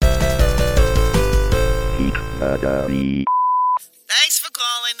Thanks for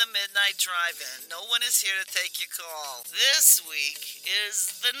calling the Midnight Drive-In. No one is here to take your call. This week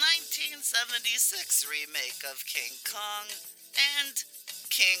is the 1976 remake of King Kong and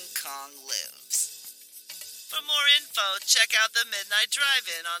King Kong Lives. For more info, check out the Midnight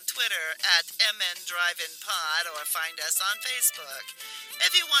Drive-In on Twitter at MNDriveInPod or find us on Facebook.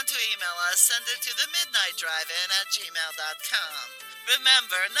 If you want to email us, send it to themidnightdrivein@gmail.com.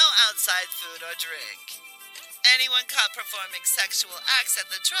 Remember, no outside food or drink. Anyone caught performing sexual acts at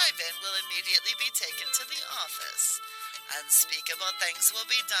the drive-in will immediately be taken to the office. Unspeakable things will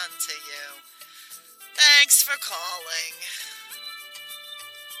be done to you. Thanks for calling.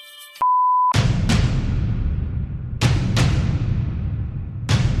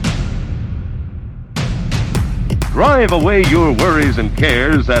 Drive away your worries and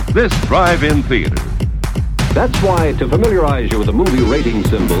cares at this drive-in theater. That's why, to familiarize you with the movie rating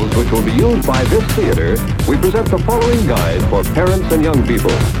symbols which will be used by this theater, we present the following guide for parents and young people.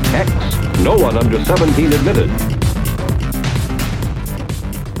 X, no one under 17 admitted.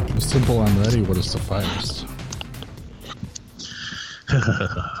 The simple "I'm ready" would have sufficed.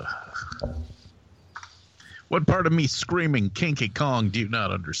 What part of me screaming Kinky Kong do you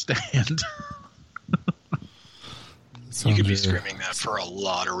not understand? You could be screaming that for a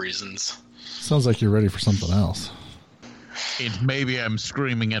lot of reasons. Sounds like you're ready for something else. And maybe I'm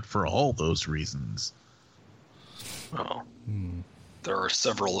screaming it for all those reasons. Well, there are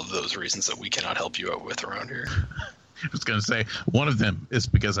several of those reasons that we cannot help you out with around here. I was going to say, one of them is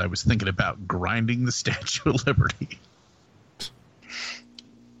because I was thinking about grinding the Statue of Liberty.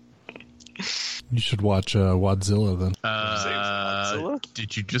 You should watch Wadzilla then.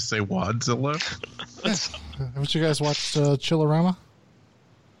 Did you just say Wadzilla? Haven't you guys watched Chillerama?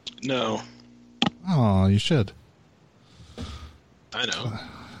 No. Oh, you should. I know.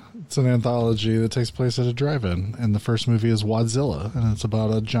 It's an anthology that takes place at a drive-in, and the first movie is Wadzilla, and it's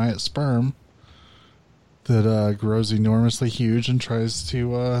about a giant sperm that grows enormously huge and tries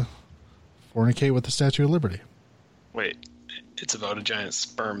to fornicate with the Statue of Liberty. Wait, it's about a giant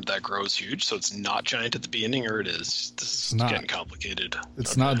sperm that grows huge, so it's not giant at the beginning, or it is? This is getting complicated.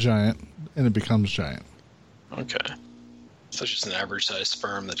 It's not giant, and it becomes giant. Okay. So it's just an average-sized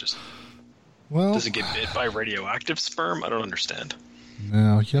sperm that just... Well, does it get bit by radioactive sperm? I don't understand.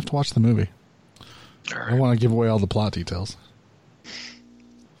 No, you have to watch the movie. All right. I don't want to give away all the plot details.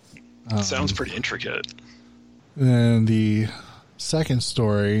 Sounds pretty intricate. And the second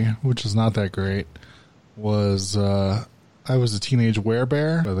story, which is not that great, was I Was a Teenage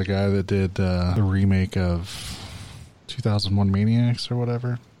Werebear, by the guy that did the remake of 2001 Maniacs or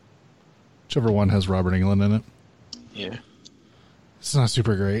whatever. Whichever one has Robert Englund in it. Yeah. It's not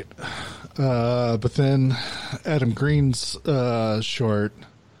super great. But then Adam Green's short,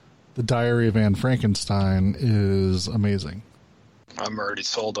 The Diary of Anne Frankenstein, is amazing. I'm already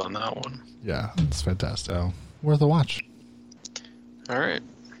sold on that one. Yeah, it's fantastic. Worth a watch. All right.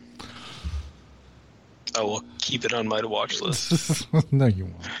 I will keep it on my to-watch list. No, you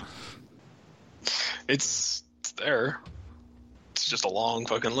won't. It's there. It's just a long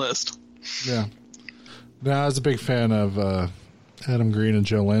fucking list. Yeah. No, I was a big fan of Adam Green and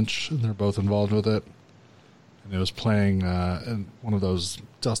Joe Lynch. They're both involved with it. And it was playing in one of those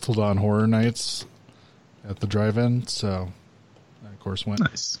Dusk Till Dawn horror nights at the drive-in. So I, of course, went.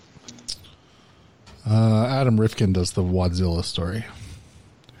 Nice. Adam Rifkin does the Wadzilla story.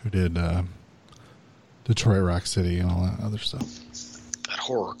 Who did Detroit Rock City and all that other stuff. That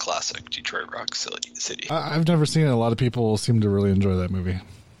horror classic, Detroit Rock City. I've never seen it. A lot of people seem to really enjoy that movie.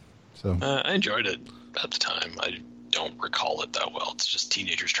 So I enjoyed it at the time. I don't recall it that well. It's just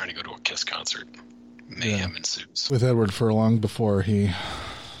teenagers trying to go to a Kiss concert. Mayhem ensues. With Edward Furlong before he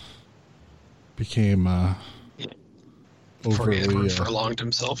became Before overly... Edward Furlonged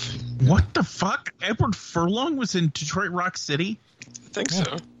himself. What the fuck? Edward Furlong was in Detroit Rock City? I think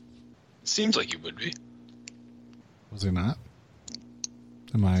so. Seems like he would be. Was he not?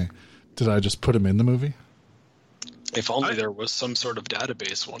 Did I just put him in the movie? If only there was some sort of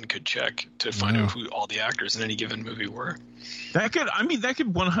database one could check to find out who all the actors in any given movie were. That could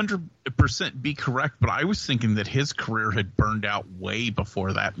 100% be correct, but I was thinking that his career had burned out way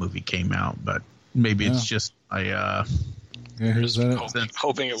before that movie came out, but maybe it's just he was in it.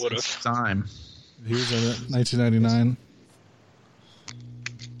 Hoping it would have. Time. He was in it, 1999.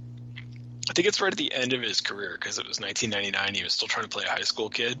 I think it's right at the end of his career because it was 1999. He was still trying to play a high school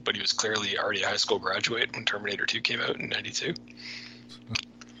kid, but he was clearly already a high school graduate when Terminator 2 came out in 92.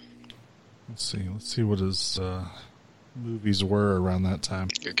 Let's see what his movies were around that time.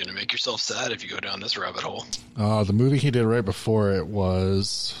 You're going to make yourself sad if you go down this rabbit hole. The movie he did right before it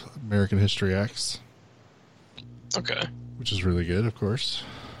was American History X. Okay. which is really good, of course.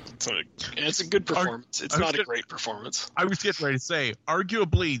 It's a good performance. It's not a great performance. I was getting ready to say,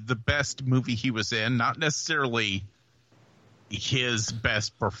 arguably the best movie he was in, not necessarily his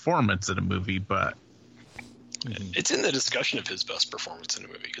best performance in a movie, but it's in the discussion of his best performance in a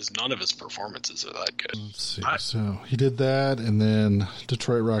movie because none of his performances are that good. Let's see. So he did that, and then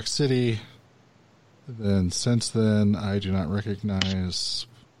Detroit Rock City. Then since then, I do not recognize.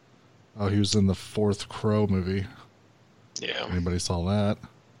 Oh, he was in the Fourth Crow movie. Yeah. Anybody saw that?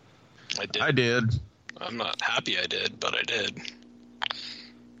 I did. I'm not happy I did, but I did.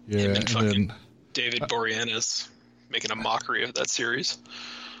 Yeah, Him and then David Boreanaz making a mockery of that series.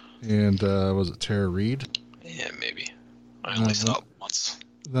 And was it Tara Reid? Yeah, maybe. I only saw it once.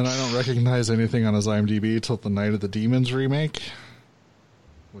 Then I don't recognize anything on his IMDb till the Night of the Demons remake,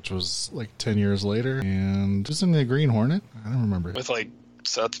 which was like 10 years later. And just in the Green Hornet? I don't remember. With like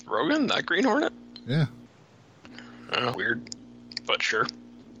Seth Rogen, that Green Hornet? Yeah. Weird, but sure.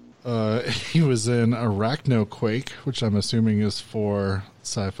 He was in Arachnoquake, which I'm assuming is for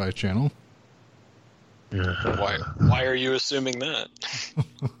Sci-Fi Channel. Why are you assuming that?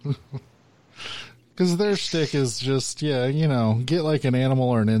 Because their shtick is just, get like an animal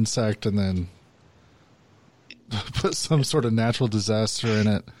or an insect and then put some sort of natural disaster in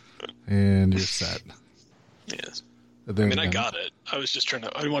it, and you're set. Yes. Then, I got it. I was just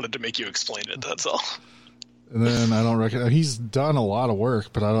I wanted to make you explain it, that's all. And then I don't recognize, he's done a lot of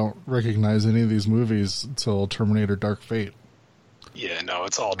work, but I don't recognize any of these movies until Terminator Dark Fate. Yeah, no,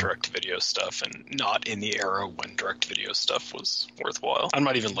 it's all direct-to-video stuff, and not in the era when direct-to-video stuff was worthwhile. I'm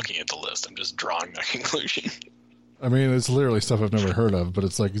not even looking at the list. I'm just drawing that conclusion. I mean, it's literally stuff I've never heard of, but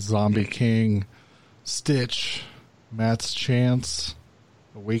it's like Zombie King, Stitch, Matt's Chance,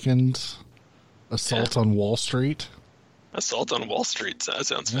 Awakened, Assault on Wall Street. Assault on Wall Street. That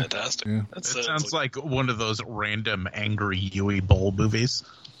sounds fantastic. Yeah. It sounds like one of those random angry Yui Bowl movies.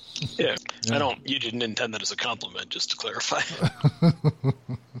 Yeah. You didn't intend that as a compliment, just to clarify.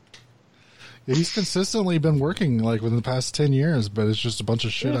 Yeah, he's consistently been working like within the past 10 years, but it's just a bunch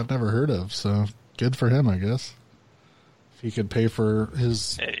of shit I've never heard of. So good for him, I guess. If he could pay for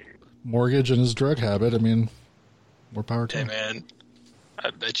his mortgage and his drug habit, I mean, more power to him. Hey, man. I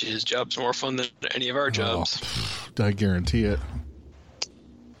bet you his job's more fun than any of our jobs. I guarantee it.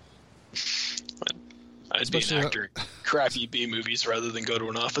 I'd be an actor in crappy B movies rather than go to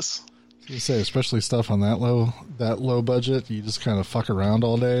an office. You say, especially stuff on that low budget, you just kind of fuck around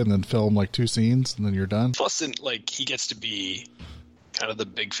all day and then film like 2 scenes and then you're done. Plus, he gets to be kind of the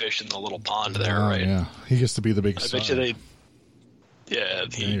big fish in the little pond there, right? Yeah, he gets to be the big star. I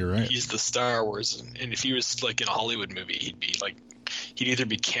bet you you're right. He's the star. Whereas, and if he was like in a Hollywood movie, he'd either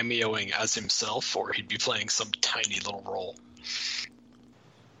be cameoing as himself or he'd be playing some tiny little role.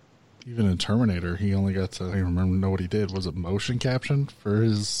 Even in Terminator, he only got to, I don't know what he did. Was it motion caption for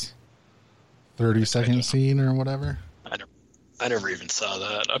his 30-second scene or whatever? I never even saw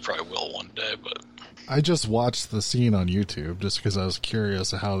that. I probably will one day, but I just watched the scene on YouTube just because I was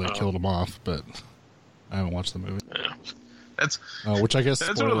curious of how they killed him off, but I haven't watched the movie. Yeah. Which I guess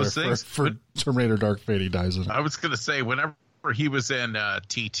that's one of those things for Terminator Dark Fate, he dies in it. I was going to say, whenever he was in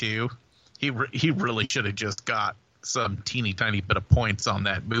T2, he really should have just got some teeny tiny bit of points on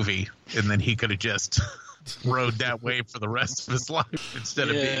that movie, and then he could have just rode that wave for the rest of his life instead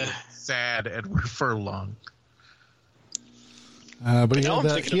of being sad Edward Furlong. But he had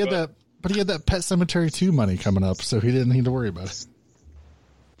that Pet Sematary 2 money coming up, so he didn't need to worry about it.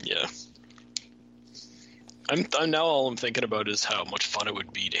 Yeah. I'm now all I'm thinking about is how much fun it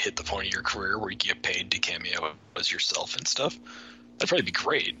would be to hit the point of your career where you get paid to cameo as yourself and stuff. That'd probably be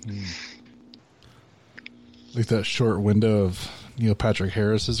great. Like that short window of Neil Patrick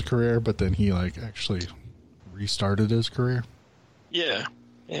Harris's career, but then he like actually restarted his career. Yeah,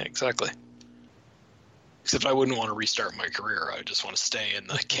 exactly. Except I wouldn't want to restart my career. I just want to stay in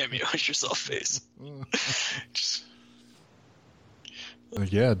the cameo as yourself phase.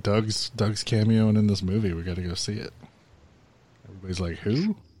 Yeah, Doug's cameoing in this movie. We got to go see it. Everybody's like,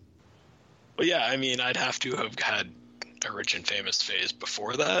 who? Well, yeah, I mean, I'd have to have had a rich and famous phase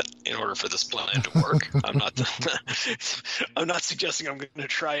before that in order for this plan to work. I'm not suggesting I'm going to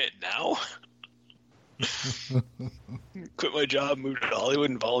try it now. Quit my job, move to Hollywood,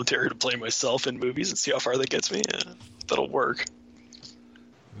 and volunteer to play myself in movies and see how far that gets me. Yeah, that'll work.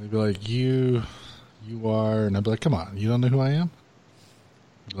 They'd be like, you are, and I'd be like, come on, you don't know who I am?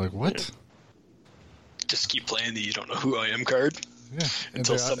 I'd be like, what? Yeah. Just keep playing the "you don't know who I am" card. Yeah,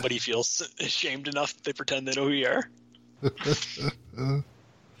 until somebody feels ashamed enough they pretend they know who you are. Did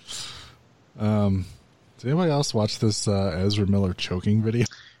anybody else watch this Ezra Miller choking video?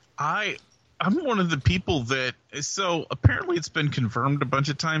 I I'm one of the people that, so apparently it's been confirmed a bunch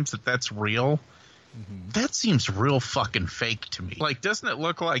of times that that's real. That seems real fucking fake to me. Like, doesn't it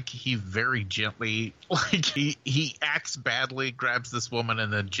look like he very gently, like he acts badly, grabs this woman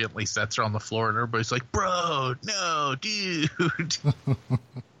and then gently sets her on the floor and everybody's like, bro, no, dude. I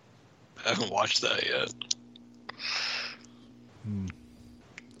haven't watched that yet.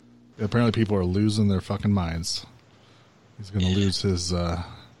 Apparently people are losing their fucking minds. He's going to lose his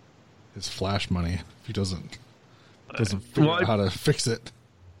Flash money if he doesn't figure out how to fix it.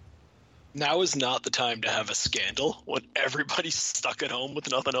 Now is not the time to have a scandal when everybody's stuck at home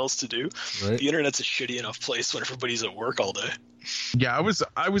with nothing else to do. Right. The internet's a shitty enough place when everybody's at work all day. Yeah,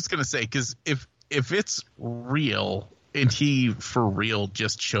 I was gonna say, because if it's real and he for real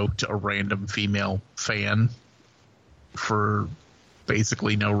just choked a random female fan for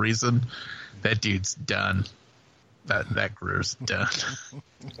basically no reason, that dude's done. That career's done.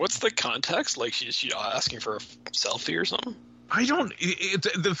 What's the context? Like she's asking for a selfie or something? I don't.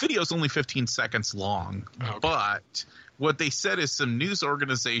 The video's only 15 seconds long, Okay. but what they said is some news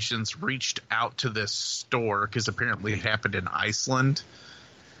organizations reached out to this store because apparently it happened in Iceland.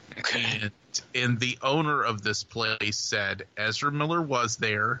 Okay. And the owner of this place said Ezra Miller was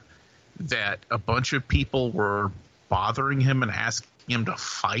there, that a bunch of people were bothering him and asking him to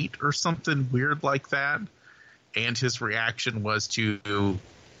fight or something weird like that. And his reaction was to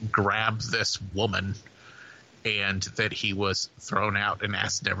grab this woman, and that he was thrown out and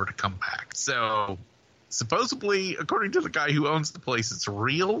asked never to come back. So supposedly, according to the guy who owns the place, it's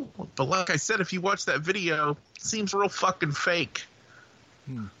real. But like I said, if you watch that video, it seems real fucking fake.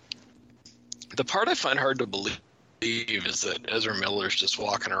 The part I find hard to believe is that Ezra Miller's just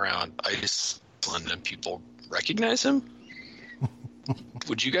walking around Iceland and people recognize him.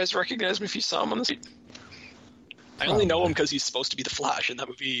 Would you guys recognize him if you saw him on the street? I only know him because he's supposed to be the Flash, and that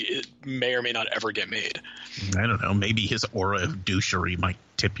movie it may or may not ever get made. I don't know. Maybe his aura of douchery might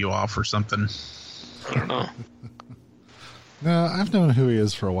tip you off or something. I don't know. No, I've known who he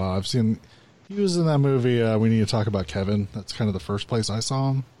is for a while. I've seen he was in that movie. We Need to Talk About Kevin. That's kind of the first place I saw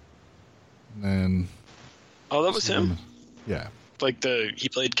him. And then, Oh, that was him? yeah, Like he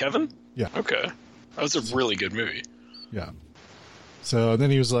played Kevin? yeah, Okay. That was a really good movie. yeah. So then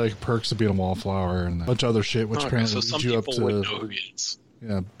he was like Perks of Being a Wallflower and a bunch of other shit, which Okay, apparently so leads some you up people would to know who he is.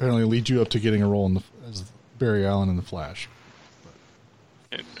 apparently leads you up to getting a role as Barry Allen in the Flash.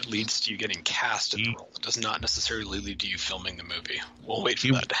 It leads to you getting cast in the role. It does not necessarily lead to you filming the movie. We'll wait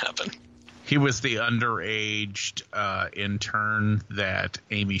for that to happen. He was the underaged intern that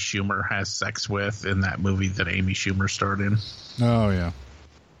Amy Schumer has sex with in that movie that Amy Schumer starred in. Oh yeah,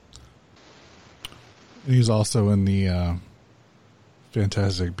 and he's also in the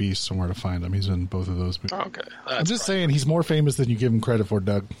Fantastic Beasts and Where to Find Him. He's in both of those movies. Okay. I'm just saying he's more famous than you give him credit for,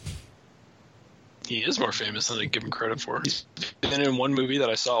 Doug. He is more famous than I give him credit for. He's been in one movie that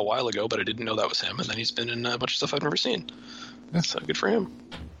I saw a while ago, but I didn't know that was him. And then he's been in a bunch of stuff I've never seen. Yeah. So good for him.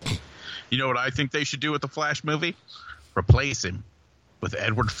 You know what I think they should do with the Flash movie? Replace him with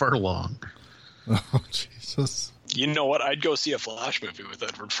Edward Furlong. Oh Jesus! You know what? I'd go see a Flash movie with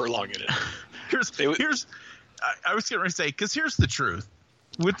Edward Furlong in it. I was going to say, because here's the truth.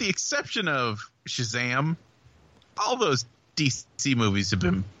 With the exception of Shazam, all those DC movies have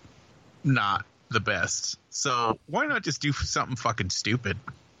been not the best. So why not just do something fucking stupid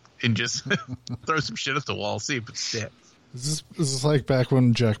and just throw some shit at the wall, see if it sticks? Is this like back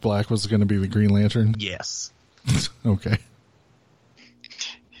when Jack Black was going to be the Green Lantern? Yes. Okay.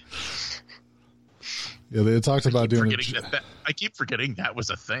 Yeah, they had talked about doing I keep forgetting that was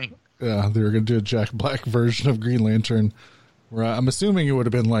a thing. Yeah, they were going to do a Jack Black version of Green Lantern, where I'm assuming it would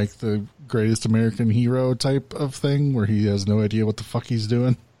have been like the Greatest American Hero type of thing, where he has no idea what the fuck he's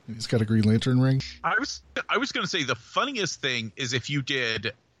doing. He's got a Green Lantern ring. I was going to say the funniest thing is if you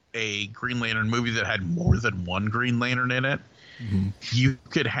did a Green Lantern movie that had more than one Green Lantern in it, you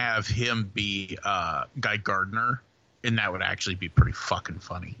could have him be Guy Gardner, and that would actually be pretty fucking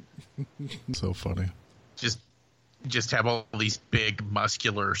funny. So funny. Just have all these big,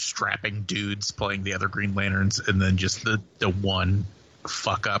 muscular, strapping dudes playing the other Green Lanterns, and then just the one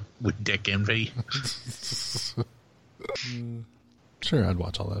fuck up with dick envy. Sure, I'd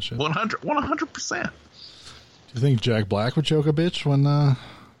watch all that shit. 100%. Do you think Jack Black would choke a bitch when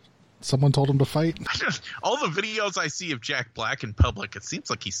someone told him to fight? All the videos I see of Jack Black in public, it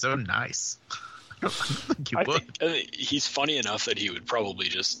seems like he's so nice. I think he's funny enough that he would probably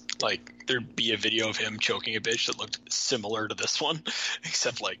just, like, there'd be a video of him choking a bitch that looked similar to this one,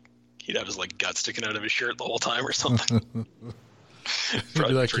 except, like, he'd have his, like, gut sticking out of his shirt the whole time or something.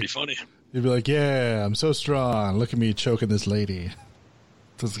 Probably like, pretty funny. He'd be like, yeah, I'm so strong. Look at me choking this lady.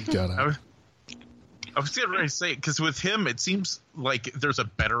 Doesn't get it. I was getting ready to say, because with him, it seems like there's a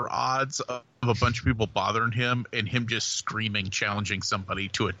better odds of a bunch of people bothering him and him just screaming, challenging somebody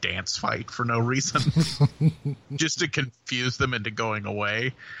to a dance fight for no reason, just to confuse them into going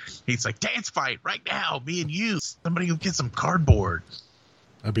away. He's like, dance fight right now, me and you. Somebody who get some cardboard.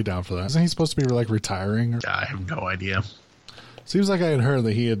 I'd be down for that. Isn't he supposed to be like retiring? I have no idea. Seems like I had heard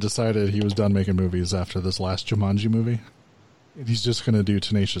that he had decided he was done making movies after this last Jumanji movie. And he's just going to do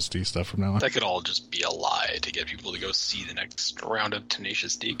Tenacious D stuff from now on. That could all just be a lie to get people to go see the next round of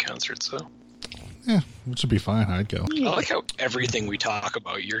Tenacious D concerts, though. Yeah, which would be fine. I'd go. I like how everything we talk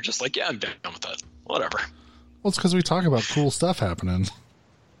about, you're just like, yeah, I'm down with that. Whatever. Well, it's because we talk about cool stuff happening.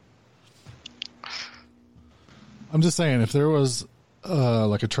 I'm just saying, if there was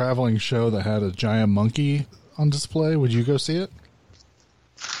like a traveling show that had a giant monkey on display, would you go see it?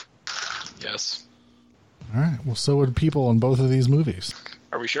 Yes. All right. Well, so would people in both of these movies.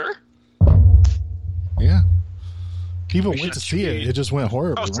 Are we sure? Yeah. People We went to should see it. be- It just went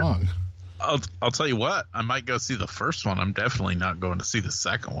horribly wrong. I'll tell you what. I might go see the first one. I'm definitely not going to see the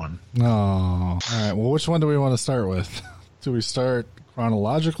second one. Oh. All right. Well, which one do we want to start with? Do we start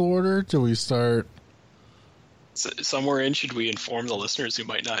chronological order? Do we start... Somewhere in, should we inform the listeners who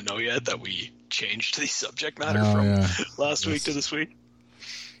might not know yet that we changed the subject matter Oh, from yeah. last week to this week?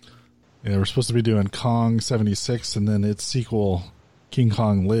 Yeah, we're supposed to be doing Kong 76 and then its sequel, King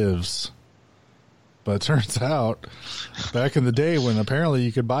Kong Lives. But it turns out, back in the day when apparently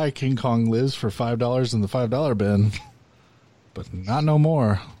you could buy King Kong Lives for $5 in the $5 bin, but not no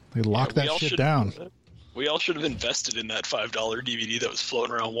more. They locked Yeah, we that all shit should- down. We all should have invested in that $5 DVD that was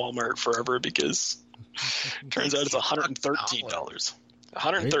floating around Walmart forever because turns out it's $113.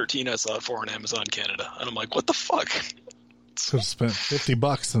 $113 I saw it for on Amazon Canada. And I'm like, what the fuck? Could have spent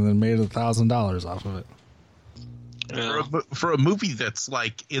 $50 and then made $1,000 off of it. Yeah. For a movie that's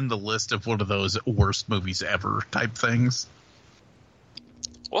like in the list of one of those worst movies ever type things.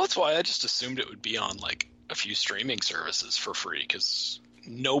 Well, that's why I just assumed it would be on like a few streaming services for free because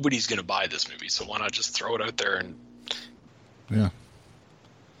nobody's going to buy this movie. So why not just throw it out there and Yeah.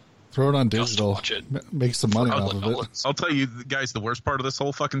 Throw it on Just digital. watch it. Make some money off of it. I'll tell you guys, the worst part of this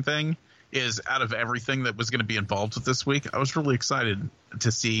whole fucking thing is out of everything that was going to be involved with this week, I was really excited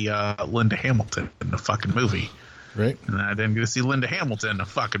to see Linda Hamilton in the fucking movie. Right? And I didn't get to see Linda Hamilton in the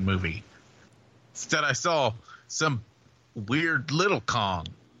fucking movie. Instead, I saw some weird little Kong.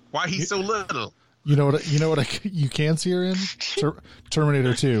 Why he's so little? You know what you can see her in?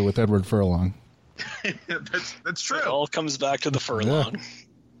 Terminator 2 with Edward Furlong. That's true. it all comes back to the furlong.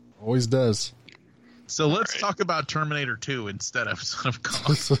 Always does. So let's Right. talk about Terminator 2 instead of Son of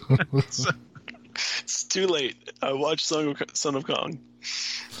Kong. It's too late. I watched Son of Kong.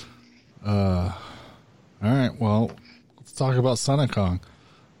 All right, well, let's talk about Son of Kong.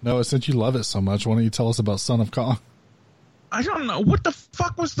 Noah, since you love it so much, why don't you tell us about Son of Kong? I don't know. What the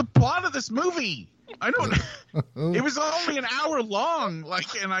fuck was the plot of this movie? I don't. It was only an hour long.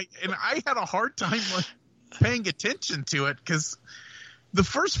 And I had a hard time paying attention to it because the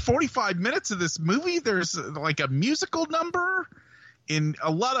first 45 minutes of this movie, there's like a musical number and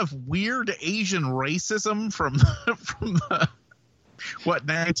a lot of weird Asian racism from the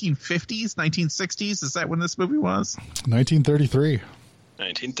 1950s, 1960s? Is that when this movie was? 1933.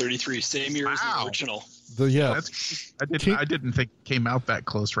 1933, same year as the Wow. original. I didn't think it came out that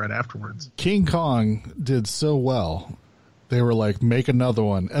close right afterwards. King Kong did so well. They were like, make another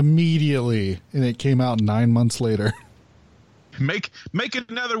one immediately, and it came out 9 months later. Make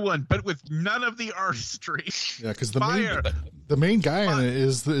another one, but with none of the artistry. Yeah, because Fire. the main guy in it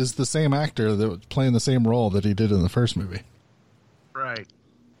is the same actor that was playing the same role that he did in the first movie. Right.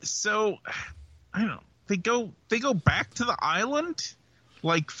 So, I don't know. They go back to the island,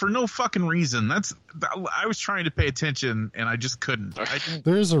 like for no fucking reason. I was trying to pay attention and I just couldn't.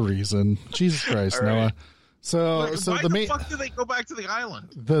 There's a reason. Jesus Christ, All right. Noah. So Why the the main fuck do they go back to the island?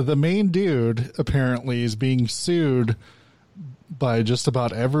 the main dude apparently is being sued by just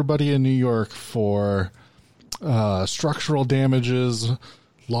about everybody in New York for structural damages,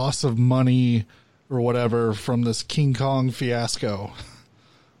 loss of money, or whatever from this King Kong fiasco.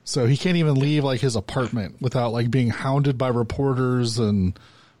 So he can't even leave like his apartment without like being hounded by reporters and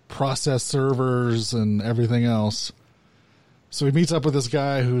process servers and everything else. So he meets up with this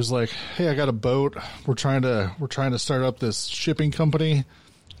guy who's like, "Hey, I got a boat. We're trying to start up this shipping company.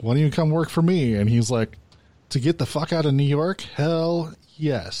 Why don't you come work for me?" And he's like, "To get the fuck out of New York? Hell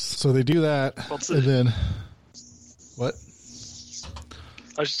yes." So they do that, and then what?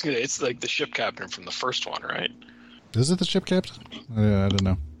 I was just gonna. It's like the ship captain from the first one, right? Is it the ship captain? Yeah, I don't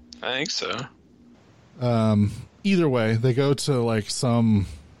know. I think so. Either way, they go to like some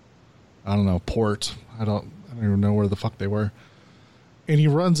I don't know, port. I don't even know where the fuck they were. And he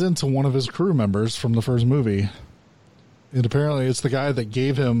runs into one of his crew members from the first movie. And apparently it's the guy that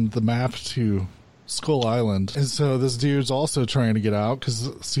gave him the map to Skull Island. And so this dude's also trying to get out because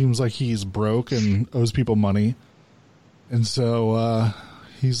it seems like he's broke and owes people money. And so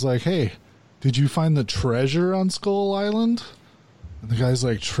he's like, hey, did you find the treasure on Skull Island? And the guy's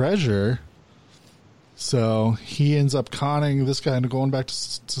like, treasure? So he ends up conning this guy into going back to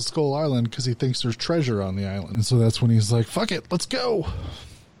Skull Island because he thinks there's treasure on the island. And so that's when he's like, fuck it, let's go.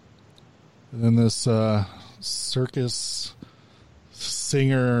 And then this circus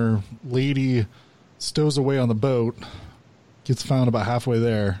singer lady stows away on the boat, gets found about halfway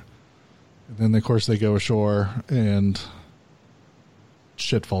there. And then, of course, they go ashore and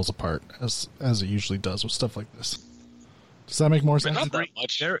shit falls apart, as it usually does with stuff like this. Does that make more sense? Not that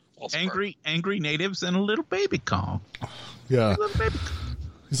much. They're angry natives and a little baby Kong. Yeah.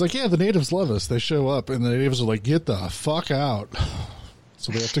 He's like, yeah, the natives love us. They show up, and the natives are like, get the fuck out.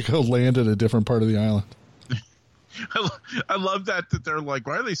 So they have to go land at a different part of the island. I love that they're like,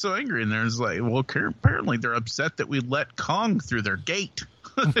 why are they so angry? And there's like, well, apparently they're upset that we let Kong through their gate.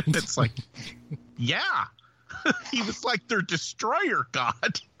 It's like, yeah. He was like their destroyer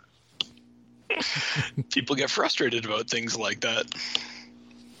god. People get frustrated about things like that.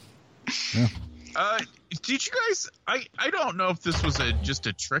 Yeah. Did you guys? I don't know if this was just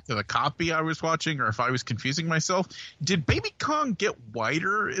a trick of the copy I was watching, or if I was confusing myself. Did Baby Kong get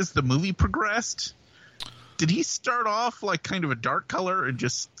whiter as the movie progressed? Did he start off like kind of a dark color and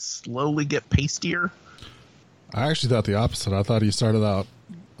just slowly get pastier? I actually thought the opposite. I thought he started out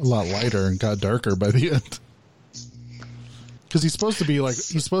a lot lighter and got darker by the end. Because he's supposed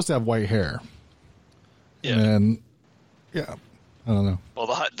to have white hair. Yeah. And yeah, I don't know. Well,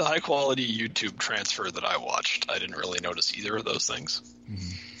 the high quality YouTube transfer that I watched, I didn't really notice either of those things.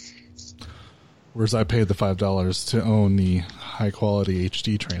 Mm-hmm. Whereas I paid the $5 to own the high quality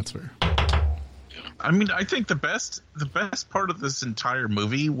HD transfer. I mean, I think the best part of this entire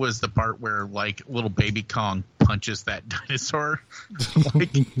movie was the part where like little Baby Kong punches that dinosaur.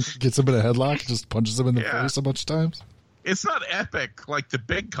 Like, gets him in a headlock, just punches him in the face a bunch of times. It's not epic like the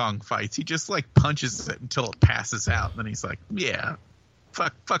big Kong fights. He just like punches it until it passes out, and then he's like, "Yeah,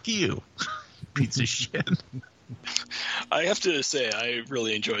 fuck you, piece of shit." I have to say, I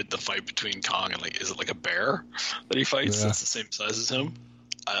really enjoyed the fight between Kong and is it like a bear that he fights? Yeah. That's the same size as him.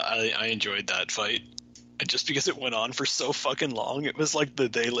 I enjoyed that fight. And just because it went on for so fucking long, it was like the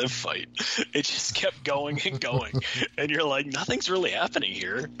They Live fight. It just kept going and going. And you're like, nothing's really happening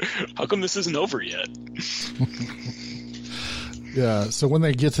here. How come this isn't over yet? Yeah, so when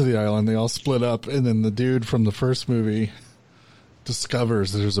they get to the island, they all split up, and then the dude from the first movie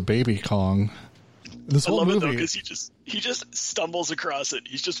discovers there's a Baby Kong. This whole movie, it though, because he just stumbles across it.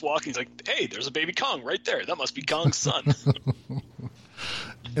 He's just walking. He's like, "Hey, there's a Baby Kong right there. That must be Kong's son."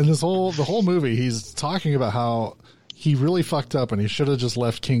 And the whole movie, he's talking about how he really fucked up and he should have just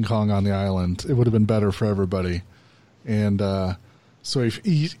left King Kong on the island. It would have been better for everybody. And so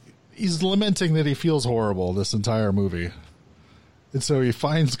he's lamenting that he feels horrible this entire movie. And so he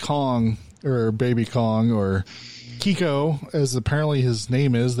finds Kong, or Baby Kong, or Kiko, as apparently his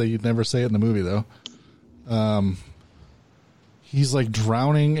name is. They never say it in the movie, though. He's like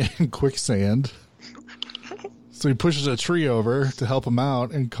drowning in quicksand. So he pushes a tree over to help him out,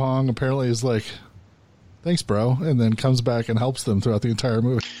 and Kong apparently is like, thanks, bro, and then comes back and helps them throughout the entire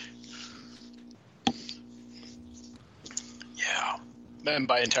movie. Yeah. And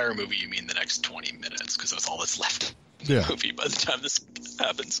by entire movie, you mean the next 20 minutes, because that's all that's left in the movie by the time this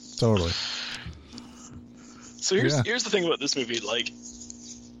happens. Totally. So here's the thing about this movie, like,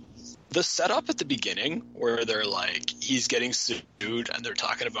 the setup at the beginning, where they're like, he's getting sued, and they're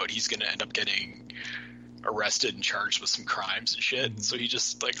talking about he's going to end up getting arrested and charged with some crimes and shit. So he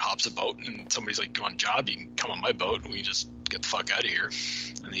just like hops a boat, and somebody's like, "Go on job, you can come on my boat, and we just get the fuck out of here."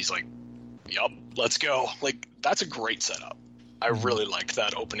 And he's like, "Yup, let's go." Like, that's a great setup. I really liked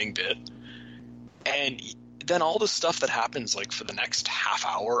that opening bit. And then all the stuff that happens like for the next half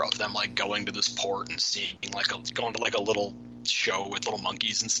hour of them like going to this port and seeing like going to like a little show with little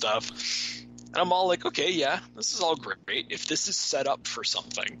monkeys and stuff. And I'm all like, okay, yeah, this is all great. If this is set up for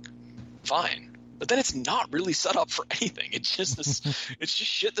something, fine. But then it's not really set up for anything. It's just this, it's just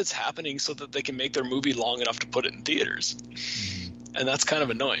shit that's happening so that they can make their movie long enough to put it in theaters. And that's kind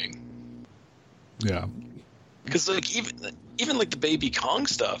of annoying. Yeah. Because like even like the Baby Kong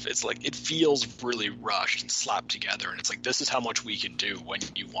stuff, it's like it feels really rushed and slapped together, and it's like, this is how much we can do when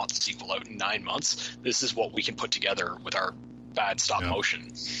you want the sequel out in 9 months. This is what we can put together with our bad stop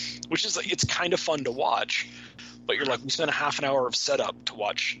motion, which is like, it's kind of fun to watch, but you're like, we spent a half an hour of setup to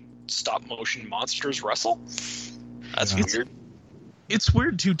watch stop motion monsters wrestle. That's weird. It's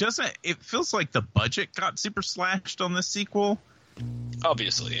weird too, doesn't it? It feels like the budget got super slashed on this sequel.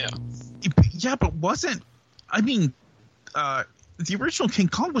 Obviously, yeah. Yeah, but wasn't. I mean, the original King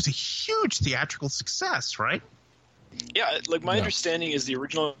Kong was a huge theatrical success, right? Yeah, like my understanding is the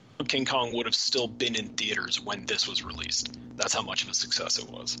original King Kong would have still been in theaters when this was released. That's how much of a success it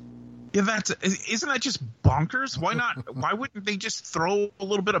was. Yeah, isn't that just bonkers? Why not? Why wouldn't they just throw a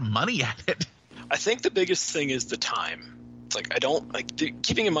little bit of money at it? I think the biggest thing is the time. It's like, I don't like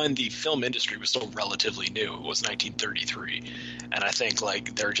keeping in mind the film industry was still relatively new. It was 1933, and I think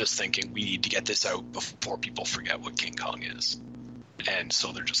like they're just thinking we need to get this out before people forget what King Kong is. And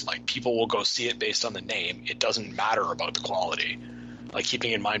so they're just like, people will go see it based on the name. It doesn't matter about the quality. Like,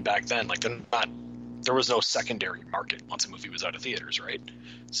 keeping in mind back then, like there was no secondary market once a movie was out of theaters, right?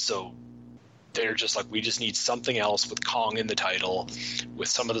 So they're just like, we just need something else with Kong in the title, with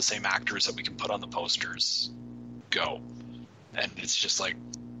some of the same actors that we can put on the posters. Go. And it's just like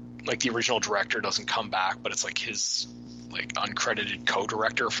the original director doesn't come back, but it's like his like uncredited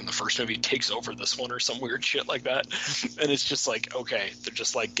co-director from the first movie takes over this one or some weird shit like that. And it's just like, okay, they're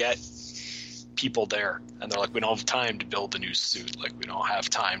just like, get people there. And they're like, we don't have time to build a new suit. Like, we don't have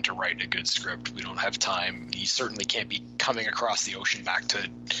time to write a good script. We don't have time. He certainly can't be coming across the ocean back to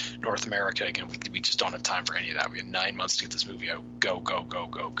North America again. We just don't have time for any of that. We have 9 months to get this movie out. Go, go, go,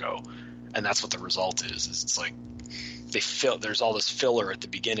 go, go. And that's what the result is it's like, there's all this filler at the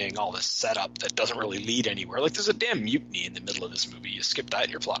beginning, all this setup that doesn't really lead anywhere. Like, there's a damn mutiny in the middle of this movie. You skip that in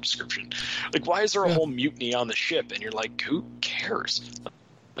your plot description. Like, why is there a whole mutiny on the ship? And you're like, who cares?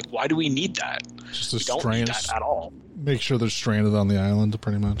 Like, why do we need that? Just we don't need that at all. Make sure they're stranded on the island,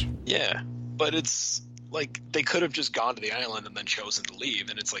 pretty much. Yeah, but it's like they could have just gone to the island and then chosen to leave.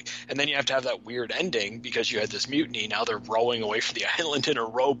 And it's like, and then you have to have that weird ending because you had this mutiny. Now they're rowing away from the island in a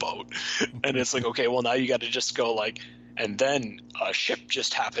rowboat. And it's like, okay, well, now you got to just go like, and then a ship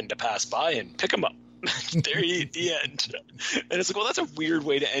just happened to pass by and pick them up. The end. And it's like, well, that's a weird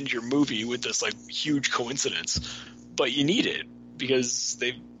way to end your movie with this like huge coincidence, but you need it because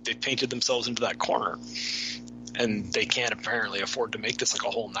they painted themselves into that corner, and they can't apparently afford to make this like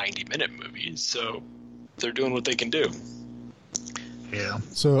a whole 90-minute movie, so they're doing what they can do. Yeah.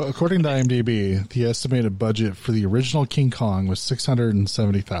 So according to IMDb, the estimated budget for the original King Kong was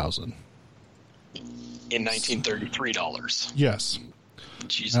 $670,000 in 1933 dollars. Yes.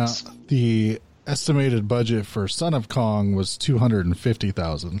 Jesus. Now, the estimated budget for Son of Kong was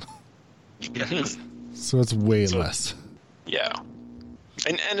 $250,000. Yeah. So it's way less. Yeah.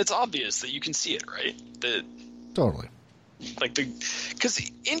 And it's obvious that you can see it, right? Totally. Like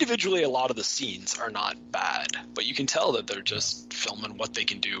because individually a lot of the scenes are not bad, but you can tell that they're just filming what they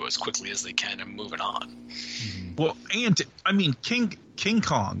can do as quickly as they can and moving on. Well, and I mean, King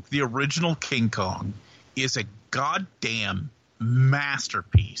Kong, the original King Kong, is a goddamn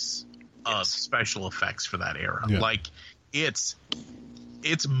masterpiece of special effects for that era. Yeah. Like, it's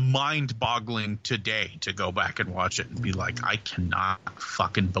mind-boggling today to go back and watch it and be like, I cannot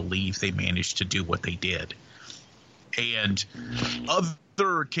fucking believe they managed to do what they did. And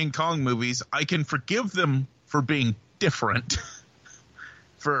other King Kong movies, I can forgive them for being different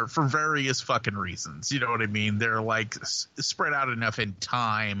for various fucking reasons. You know what I mean? They're like spread out enough in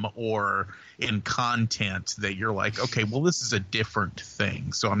time or in content that you're like, okay, well, this is a different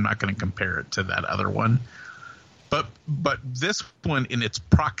thing, so I'm not going to compare it to that other one. But this one, in its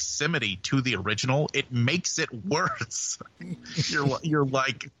proximity to the original, it makes it worse. You're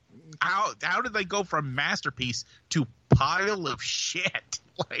like, how did they go from masterpiece to pile of shit?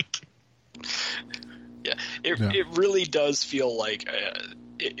 Like, yeah, it really does feel like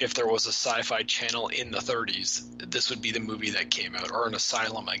if there was a sci-fi channel in the 30s, this would be the movie that came out, or an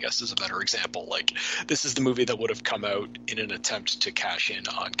Asylum, I guess, is a better example. Like, this is the movie that would have come out in an attempt to cash in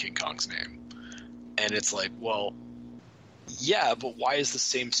on King Kong's name. And it's like, well, yeah, but why is the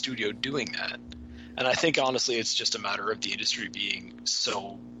same studio doing that? And I think, honestly, it's just a matter of the industry being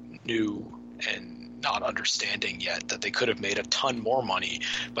so new and not understanding yet that they could have made a ton more money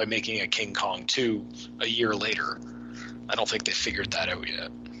by making a King Kong 2 a year later. I don't think they figured that out yet.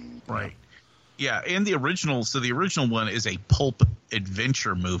 Right. Yeah, and the original one is a pulp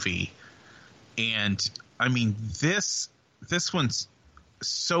adventure movie. And, I mean, this one's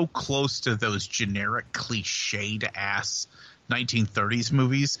so close to those generic cliched ass 1930s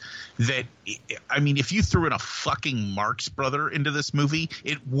movies that, I mean, if you threw in a fucking Marx Brother into this movie,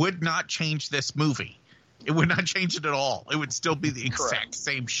 it would not change this movie. It would not change it at all. It would still be the exact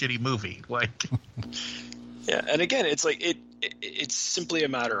same shitty movie. Like, yeah, and again, it's like it's simply a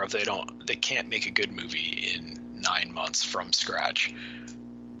matter of they can't make a good movie in 9 months from scratch.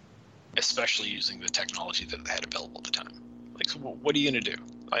 especially using the technology that they had available at the time. Like, so what are you going to do?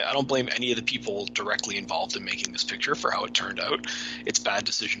 I don't blame any of the people directly involved in making this picture for how it turned out. It's bad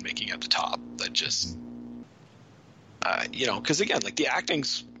decision making at the top that just, because again, like the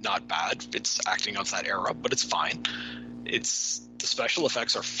acting's not bad. It's acting of that era, but it's fine. The special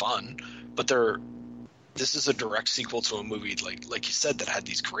effects are fun, but this is a direct sequel to a movie like you said that had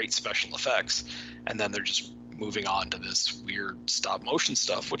these great special effects, and then they're just moving on to this weird stop motion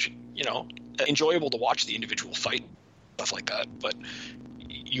stuff, which enjoyable to watch the individual fight, stuff like that, but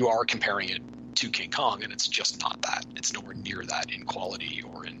you are comparing it to King Kong, and it's just not that. It's nowhere near that in quality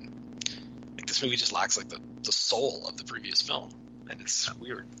or in this movie. Just lacks like the soul of the previous film, and it's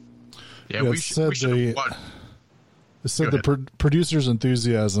weird. Yeah, we should have watched. It said the producer's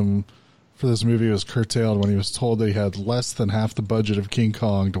enthusiasm for this movie was curtailed when he was told that he had less than half the budget of King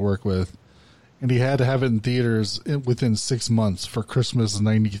Kong to work with, and he had to have it in theaters within 6 months for Christmas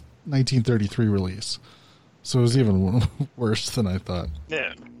 1933 release. So it was even worse than I thought.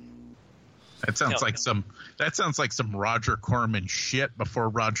 Yeah, that sounds like some Roger Corman shit before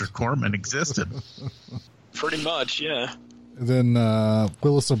Roger Corman existed. Pretty much, yeah. And then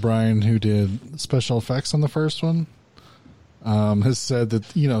Willis O'Brien, who did special effects on the first one, has said that,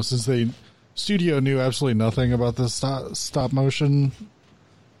 since the studio knew absolutely nothing about the stop motion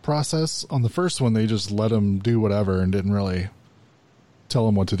process, on the first one they just let him do whatever and didn't really tell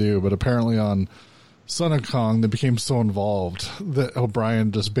him what to do. But apparently on Son of Kong, they became so involved that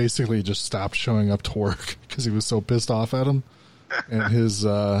O'Brien just stopped showing up to work because he was so pissed off at him. And his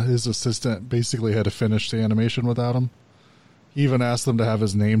assistant basically had to finish the animation without him. He even asked them to have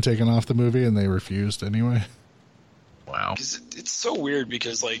his name taken off the movie, and they refused anyway. Wow. It's so weird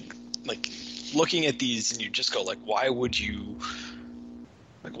because like looking at these and you just go like, why would you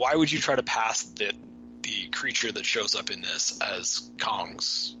try to pass the creature that shows up in this as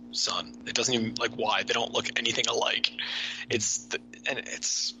Kong's son? It doesn't even why they don't look anything alike. It's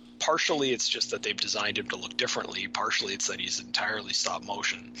partially it's just that they've designed him to look differently. Partially it's that he's entirely stop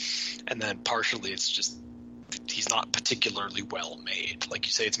motion, and then partially it's just he's not particularly well made. Like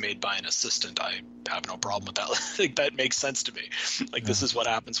you say, it's made by an assistant. I have no problem with that. That makes sense to me. This is what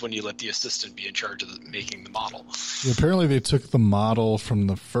happens when you let the assistant be in charge of making the model. Yeah, apparently they took the model from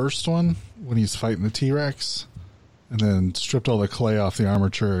the first one when he's fighting the T-Rex and then stripped all the clay off the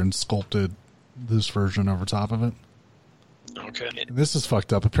armature and sculpted this version over top of it. Okay. And this is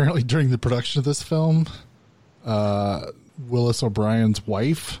fucked up. Apparently during the production of this film, Willis O'Brien's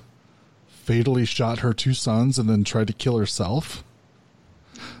wife fatally shot her 2 sons and then tried to kill herself.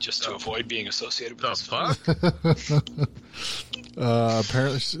 Just to avoid being associated with this fuck?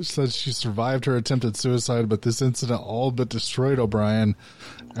 Apparently she said she survived her attempted suicide, but this incident all but destroyed O'Brien.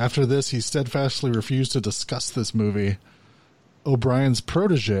 After this, he steadfastly refused to discuss this movie. O'Brien's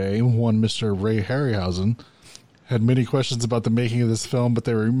protege, one Mr. Ray Harryhausen, had many questions about the making of this film, but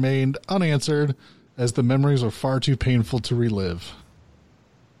they remained unanswered as the memories were far too painful to relive.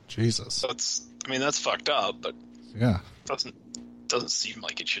 Jesus. That's fucked up, but yeah, doesn't seem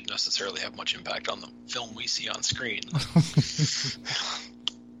like it should necessarily have much impact on the film we see on screen.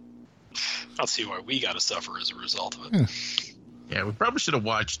 I'll see why we got to suffer as a result of it. Yeah, we probably should have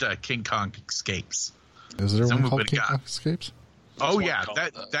watched King Kong Escapes. Is there one called King Kong Escapes? Oh yeah,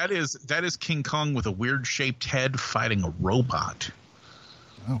 that is King Kong with a weird shaped head fighting a robot.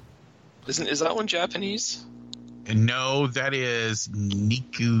 Oh, is that one Japanese? No, that is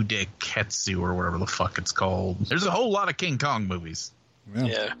Niku de Ketsu or whatever the fuck it's called. There's a whole lot of King Kong movies.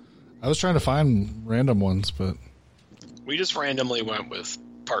 Yeah. I was trying to find random ones, but we just randomly went with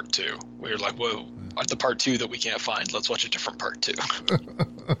part 2. We were like, whoa, the part 2 that we can't find. Let's watch a different part 2.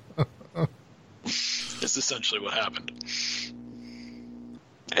 It's essentially what happened.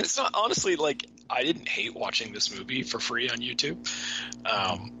 And it's not, honestly, I didn't hate watching this movie for free on YouTube.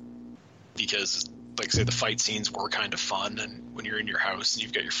 Because, say, the fight scenes were kind of fun, and when you're in your house and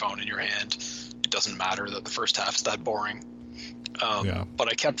you've got your phone in your hand, it doesn't matter that the first half's that boring. But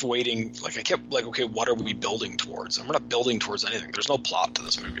I kept waiting, okay, what are we building towards? And we're not building towards anything. There's no plot to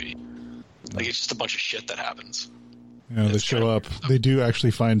this movie. It's just a bunch of shit that happens. Yeah, they show up. They do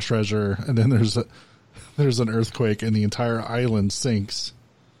actually find treasure, and then there's an earthquake, and the entire island sinks.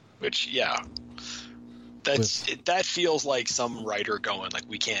 Which, yeah, that feels like some writer going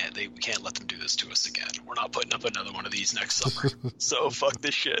we can't let them do this to us again. We're not putting up another one of these next summer. So fuck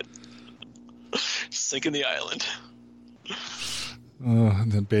this shit. Sinking the island.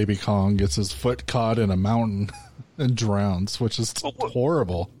 And then Baby Kong gets his foot caught in a mountain and drowns, which is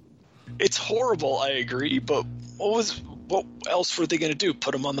horrible. It's horrible, I agree, but what else were they going to do?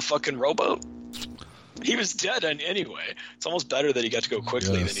 Put him on the fucking rowboat? He was dead anyway. It's almost better that he got to go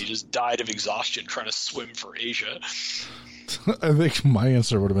quickly Yes. than he just died of exhaustion trying to swim for Asia. I think my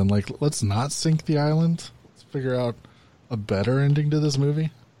answer would have been like, let's not sink the island. Let's figure out a better ending to this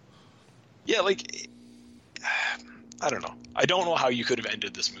movie. Yeah, like, I don't know. I don't know how you could have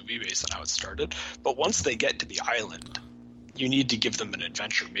ended this movie based on how it started, but once they get to the island, you need to give them an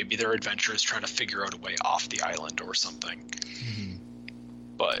adventure. Maybe their adventure is trying to figure out a way off the island or something.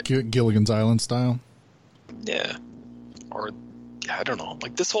 But Gilligan's Island style. yeah, or yeah, I don't know.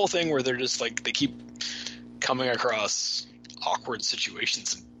 Like this whole thing where they're just like they keep coming across awkward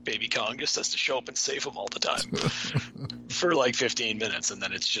situations, and Baby Kong just has to show up and save them all the time for like 15 minutes, and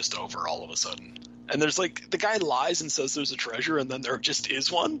then it's just over all of a sudden. And there's like the guy lies and says there's a treasure, and then there just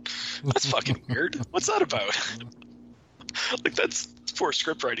is one. That's fucking weird. What's that about? Like that's poor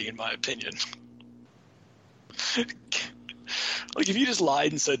script writing, in my opinion. Like if you just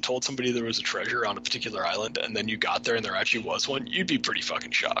lied and told somebody there was a treasure on a particular island, and then you got there and there actually was one, you'd be pretty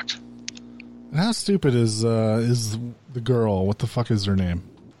fucking shocked. How stupid is the girl? What the fuck is her name?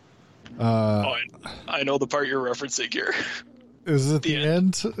 I know the part you're referencing here. Is it the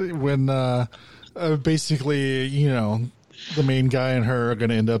end when basically, you know, the main guy and her are going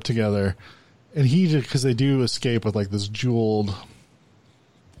to end up together, and because they do escape with like this jeweled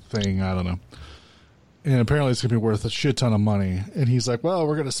thing, I don't know, and apparently it's going to be worth a shit ton of money, and he's like, well,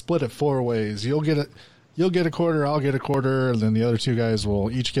 we're going to split it 4 ways. You'll get a quarter, I'll get a quarter, and then the other 2 guys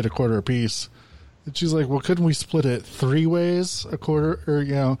will each get a quarter apiece. And she's like, well, couldn't we split it 3 ways, a quarter, or,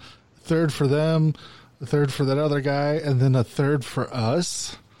 you know, a third for them, a third for that other guy, and then a third for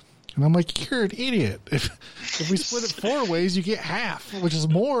us? And I'm like, you're an idiot. If we split it 4 ways, you get half, which is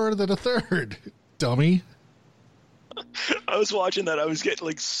more than a third, dummy. I was watching that. I was getting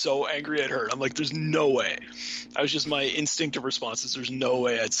like so angry at her. I'm like, there's no way. I was just my instinctive response is there's no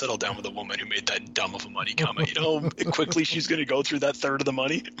way I'd settle down with a woman who made that dumb of a money comment. You know, quickly she's going to go through that third of the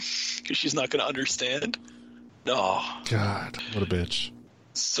money because she's not going to understand. No. God, what a bitch.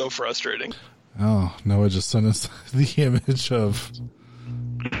 So frustrating. Oh, Noah just sent us the image of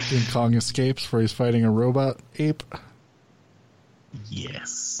King Kong escapes where he's fighting a robot ape.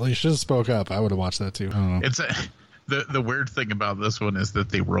 Yes. Well, you should have spoke up. I would have watched that too. I don't know. It's the weird thing about this one is that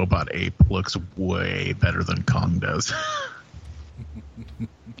the robot ape looks way better than Kong does. All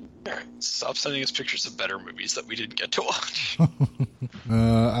right, stop sending us pictures of better movies that we didn't get to watch. I don't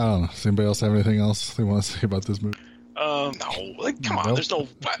know. Does anybody else have anything else they want to say about this movie? No, like, come on. Nope. There's no.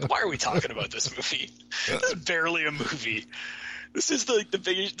 Why are we talking about this movie? This is barely a movie. This is the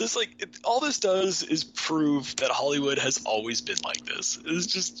biggest. This all this does is prove that Hollywood has always been like this.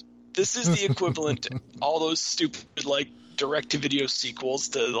 This is the equivalent to all those stupid like direct-to-video sequels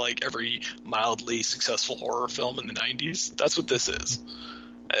to like every mildly successful horror film in the 90s. That's what this is.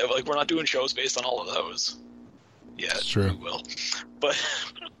 Like we're not doing shows based on all of those. Yeah, It's true. we will. But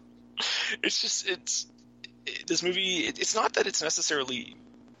this movie. It's not that it's necessarily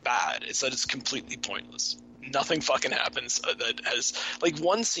bad. It's that it's completely pointless. Nothing fucking happens that has like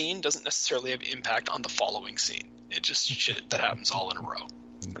one scene doesn't necessarily have impact on the following scene. It's just shit that happens all in a row,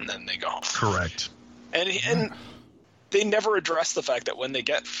 and then they go home. Correct. And they never address the fact that when they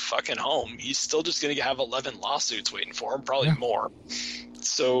get fucking home, he's still just going to have 11 lawsuits waiting for him, probably more.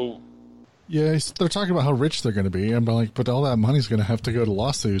 So Yeah, they're talking about how rich they're going to be. I'm like, but all that money's going to have to go to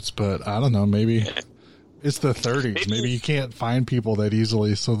lawsuits. But I don't know, maybe it's the 30s. Maybe you can't find people that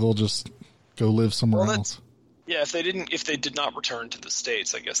easily, so they'll just go live somewhere else. yeah, if they did not return to the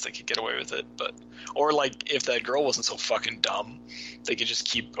States, I guess they could get away with it. Or like if that girl wasn't so fucking dumb, they could just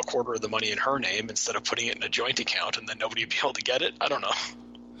keep a quarter of the money in her name instead of putting it in a joint account, and then nobody would be able to get it. I don't know.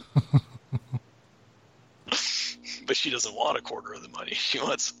 But she doesn't want a quarter of the money. She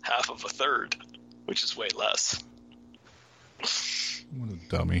wants half of a third, which is way less. What a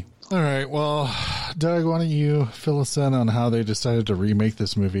dummy. All right, well, Doug, why don't you fill us in on how they decided to remake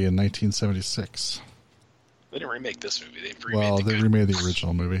this movie in 1976? They didn't remake this movie. They remade the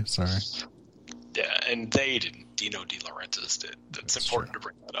original movie. Sorry. Yeah, and they didn't. Dino De Laurentiis did. That's important to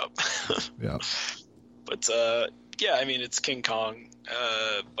bring that up. Yeah. But yeah, I mean, it's King Kong,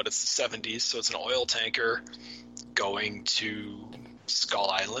 but it's the 70s, so it's an oil tanker going to Skull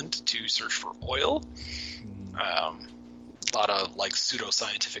Island to search for oil. A lot of like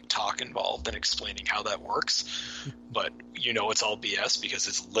pseudoscientific talk involved in explaining how that works, but you know it's all BS because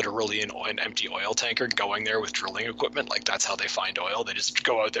it's literally an empty oil tanker going there with drilling equipment. Like that's how they find oil. They just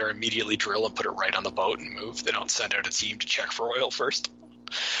go out there, immediately drill and put it right on the boat and move. They don't send out a team to check for oil first.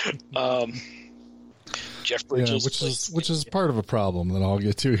 Jeff Bridges, which is part of a problem that I'll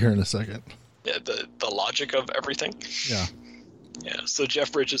get to here in a second. Yeah, the logic of everything. Yeah. Yeah, so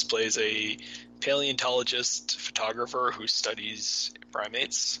Jeff Bridges plays a paleontologist photographer who studies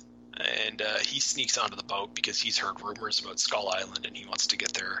primates, and he sneaks onto the boat because he's heard rumors about Skull Island and he wants to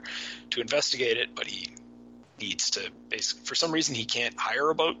get there to investigate it, but he needs to basically, for some reason, he can't hire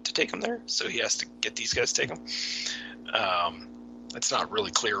a boat to take him there, so he has to get these guys to take him. It's not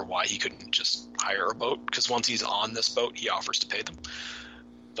really clear why he couldn't just hire a boat, because once he's on this boat, he offers to pay them.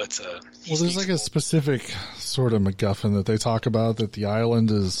 But well, there's like a specific sort of MacGuffin that they talk about, that the island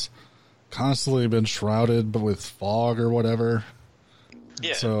is constantly been shrouded, but with fog or whatever.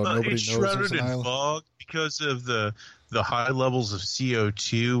 Yeah, so nobody it's knows shrouded it's an in island. fog because of the high levels of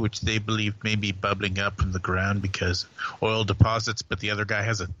CO2, which they believe may be bubbling up from the ground because oil deposits. But the other guy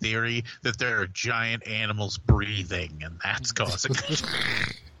has a theory that there are giant animals breathing, and that's causing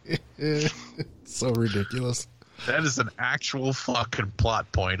it. It's so ridiculous. That is an actual fucking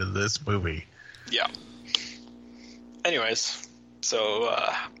plot point of this movie. Yeah. Anyways, so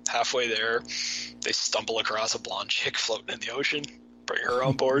halfway there, they stumble across a blonde chick floating in the ocean. Bring her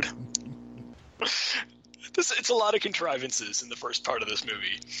on board. It's a lot of contrivances in the first part of this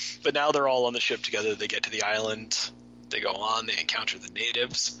movie. But now they're all on the ship together. They get to the island. They go on. They encounter the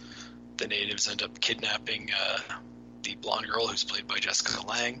natives. The natives end up kidnapping the blonde girl, who's played by Jessica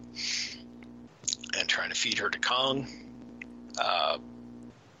Lange, and trying to feed her to Kong.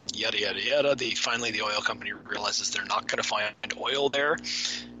 Yada, yada, yada. Finally, the oil company realizes they're not going to find oil there.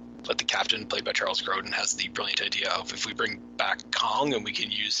 But the captain, played by Charles Grodin, has the brilliant idea of, if we bring back Kong and we can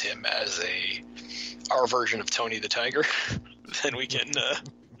use him as our version of Tony the Tiger, then we can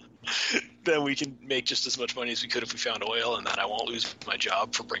make just as much money as we could if we found oil, and then I won't lose my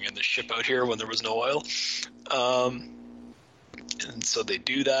job for bringing the ship out here when there was no oil. And so they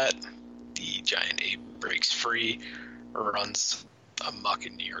do that. The giant ape breaks free, runs amok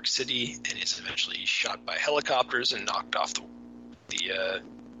in New York City, and is eventually shot by helicopters and knocked off the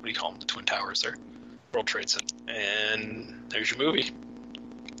what do you call them? The Twin Towers there. World Trade Center. And there's your movie.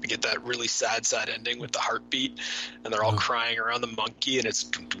 You get that really sad ending with the heartbeat, and they're all crying around the monkey, and it's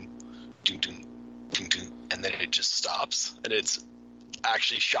dun, dun, dun, dun, dun, dun, and then it just stops, and it's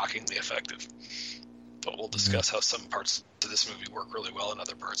actually shockingly effective. But we'll discuss how some parts of this movie work really well and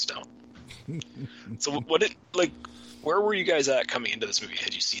other parts don't. So where were you guys at coming into this movie?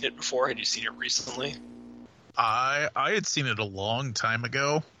 Had you seen it before? Had you seen it recently? I had seen it a long time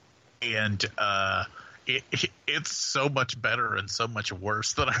ago, and it's so much better and so much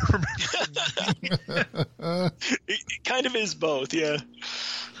worse than I remember. It kind of is both, yeah.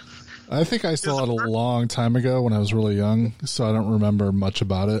 I think I saw it a long time ago when I was really young, so I don't remember much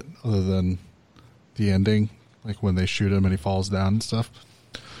about it other than the ending, like when they shoot him and he falls down and stuff,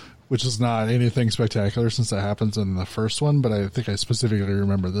 which is not anything spectacular since that happens in the first one, but I think I specifically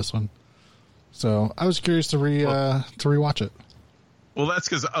remember this one. So I was curious to rewatch it. Well, that's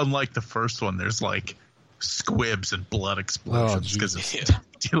because unlike the first one, there's like squibs and blood explosions because of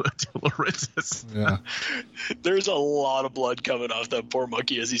De Laurentiis. Yeah, there's a lot of blood coming off that poor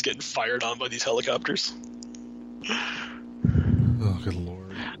monkey as he's getting fired on by these helicopters. Oh, good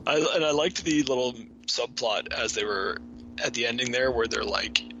lord! I liked the little subplot as they were at the ending there, where they're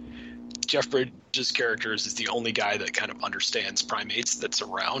like, Jeff Bridges' character is the only guy that kind of understands primates that's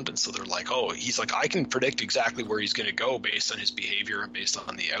around, and so they're like, he's like, I can predict exactly where he's going to go based on his behavior and based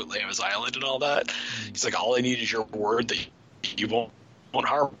on the outlay of his island and all that. He's like, all I need is your word that you won't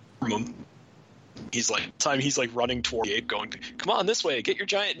harm him. He's like, running toward the ape, going, come on this way, get your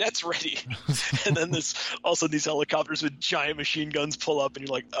giant nets ready. And then also these helicopters with giant machine guns pull up, and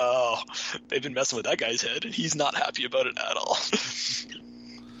you're like, oh, they've been messing with that guy's head, and he's not happy about it at all.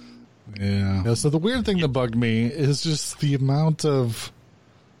 Yeah. So the weird thing that bugged me is just the amount of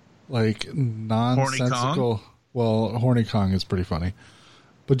like nonsensical. Well, Horny Kong is pretty funny,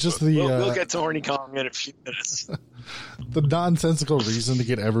 but just we'll get to Horny Kong in a few minutes. The nonsensical reason to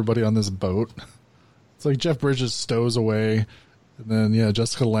get everybody on this boat. It's like Jeff Bridges stows away, and then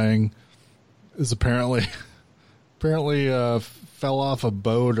Jessica Lange is apparently fell off a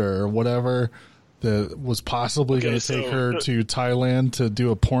boat or whatever that was possibly going to take her to Thailand to do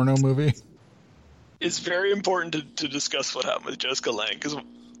a porno movie. It's very important to discuss what happened with Jessica Lange, because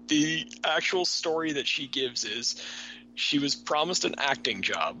the actual story that she gives is she was promised an acting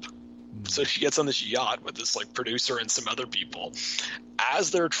job. So she gets on this yacht with this like producer and some other people.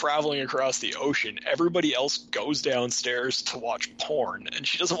 As they're traveling across the ocean, everybody else goes downstairs to watch porn, and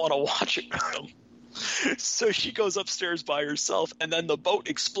she doesn't want to watch it with them. So she goes upstairs by herself, and then the boat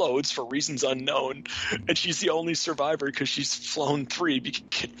explodes for reasons unknown, and she's the only survivor because she's flown free.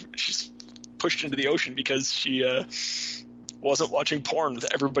 She's pushed into the ocean because she wasn't watching porn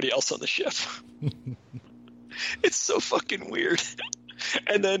with everybody else on the ship. It's so fucking weird.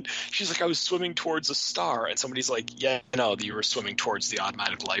 And then she's like, I was swimming towards a star. And somebody's like, yeah, no, you were swimming towards the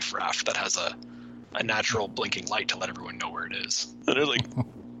automatic life raft that has a natural blinking light to let everyone know where it is. And they're like,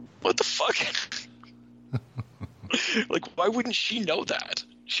 what the fuck? Like, why wouldn't she know that?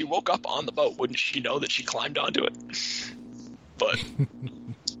 She woke up on the boat. Wouldn't she know that she climbed onto it? But,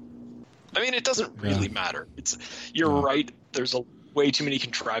 I mean, it doesn't really matter. You're right. There's way too many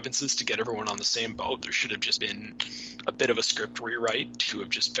contrivances to get everyone on the same boat. There should have just been a bit of a script rewrite to have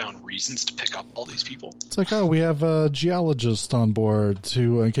just found reasons to pick up all these people. It's like, oh, we have a geologist on board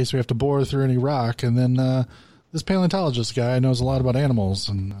in case we have to bore through any rock, and then this paleontologist guy knows a lot about animals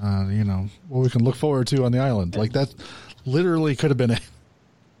and what we can look forward to on the island. Like, that literally could have been it.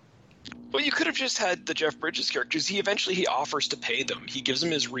 Well, you could have just had the Jeff Bridges characters. He offers to pay them. He gives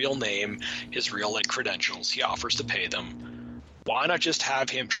them his real name, his real credentials. He offers to pay them. Why not just have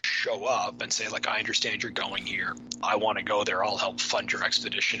him show up and say, like, I understand you're going here. I want to go there. I'll help fund your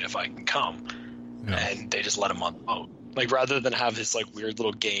expedition if I can come. Yeah. And they just let him on the boat. Like, rather than have this, like, weird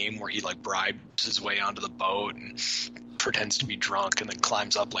little game where he, like, bribes his way onto the boat and pretends to be drunk and then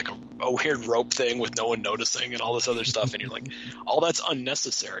climbs up, like, a weird rope thing with no one noticing and all this other stuff. And you're like, all that's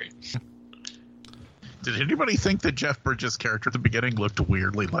unnecessary. Did anybody think that Jeff Bridges' character at the beginning looked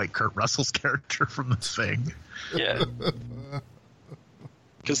weirdly like Kurt Russell's character from The Thing? Yeah.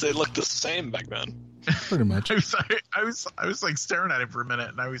 Because they looked the same back then. Pretty much. I was like staring at him for a minute,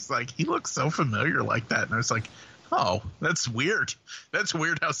 and I was like, he looks so familiar like that. And I was like, oh, that's weird. That's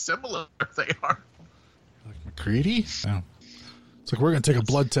weird how similar they are. Like McCready? Yeah. It's like, we're going to take a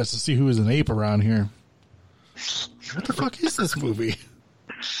blood test to see who is an ape around here. What the fuck is this movie?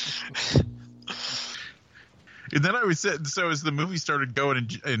 And then I was sitting, so as the movie started going,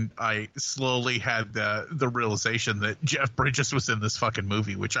 and I slowly had the realization that Jeff Bridges was in this fucking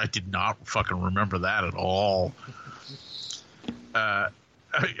movie, which I did not fucking remember that at all.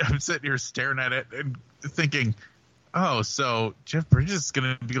 I'm sitting here staring at it and thinking, oh, so Jeff Bridges is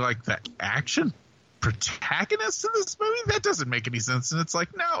going to be like the action protagonist in this movie? That doesn't make any sense. And it's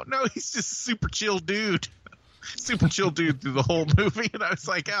like, no, he's just a super chill dude. Super chill dude through the whole movie. And I was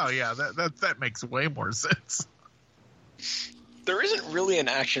like, oh, yeah, that makes way more sense. There isn't really an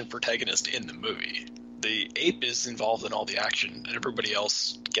action protagonist in the movie. The ape is involved in all the action, and everybody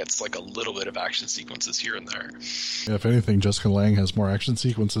else gets like a little bit of action sequences here and there. Yeah, if anything, Jessica Lange has more action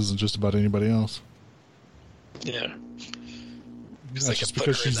sequences than just about anybody else. Yeah. It's like just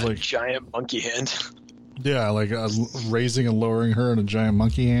because she's like giant monkey hand. Yeah, like raising and lowering her in a giant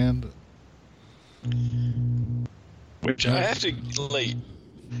monkey hand. Which I have to like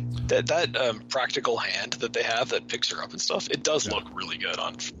that practical hand that they have that picks her up and stuff. It does look really good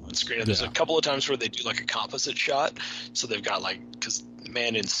on screen. And there's a couple of times where they do like a composite shot, so they've got like because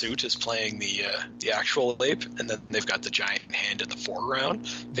man in suit is playing the actual ape, and then they've got the giant hand in the foreground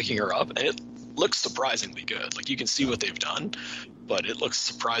picking her up, and it looks surprisingly good. Like you can see what they've done, but it looks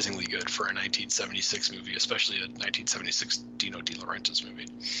surprisingly good for a 1976 movie, especially a 1976 Dino De Laurentiis movie.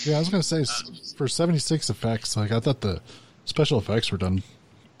 Yeah, I was gonna say for 76 effects, like I thought the special effects were done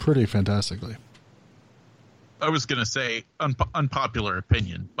pretty fantastically. I was going to say unpopular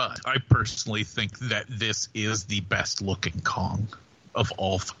opinion, but I personally think that this is the best looking Kong of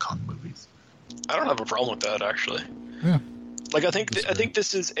all the Kong movies. I don't have a problem with that, actually. Yeah. Like I think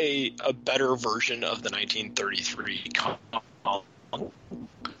this is a better version of the 1933 Kong.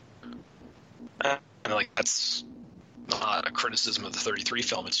 And like that's not a criticism of the 33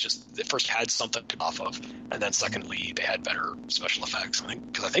 film. It's just they first had something to go off of, and then secondly they had better special effects. I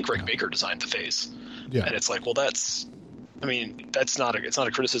think Rick Baker designed the face. Yeah. And it's like, well, it's not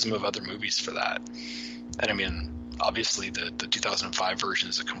a criticism of other movies for that. And I mean, obviously the 2005 version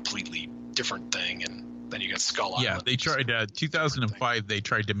is a completely different thing, and then you got Skull Island. Yeah, they tried 2005. They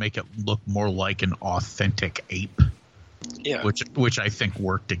tried to make it look more like an authentic ape. Yeah, which I think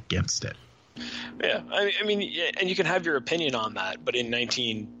worked against it. Yeah, I mean, and you can have your opinion on that, but in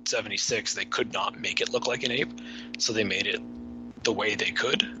 1976 they could not make it look like an ape, so they made it the way they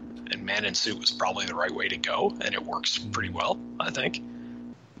could, and Man in Suit was probably the right way to go, and it works pretty well, I think.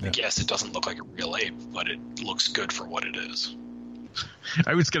 Yeah. Like, yes, it doesn't look like a real ape, but it looks good for what it is.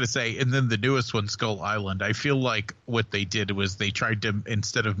 I was going to say, and then the newest one, Skull Island, I feel like what they did was they tried to,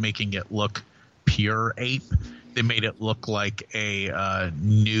 instead of making it look pure ape, they made it look like a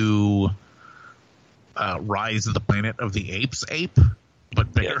new Rise of the Planet of the Apes ape,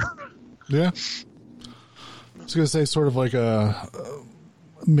 but bigger. Yeah. I was going to say sort of like a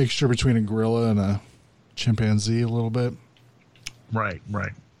mixture between a gorilla and a chimpanzee a little bit. Right.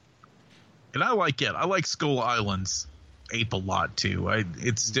 And I like it. I like Skull Island's ape a lot, too.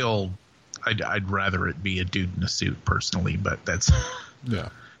 I'd rather it be a dude in a suit, personally, but that's Yeah.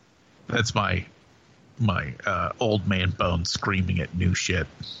 That's my old man bone screaming at new shit.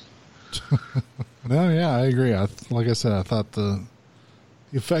 No, yeah, I agree. Like I said, I thought the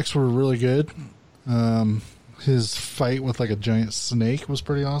effects were really good. His fight with like a giant snake was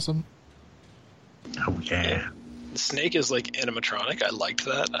pretty awesome. Oh yeah. The snake is like animatronic. I liked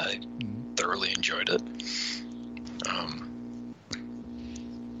that. I thoroughly enjoyed it.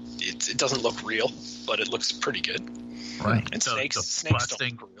 It doesn't look real, but it looks pretty good. Right. And snakes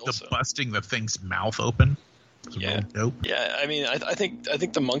busting, don't look real, busting the thing's mouth open. Yeah. Dope. Yeah, I mean, I think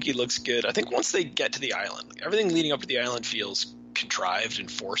the monkey looks good. I think once they get to the island, like, everything leading up to the island feels contrived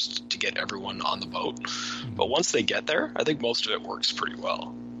and forced to get everyone on the boat. But once they get there, I think most of it works pretty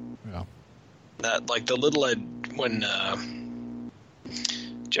well. Yeah. That, like, the little when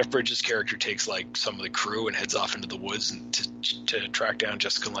Jeff Bridges' character takes like some of the crew and heads off into the woods and to track down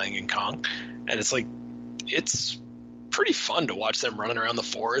Jessica Lange and Kong, and it's pretty fun to watch them running around the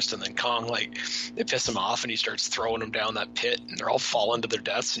forest, and then Kong, like, they piss him off and he starts throwing them down that pit and they're all falling to their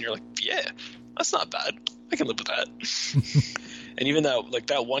deaths, and you're like, yeah, that's not bad. I can live with that. And even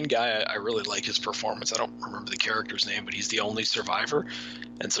that one guy, I really like his performance. I don't remember the character's name, but he's the only survivor.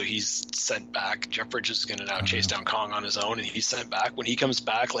 And so he's sent back. Jeff Bridges is going to now chase down Kong on his own, and he's sent back. When he comes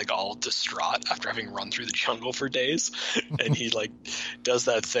back, like, all distraught after having run through the jungle for days, and he, like, does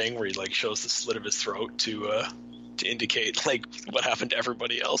that thing where he, like, shows the slit of his throat to indicate, like, what happened to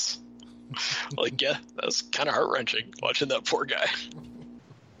everybody else. Like, yeah, that was kind of heart-wrenching watching that poor guy.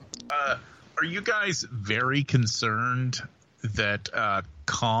 Are you guys very concerned that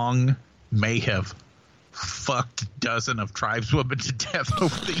Kong may have fucked a dozen of tribeswomen to death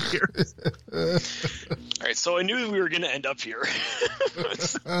over the years? All right, so I knew we were going to end up here.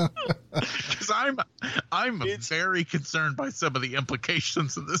 Because I'm very concerned by some of the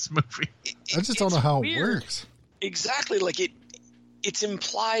implications of this movie. I just don't know how weird. it works. Exactly, like it's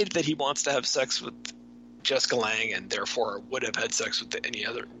implied that he wants to have sex with Jessica Lange and therefore would have had sex with any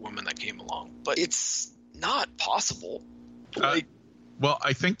other woman that came along, but it's not possible. Like, well,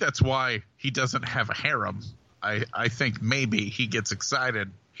 I think that's why he doesn't have a harem. I think maybe he gets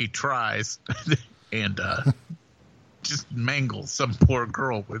excited, he tries, and just mangles some poor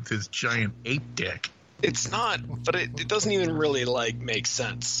girl with his giant ape dick. it's not, but it doesn't even really, like, make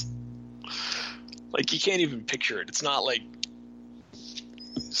sense. Like, you can't even picture it. It's not like,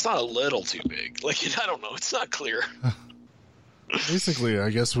 it's not a little too big. Like, I don't know. It's not clear. Basically, I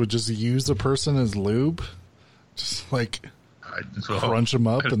guess would just use the person as lube, just like crunch them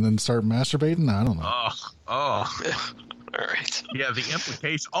up and then start masturbating. I don't know. All right. Yeah,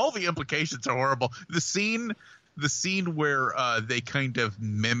 all the implications are horrible. The scene where they kind of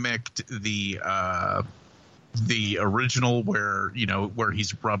mimicked the original, where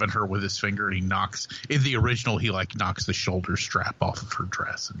he's rubbing her with his finger, and he knocks the shoulder strap off of her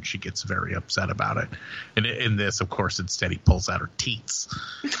dress, and she gets very upset about it. And in this, of course, instead he pulls out her teats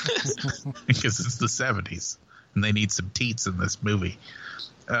because it's the 70s and they need some teats in this movie.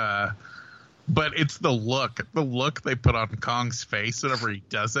 But it's the look they put on Kong's face whenever he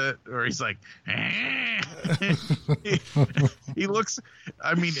does it, where he's like, he looks,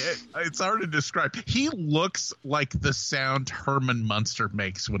 I mean, it's hard to describe. He looks like the sound Herman Munster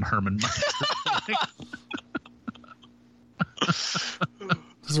makes when Herman Munster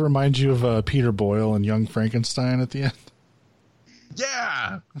Does it remind you of Peter Boyle and Young Frankenstein at the end?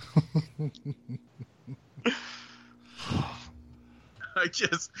 Yeah. I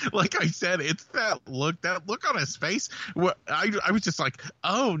just, like I said, it's that look on his face. I was just like,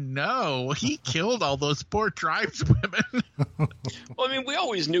 oh no, he killed all those poor tribeswomen. Well, I mean, we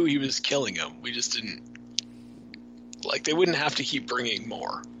always knew he was killing them. We just didn't, like, they wouldn't have to keep bringing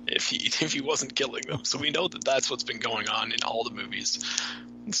more if he wasn't killing them. So we know that that's what's been going on in all the movies.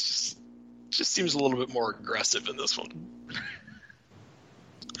 It just seems a little bit more aggressive in this one.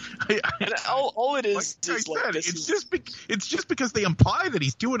 And all it is, it's just because they imply that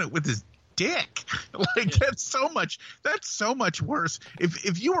he's doing it with his dick. Like, that's so much worse.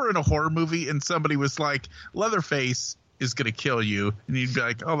 If you were in a horror movie and somebody was like, Leatherface is going to kill you, and you'd be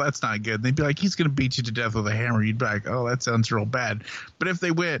like, oh, that's not good. And they'd be like, he's going to beat you to death with a hammer. You'd be like, oh, that sounds real bad. But if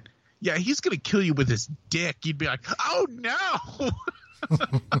they went, yeah, he's going to kill you with his dick, you'd be like, oh no.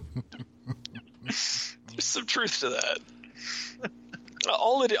 There's some truth to that.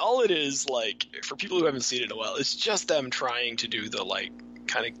 All it is, like, for people who haven't seen it in a while, it's just them trying to do the, like,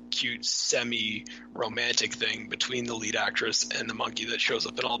 kind of cute semi-romantic thing between the lead actress and the monkey that shows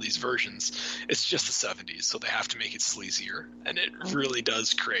up in all these versions. It's just the 70s, so they have to make it sleazier, and it really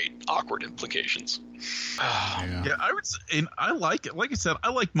does create awkward implications. Yeah, I like it. Like I said,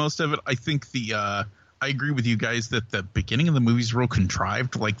 I like most of it. I think the I agree with you guys that the beginning of the movie is real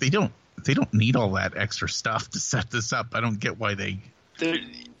contrived. Like they don't need all that extra stuff to set this up. I don't get why they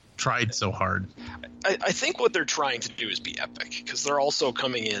tried so hard. I think what they're trying to do is be epic, because they're also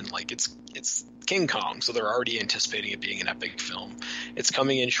coming in like it's King Kong, so they're already anticipating it being an epic film. It's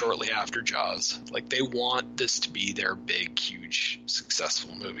coming in shortly after Jaws. Like they want this to be their big, huge,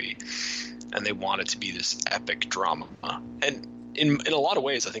 successful movie, and they want it to be this epic drama. And in a lot of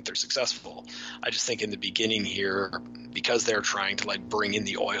ways, I think they're successful. I just think in the beginning here, because they're trying to like bring in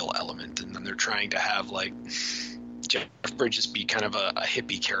the oil element, and then they're trying to have like Jeff Bridges be kind of a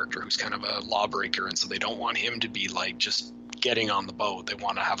hippie character who's kind of a lawbreaker, and so they don't want him to be like just getting on the boat. They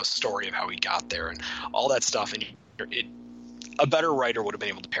want to have a story of how he got there and all that stuff. And a better writer would have been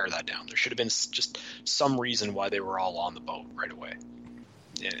able to pare that down. There should have been just some reason why they were all on the boat right away,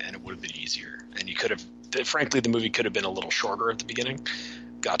 and it would have been easier. And you could have, frankly, the movie could have been a little shorter at the beginning,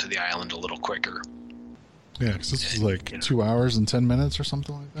 got to the island a little quicker. Yeah, because this is like 2 hours and 10 minutes or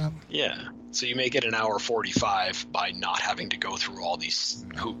something like that. Yeah, so you make it an hour 45 by not having to go through all these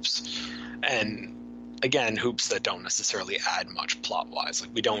hoops. And again, hoops that don't necessarily add much plot-wise. Like,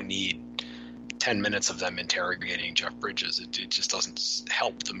 we don't need 10 minutes of them interrogating Jeff Bridges. It just doesn't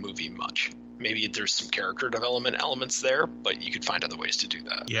help the movie much. Maybe there's some character development elements there, but you could find other ways to do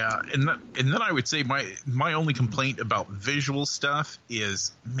that. Yeah, and then I would say my only complaint about visual stuff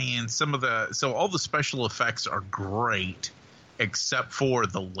is, man, all the special effects are great, except for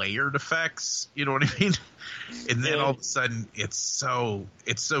the layered effects. You know what I mean? And then all of a sudden, it's so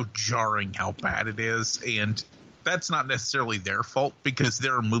jarring how bad it is, and that's not necessarily their fault, because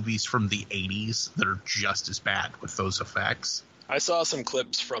there are movies from the 80s that are just as bad with those effects. I saw some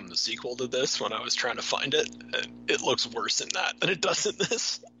clips from the sequel to this when I was trying to find it, and it looks worse in that than it does in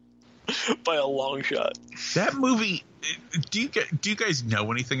this by a long shot. That movie, do you guys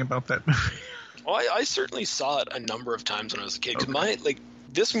know anything about that movie? Well, I certainly saw it a number of times when I was a kid. Because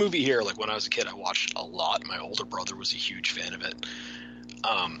this movie here, like when I was a kid, I watched it a lot. My older brother was a huge fan of it.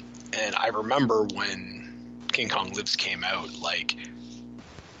 And I remember when King Kong Lives came out, like,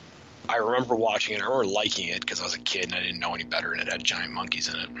 I remember watching it or liking it because I was a kid and I didn't know any better, and it had giant monkeys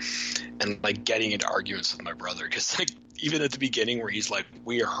in it. And like getting into arguments with my brother because like even at the beginning where he's like,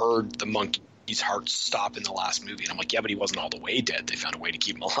 we heard the monkey's heart stop in the last movie, and I'm like, yeah, but he wasn't all the way dead. They found a way to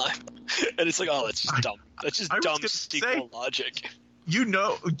keep him alive. And it's like, oh, that's just dumb. That's just dumb sequel logic. You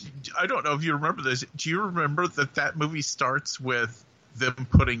know, I don't know if you remember this. Do you remember that movie starts with them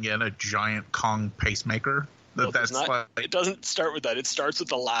putting in a giant Kong pacemaker? It doesn't start with that. It starts with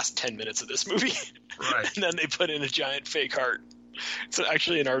the last 10 minutes of this movie. Right. And then they put in a giant fake heart. It's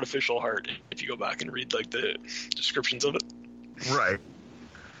actually an artificial heart if you go back and read like the descriptions of it. Right.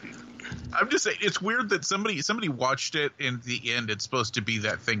 I'm just saying, it's weird that somebody watched it, and at the end it's supposed to be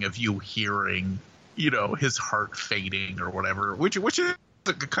that thing of you hearing, you know, his heart fading or whatever, which is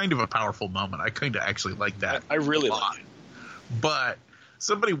a kind of a powerful moment. I kind of actually like that. I really like it. But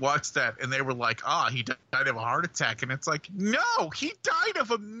somebody watched that and they were like, he died of a heart attack. And it's like, no, he died of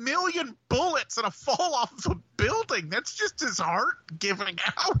 1,000,000 bullets and a fall off of a building. That's just his heart giving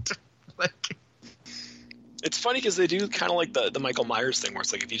out. Like, it's funny because they do kind of like the Michael Myers thing where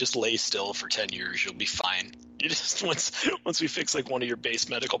it's like, if you just lay still for 10 years, you'll be fine. You just, once we fix like one of your base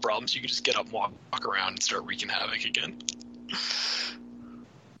medical problems, you can just get up and walk around and start wreaking havoc again.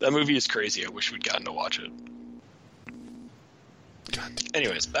 That movie is crazy. I wish we'd gotten to watch it.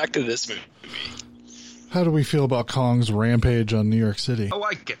 Anyways, back to this movie. How do we feel about Kong's rampage on New York City? I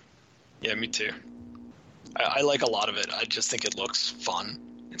like it. Yeah, me too. I like a lot of it. I just think it looks fun.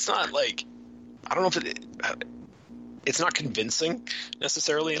 It's not like, I don't know if it's not convincing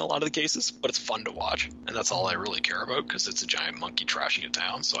necessarily in a lot of the cases, but it's fun to watch. And that's all I really care about, because it's a giant monkey trashing a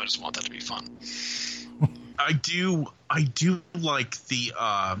town. So I just want that to be fun. I do like the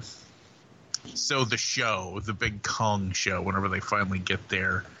show, the big Kong show, whenever they finally get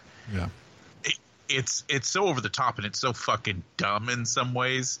there. Yeah. It's so over the top and it's so fucking dumb in some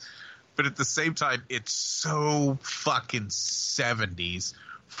ways, but at the same time, it's so fucking 70s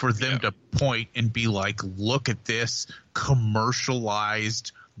for them to point and be like, look at this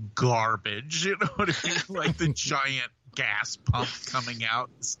commercialized garbage. You know what I mean? Like the giant gas pump coming out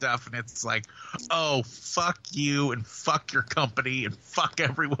and stuff, and it's like, oh, fuck you and fuck your company and fuck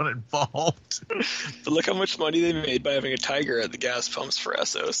everyone involved. But look how much money they made by having a tiger at the gas pumps for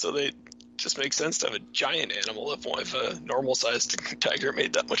Esso, so they just make sense to have a giant animal if a normal sized tiger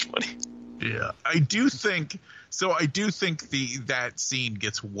made that much money. Yeah, I do think that scene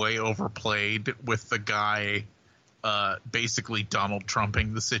gets way overplayed with the guy basically Donald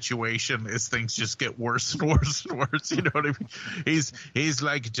Trumping the situation as things just get worse and worse and worse. You know what I mean? He's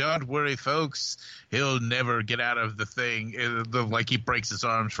like, don't worry, folks. He'll never get out of the thing. Like he breaks his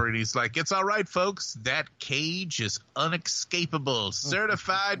arms for it. He's like, it's all right, folks. That cage is unescapable,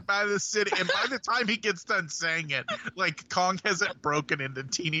 certified by the city. And by the time he gets done saying it, like Kong hasn't broken into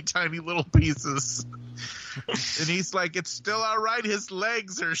teeny tiny little pieces. And he's like, it's still all right. His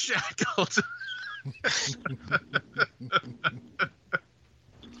legs are shackled.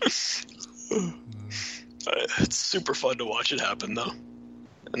 It's super fun to watch it happen, though.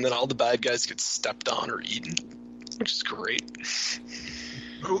 And then all the bad guys get stepped on or eaten, which is great.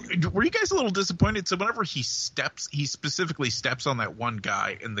 Were you guys a little disappointed? So whenever he specifically steps on that one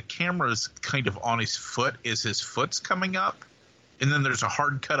guy, and the camera's kind of on his foot as his foot's coming up, and then there's a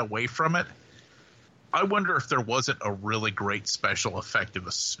hard cut away from it. I wonder if there wasn't a really great special effect of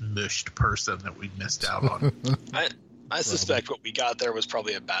a smushed person that we missed out on. I suspect what we got there was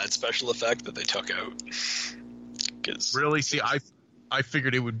probably a bad special effect that they took out. Really? See, I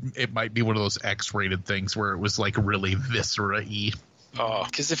figured it might be one of those X-rated things where it was like really viscera-y. Oh,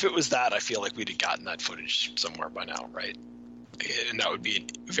 because if it was that, I feel like we'd have gotten that footage somewhere by now, right? And that would be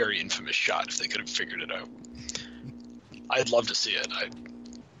a very infamous shot if they could have figured it out. I'd love to see it.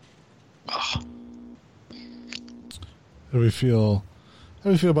 How do we feel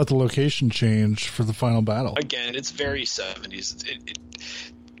about the location change for the final battle? Again, it's very 70s.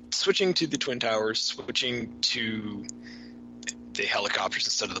 Switching to the Twin Towers, switching to the helicopters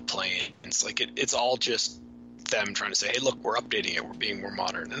instead of the plane. It's like it's all just them trying to say, hey, look, we're updating it. We're being more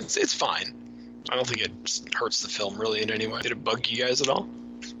modern. And it's fine. I don't think it hurts the film really in any way. Did it bug you guys at all?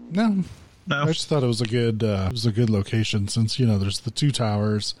 No. I just thought it was a good location since, there's the two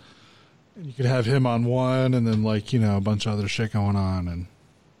towers. You could have him on one and then a bunch of other shit going on. And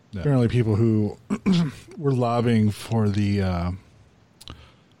apparently people who were lobbying for the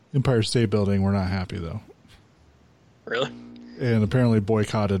Empire State Building were not happy, though. Really? And apparently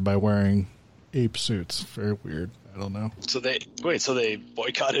boycotted by wearing ape suits. Very weird. I don't know. So they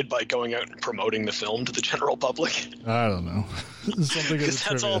boycotted by going out and promoting the film to the general public? I don't know. Something because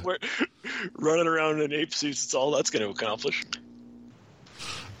that's all we're running around in ape suits. It's all that's going to accomplish.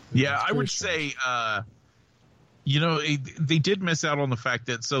 Yeah, I would say, they did miss out on the fact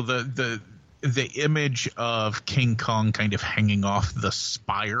that the image of King Kong kind of hanging off the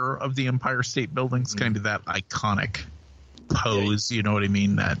spire of the Empire State Building is kind of that iconic pose. You know what I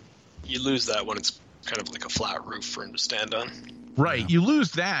mean? That you lose that when it's kind of like a flat roof for him to stand on. Right. Yeah. You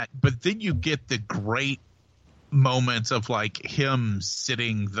lose that, but then you get the great moments of like him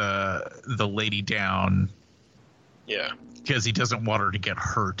sitting the lady down. Yeah. Because he doesn't want her to get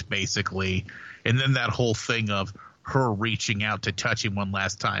hurt, basically. And then that whole thing of her reaching out to touch him one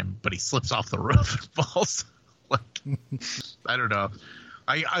last time, but he slips off the roof and falls. I don't know.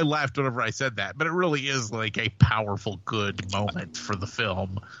 I laughed whenever I said that, but it really is like a powerful, good moment for the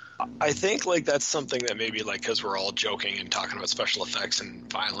film. I think that's something that maybe because we're all joking and talking about special effects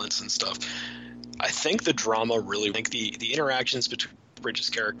and violence and stuff. I think the drama really, the interactions between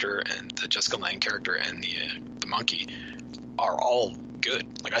Bridges' character and the Jessica Lange character and the monkey are all good.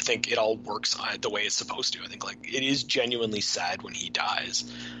 I think it all works the way it's supposed to. I think it is genuinely sad when he dies,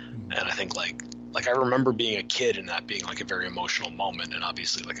 and I think I remember being a kid and that being a very emotional moment. And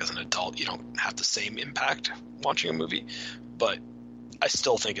obviously, as an adult, you don't have the same impact watching a movie, but I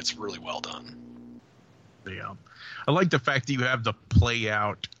still think it's really well done. Yeah. I like the fact that you have the play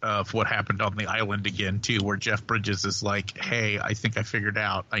out of what happened on the island again, too, where Jeff Bridges is like, hey, I think I figured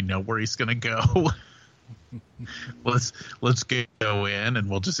out. I know where he's going to go. Let's go in and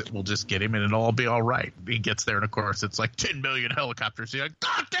we'll just get him and it'll all be all right. He gets there and, of course, it's 10 million helicopters. He's like,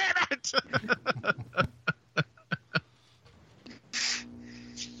 God damn it!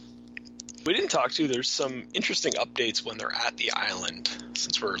 We didn't talk to. There's some interesting updates when they're at the island.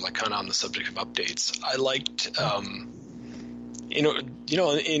 Since we're kind of on the subject of updates, I liked,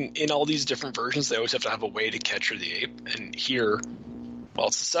 in all these different versions, they always have to have a way to capture the ape. And here, well,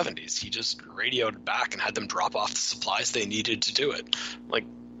 it's the 70s. He just radioed back and had them drop off the supplies they needed to do it.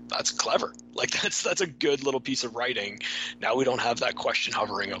 That's clever. That's a good little piece of writing. Now we don't have that question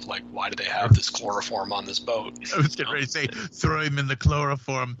hovering of why do they have this chloroform on this boat? I was getting ready to say, throw him in the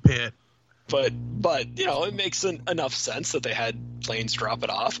chloroform pit. But it makes enough sense that they had planes drop it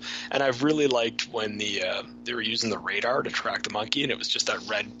off. And I've really liked when they were using the radar to track the monkey, and it was just that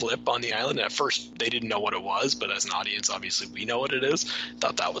red blip on the island. And at first, they didn't know what it was, but as an audience, obviously, we know what it is.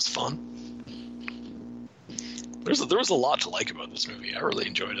 Thought that was fun. There was a lot to like about this movie. I really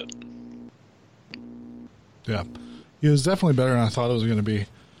enjoyed it. Yeah. It was definitely better than I thought it was going to be.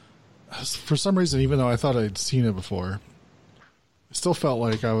 for some reason, even though I thought I'd seen it before, I still felt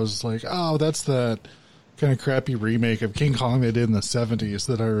like I was like, oh, that's that kind of crappy remake of King Kong they did in the 70s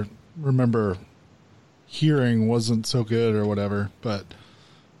that I remember hearing wasn't so good or whatever. But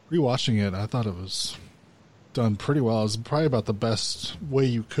rewatching it, I thought it was done pretty well. It was probably about the best way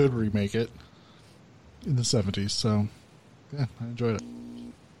you could remake it in the 70s. So, yeah, I enjoyed it.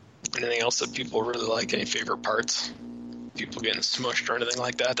 Anything else that people really like? Any favorite parts? People getting smushed or anything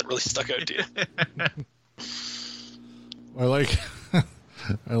like that really stuck out to you? I like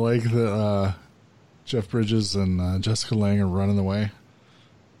that Jeff Bridges and Jessica Lange are running away.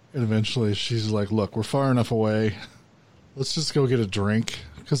 And eventually she's like, look, we're far enough away. Let's just go get a drink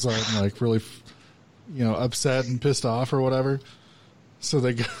because I'm like really, upset and pissed off or whatever. So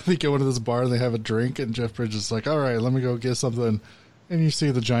they go into this bar and they have a drink and Jeff Bridges is like, all right, let me go get something. And you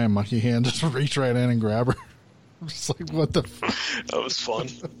see the giant monkey hand just reach right in and grab her. I'm just like, what the fuck? That was fun.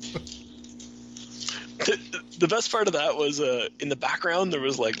 The best part of that was in the background there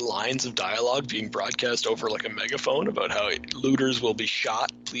was like lines of dialogue being broadcast over like a megaphone about how looters will be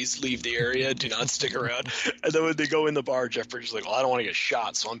shot. Please leave the area. Do not stick around. And then when they go in the bar, Jeff Bridges is like, well, I don't want to get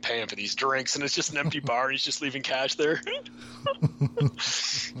shot, so I'm paying for these drinks. And it's just an empty bar and he's just leaving cash there.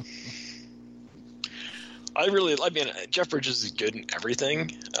 Jeff Bridges is good in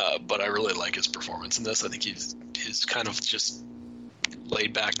everything, but I really like his performance in this. I think his kind of just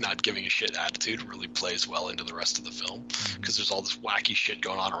laid back, not giving a shit attitude really plays well into the rest of the film because there's all this wacky shit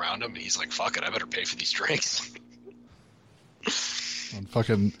going on around him, and he's like, "Fuck it, I better pay for these drinks." And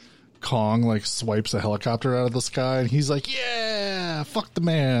fucking Kong like swipes a helicopter out of the sky, and he's like, "Yeah, fuck the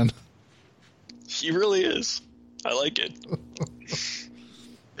man." He really is. I like it.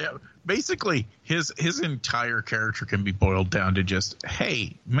 Yeah, basically, his entire character can be boiled down to just,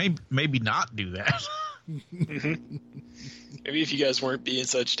 hey, maybe not do that. Mm-hmm. Maybe if you guys weren't being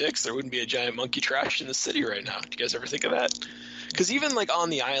such dicks, there wouldn't be a giant monkey trash in the city right now. Do you guys ever think of that? Because even like on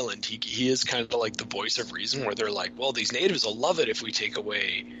the island, he is kind of like the voice of reason, where they're like, well, these natives will love it if we take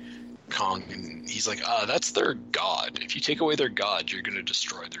away Kong. And he's like, that's their god. If you take away their god, you're going to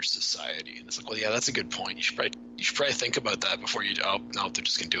destroy their society. And it's like, well, yeah, that's a good point. You should probably think about that before you. Oh no, they're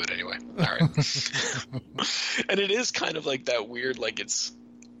just going to do it anyway. All right. And it is kind of like that weird, like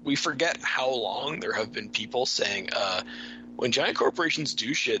we forget how long there have been people saying, when giant corporations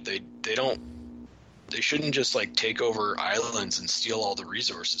do shit, they shouldn't just like take over islands and steal all the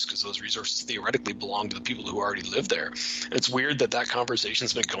resources, because those resources theoretically belong to the people who already live there. And it's weird that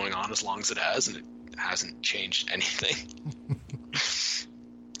conversation's been going on as long as it has, and it hasn't changed anything.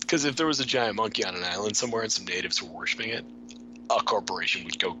 Because if there was a giant monkey on an island somewhere and some natives were worshiping it, a corporation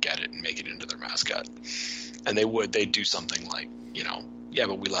would go get it and make it into their mascot. And they'd do something like, yeah,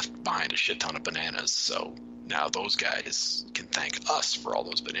 but we left behind a shit ton of bananas, so now those guys can thank us for all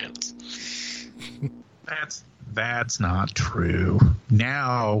those bananas. That's not true.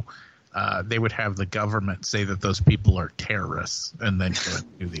 Now they would have the government say that those people are terrorists and then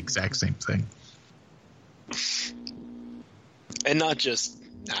do the exact same thing. And not just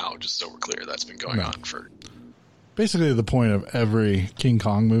now, just so we're clear, that's been going on for... Basically, the point of every King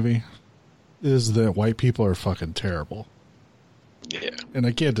Kong movie is that white people are fucking terrible. Yeah. And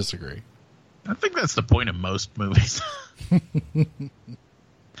I can't disagree. I think that's the point of most movies.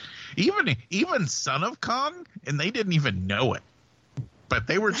 Even Son of Kong, and they didn't even know it. But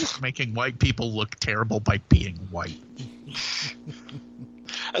they were just making white people look terrible by being white.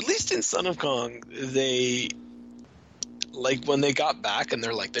 At least in Son of Kong, they... Like, when they got back and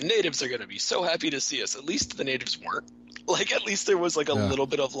they're like, the natives are going to be so happy to see us. At least the natives weren't. Like, at least there was, like, a little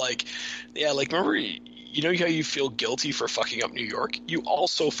bit of, like... Yeah, like, remember... You know how you feel guilty for fucking up New York? You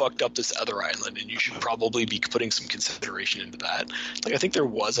also fucked up this other island, and you should probably be putting some consideration into that. Like, I think there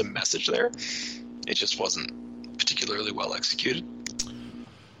was a message there. It just wasn't particularly well executed.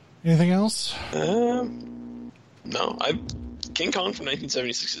 Anything else? No. King Kong from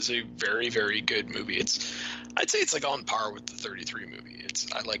 1976 is a very, very good movie. I'd say it's like on par with the 33 movie.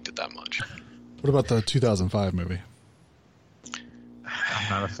 I liked it that much. What about the 2005 movie? I'm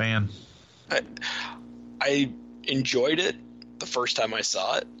not a fan. I enjoyed it the first time I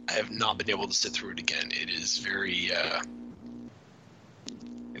saw it. I have not been able to sit through it again. It is very,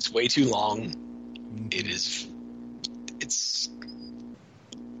 it's way too long. It's,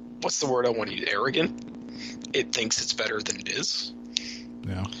 what's the word I want to use? Arrogant. It thinks it's better than it is.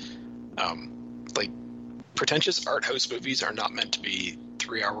 Yeah. Like, pretentious art house movies are not meant to be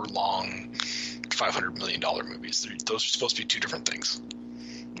 3-hour long, $500 million movies. Those are supposed to be two different things.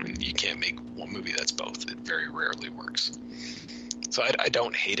 You can't make one movie that's both. It very rarely works. So I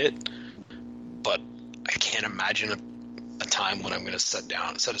don't hate it, but I can't imagine a time when I'm going to set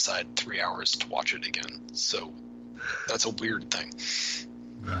aside 3 hours to watch it again. So that's a weird thing.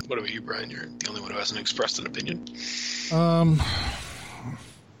 What about you, Brian? You're the only one who hasn't expressed an opinion.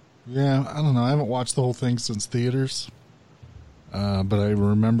 Yeah, I don't know. I haven't watched the whole thing since theaters. But I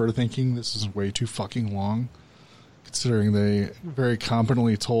remember thinking this is way too fucking long, considering they very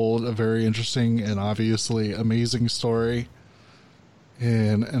competently told a very interesting and obviously amazing story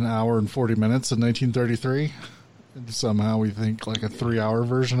in an hour and 40 minutes in 1933. And somehow we think like a 3-hour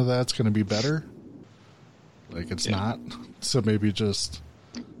version of that's going to be better. Like it's not. So maybe just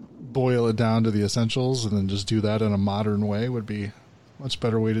boil it down to the essentials and then just do that in a modern way would be a much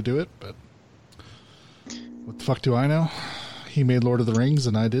better way to do it. But what the fuck do I know? He made Lord of the Rings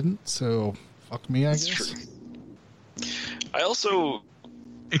and I didn't, so fuck me, I guess. True. I also...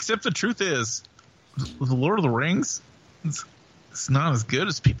 Except the truth is, the Lord of the Rings, it's not as good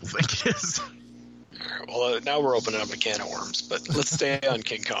as people think it is. Well, now we're opening up a can of worms, but let's stay on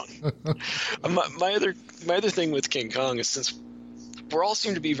King Kong. My other thing with King Kong is, since we all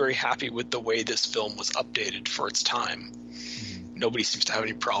seem to be very happy with the way this film was updated for its time, nobody seems to have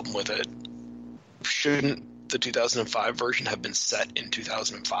any problem with it. Shouldn't the 2005 version have been set in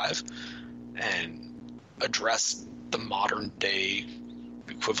 2005 and address the modern day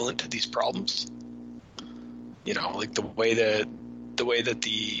equivalent to these problems? You know, like the way that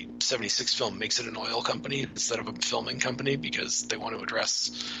the 76 film makes it an oil company instead of a filming company because they want to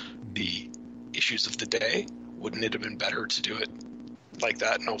address the issues of the day. Wouldn't it have been better to do it like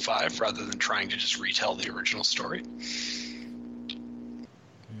that in 05 rather than trying to just retell the original story?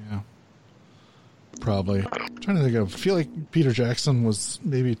 Yeah. Probably. I'm trying to think of, I feel like Peter Jackson was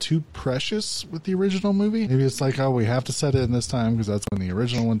maybe too precious with the original movie. Maybe it's like, oh, we have to set it in this time because that's when the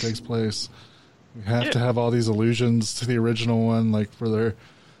original one takes place. We have to have all these allusions to the original one, like where they're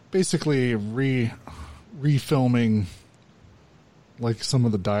basically refilming like some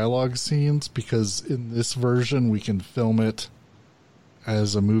of the dialogue scenes, because in this version we can film it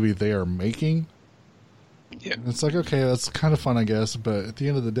as a movie they are making. Yeah. And it's like, okay, that's kind of fun, I guess, but at the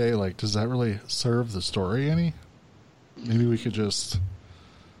end of the day, like, does that really serve the story any? Maybe we could just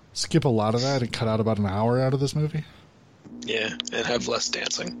skip a lot of that and cut out about an hour out of this movie. Yeah, and have less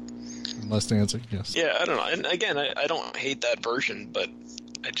dancing. Less dancing, yes. Yeah, I don't know. And again, I don't hate that version, but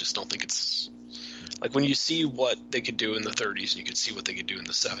I just don't think it's... Like, when you see what they could do in the 30s and you could see what they could do in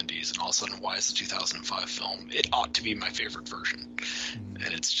the 70s, and all of a sudden, why is the 2005 film? It ought to be my favorite version.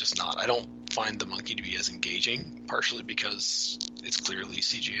 And it's just not. I don't find the monkey to be as engaging, partially because it's clearly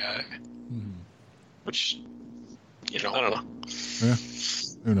CGI. Which, you know, I don't know. Yeah,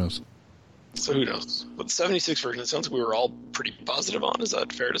 who knows? So who knows? But the 76 version, it sounds like we were all pretty positive on. Is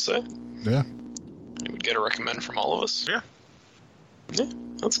that fair to say? Yeah. You would get a recommend from all of us? Yeah. Yeah,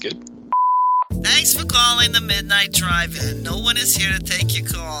 that's good. Thanks for calling the Midnight Drive-In. No one is here to take your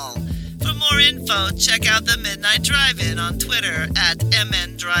call. For more info, check out the Midnight Drive-In on Twitter at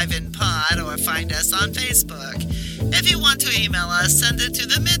MNDriveInPod or find us on Facebook. If you want to email us, send it to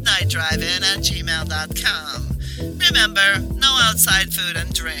themidnightdrivein@gmail.com. Remember, no outside food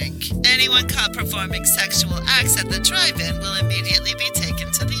and drink. Anyone caught performing sexual acts at the drive-in will immediately be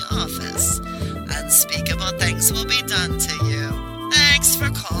taken to the office. Unspeakable things will be done to you. Thanks for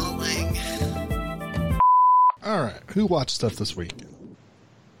calling. All right, who watched stuff this week?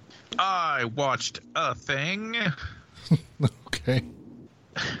 I watched a thing. Okay.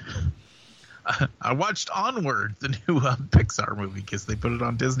 I watched Onward, the new Pixar movie, because they put it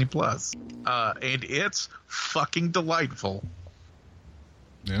on Disney Plus, and it's fucking delightful.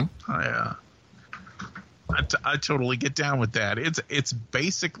 Yeah. I totally get down with that. It's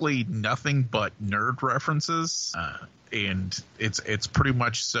basically nothing but nerd references, and it's pretty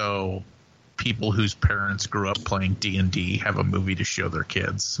much so people whose parents grew up playing D&D have a movie to show their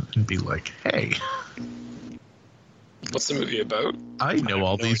kids and be like, hey. What's the movie about? I know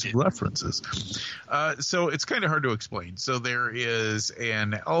all these idea. references. So it's kind of hard to explain. So there is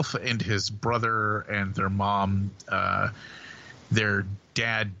an elf and his brother and their mom. Their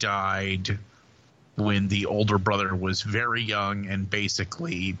dad died when the older brother was very young, and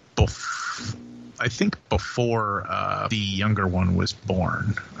basically I think before the younger one was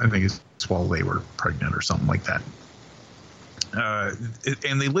born. I think it's while they were pregnant or something like that.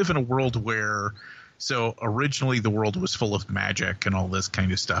 And they live in a world where... So originally the world was full of magic and all this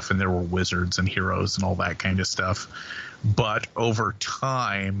kind of stuff, and there were wizards and heroes and all that kind of stuff. But over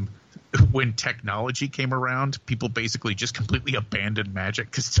time, when technology came around, people basically just completely abandoned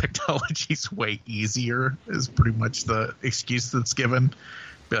magic because technology's way easier is pretty much the excuse that's given.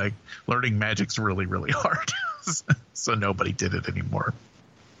 Be like, learning magic's really, really hard. So nobody did it anymore.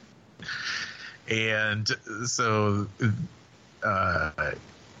 And so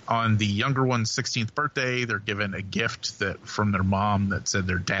on the younger one's 16th birthday, they're given a gift from their mom that said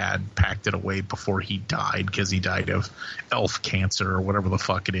their dad packed it away before he died because he died of elf cancer or whatever the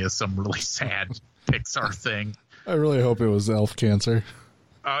fuck it is, some really sad Pixar thing. I really hope it was elf cancer.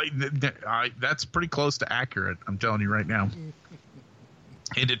 That's pretty close to accurate, I'm telling you right now.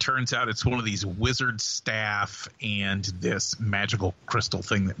 And it turns out it's one of these wizard staff and this magical crystal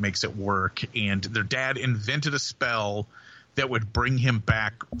thing that makes it work. And their dad invented a spell that would bring him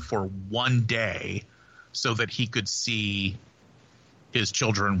back for one day so that he could see his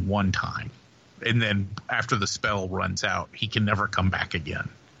children one time. And then after the spell runs out, he can never come back again.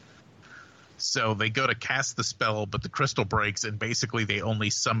 So they go to cast the spell, but the crystal breaks, and basically they only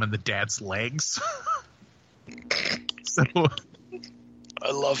summon the dad's legs. So... I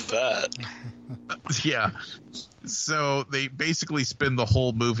love that. Yeah. So they basically spend the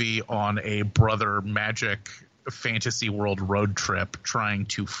whole movie on a brother magic fantasy world road trip trying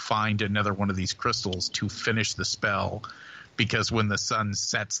to find another one of these crystals to finish the spell, because when the sun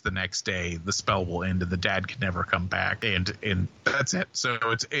sets the next day, the spell will end and the dad can never come back. And that's it. So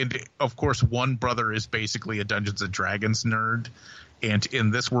and of course, one brother is basically a Dungeons and Dragons nerd. And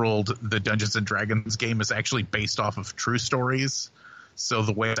in this world, the Dungeons and Dragons game is actually based off of true stories. So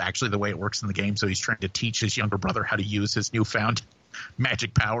the way it works in the game. So he's trying to teach his younger brother how to use his newfound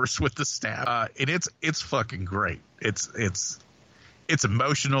magic powers with the staff. And it's fucking great. It's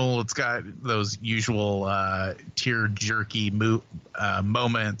emotional. It's got those usual tear jerky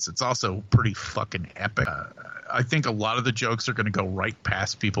moments. It's also pretty fucking epic. I think a lot of the jokes are going to go right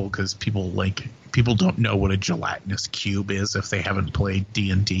past people because people don't know what a gelatinous cube is if they haven't played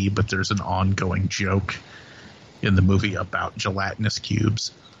D&D. But there's an ongoing joke in the movie about gelatinous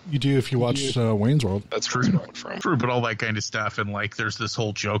cubes. You do if you watch Wayne's World. That's true. True, but all that kind of stuff. And like, there's this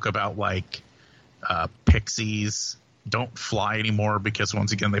whole joke about like pixies don't fly anymore because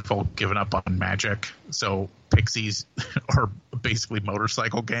once again they've all given up on magic. So pixies are basically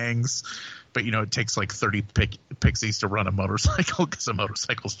motorcycle gangs. But, you know, it takes like 30 pixies to run a motorcycle because a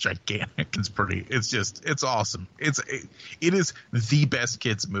motorcycle's gigantic. It's awesome. It is the best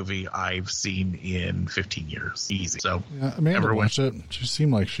kids movie I've seen in 15 years. Easy. So yeah, Amanda watched it. She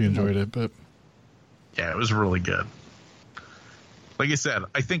seemed like she enjoyed it, but yeah, it was really good. Like I said,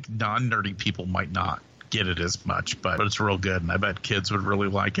 I think non-nerdy people might not get it as much, but it's real good, and I bet kids would really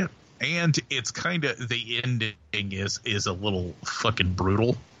like it. And it's kind of, the ending is a little fucking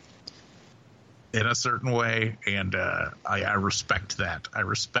brutal in a certain way, and I respect that. I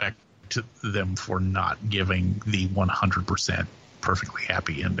respect them for not giving the 100% perfectly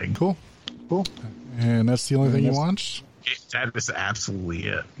happy ending. Cool. And that's the only thing you watched? That is absolutely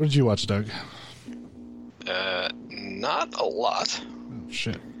it. What did you watch, Doug? Not a lot. Oh,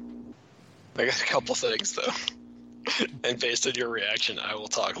 shit. I got a couple things, though. And based on your reaction, I will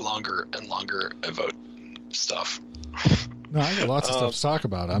talk longer and longer about stuff. No, I got lots of stuff to talk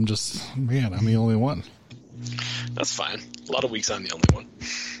about. I'm the only one. That's fine. A lot of weeks I'm the only one.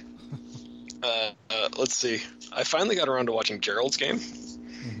 Let's see. I finally got around to watching Gerald's Game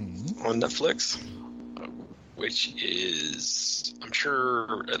on Netflix, which is, I'm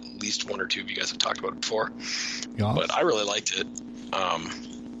sure at least one or two of you guys have talked about it before. Yeah. But I really liked it.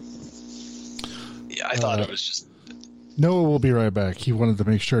 Yeah, I thought it was just... Noah will be right back. He wanted to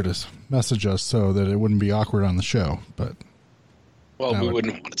make sure to message us so that it wouldn't be awkward on the show, but... Well, we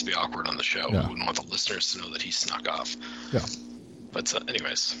wouldn't want it to be awkward on the show. Yeah. We wouldn't want the listeners to know that he snuck off. Yeah. But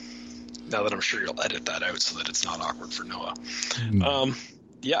anyways, now that I'm sure you'll edit that out so that it's not awkward for Noah.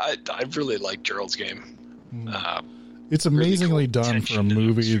 Yeah, I really like Gerald's Game. It's amazingly really cool done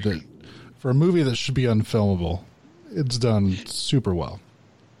for a movie that should be unfilmable. It's done super well.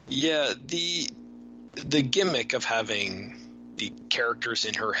 Yeah, the gimmick of having the characters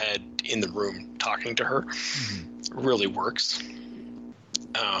in her head in the room talking to her really works.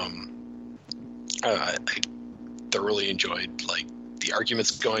 I thoroughly enjoyed like the arguments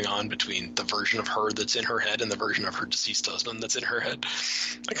going on between the version of her that's in her head and the version of her deceased husband that's in her head.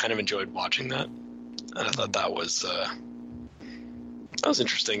 I kind of enjoyed watching that, and I thought that was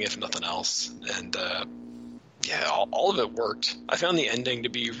interesting, if nothing else. And yeah, all of it worked. I found the ending to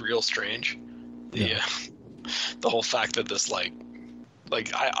be real strange. The whole fact that this like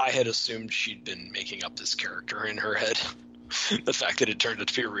I had assumed she'd been making up this character in her head. The fact that it turned out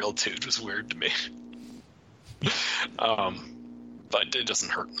to be a real dude was weird to me. But it doesn't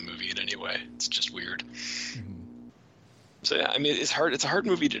hurt the movie in any way. It's just weird. So yeah, I mean, it's hard. It's a hard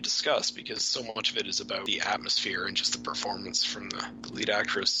movie to discuss because so much of it is about the atmosphere and just the performance from the lead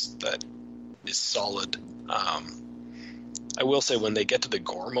actress that is solid. I will say when they get to the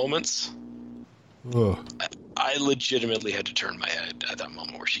gore moments, Ugh. I legitimately had to turn my head at that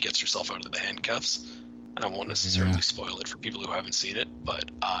moment where she gets herself out of the handcuffs. And I won't necessarily spoil it for people who haven't seen it,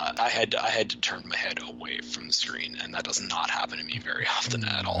 but I had to turn my head away from the screen, and that does not happen to me very often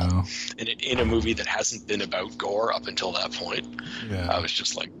at all. No. In a movie that hasn't been about gore up until that point, Yeah. I was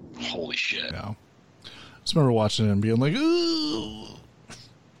just like, holy shit. Yeah. I just remember watching it and being like, ooh.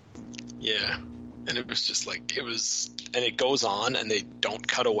 Yeah. And it was just like, and it goes on, and they don't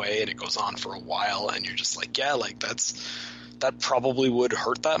cut away, and it goes on for a while, and you're just like, yeah, like that probably would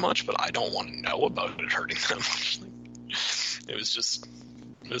hurt that much, but I don't want to know about it hurting that much. It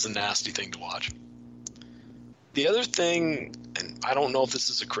was a nasty thing to watch. The other thing, and I don't know if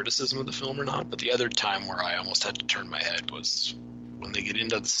this is a criticism of the film or not, but the other time where I almost had to turn my head was when they get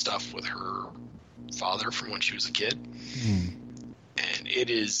into the stuff with her father from when she was a kid. And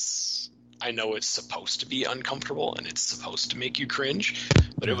it is, I know it's supposed to be uncomfortable and it's supposed to make you cringe,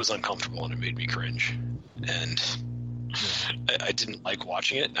 but it was uncomfortable and it made me cringe. And I didn't like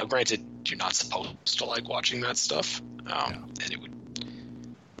watching it. Now, granted, you're not supposed to like watching that stuff. And it would,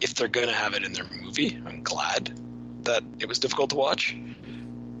 if they're going to have it in their movie, I'm glad that it was difficult to watch.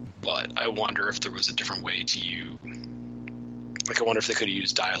 But I wonder if there was a different way to I wonder if they could have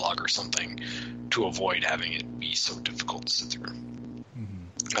used dialogue or something to avoid having it be so difficult to sit through.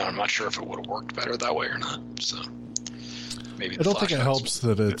 I'm not sure if it would have worked better that way or not. So maybe I don't think it helps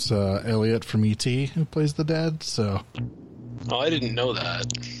that it's Elliot from E.T. who plays the dad. So, oh, I didn't know that.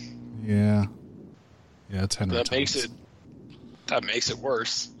 Yeah, it's Henry. That makes it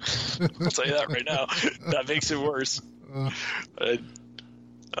worse. I'll tell you that right now. That makes it worse. Glad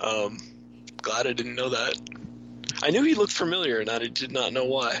I didn't know that. I knew he looked familiar, and I did not know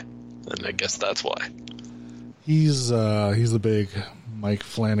why. And I guess that's why. He's a big Mike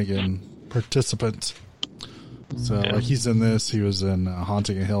Flanagan participant. So like he's in this. He was in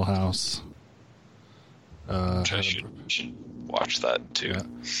Haunting a Hill House. I should watch that too. Yeah.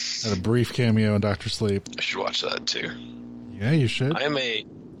 Had a brief cameo in Dr. Sleep. I should watch that too. Yeah, you should. I'm a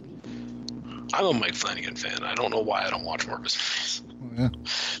Mike Flanagan fan. I don't know why I don't watch more of his movies. Yeah.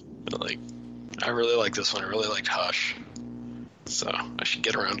 But I really like this one. I really liked Hush. So I should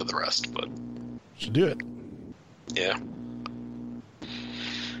get around to the rest, but Should do it. Yeah.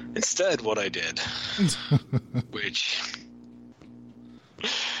 Instead, what I did, which,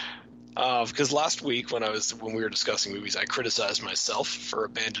 because last week when we were discussing movies, I criticized myself for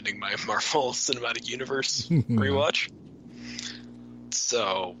abandoning my Marvel Cinematic Universe rewatch.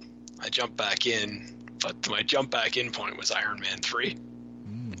 So I jumped back in, but my jump back in point was Iron Man 3.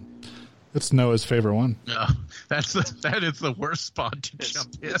 It's Noah's favorite one. No, that is the worst spot to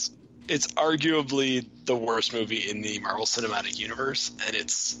jump in. It's arguably the worst movie in the Marvel Cinematic Universe, and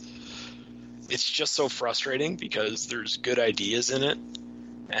it's just so frustrating because there's good ideas in it,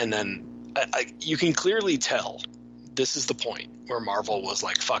 and then you can clearly tell this is the point where Marvel was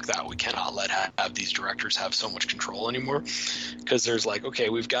like, fuck that, we cannot have these directors have so much control anymore, because there's like, okay,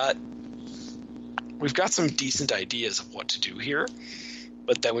 we've got some decent ideas of what to do here,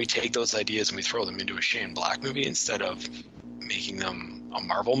 but then we take those ideas and we throw them into a Shane Black movie instead of making them a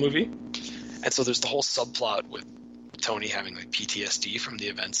Marvel movie. And so there's the whole subplot with Tony having like PTSD from the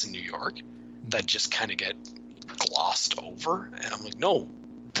events in New York that just kind of get glossed over. And I'm like, no,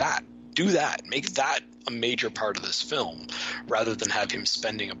 do that. Make that a major part of this film rather than have him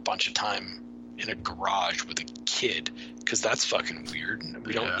spending a bunch of time in a garage with a kid, because that's fucking weird. And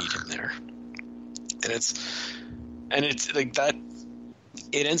we don't need him there. And it's like that.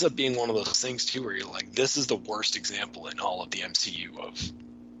 It ends up being one of those things too where you're like, this is the worst example in all of the MCU of,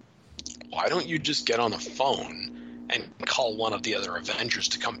 why don't you just get on the phone and call one of the other Avengers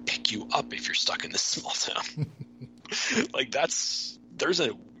to come pick you up if you're stuck in this small town? Like, there's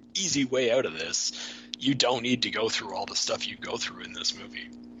an easy way out of this. You don't need to go through all the stuff you go through in this movie.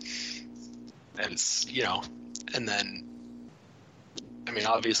 And it's, and then, I mean,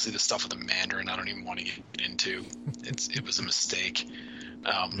 obviously the stuff with the Mandarin, I don't even want to get into. It was a mistake.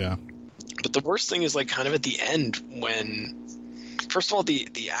 But the worst thing is like kind of at the end when, first of all,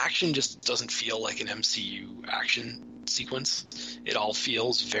 the action just doesn't feel like an MCU action sequence. It all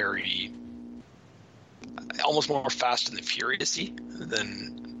feels very, almost more Fast and the Furious-y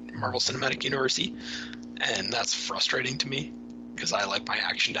than Marvel Cinematic Universe-y. And that's frustrating to me, because I like my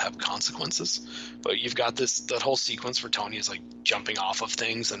action to have consequences. But you've got that whole sequence where Tony is like jumping off of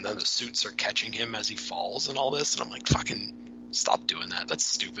things and then the suits are catching him as he falls and all this. And I'm like, fucking stop doing that. That's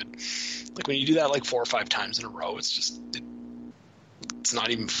stupid. Like when you do that like 4 or 5 times in a row, it's just, it's not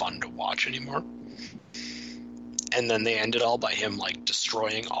even fun to watch anymore. And then they end it all by him like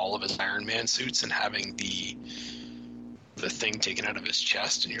destroying all of his Iron Man suits and having the thing taken out of his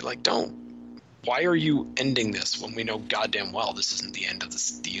chest. And you're like, don't why are you ending this when we know goddamn well this isn't the end of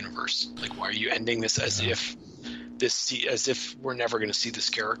the universe? Like, why are you ending this as if we're never going to see this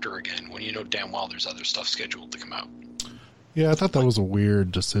character again when you know damn well there's other stuff scheduled to come out? Yeah, I thought that was a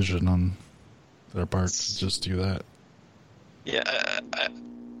weird decision on their part to just do that. Yeah,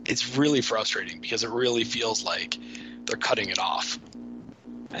 it's really frustrating because it really feels like they're cutting it off.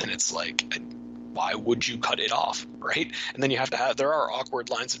 And it's like, why would you cut it off, right? And then you have to have, there are awkward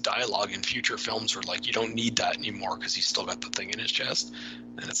lines of dialogue in future films where, like, you don't need that anymore because he's still got the thing in his chest.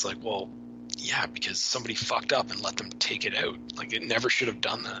 And it's like, well, yeah, because somebody fucked up and let them take it out. Like, it never should have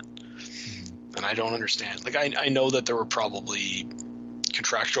done that. And I don't understand. Like, I know that there were probably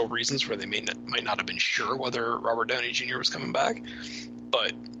contractual reasons where they might not have been sure whether Robert Downey Jr. was coming back,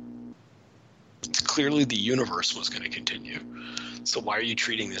 but clearly the universe was going to continue. So why are you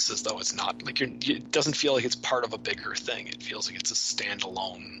treating this as though it's not, like, it doesn't feel like it's part of a bigger thing. It feels like it's a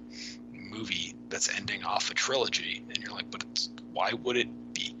standalone movie that's ending off a trilogy, and you're like, but why would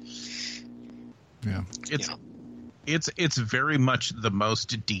it be? Yeah, it's very much the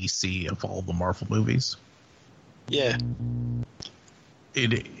most DC of all the Marvel movies. Yeah.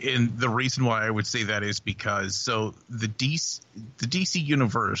 And the reason why I would say that is because the DC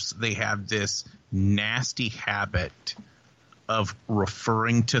universe, they have this nasty habit of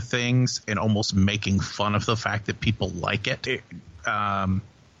referring to things and almost making fun of the fact that people like it.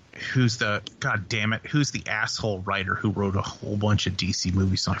 Who's the asshole writer who wrote a whole bunch of DC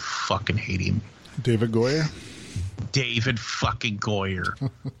movies? I fucking hate him. David Goyer? David fucking Goyer.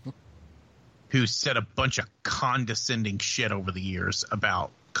 Who said a bunch of condescending shit over the years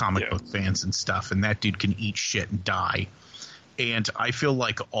about comic book fans and stuff, and that dude can eat shit and die. And I feel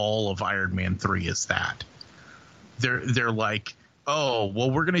like all of Iron Man 3 is that. They're like, oh,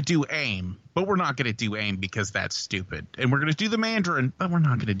 well, we're going to do AIM, but we're not going to do AIM because that's stupid. And we're going to do the Mandarin, but we're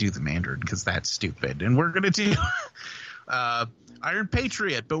not going to do the Mandarin because that's stupid. And we're going to do Iron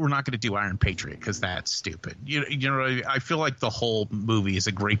Patriot, but we're not going to do Iron Patriot because that's stupid. You know, I feel like the whole movie is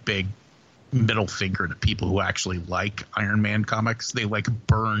a great big middle finger to people who actually like Iron Man comics. They like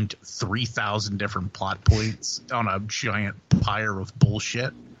burned 3,000 different plot points on a giant pyre of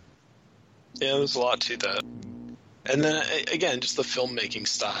bullshit. Yeah, there's a lot to that. And then again, just the filmmaking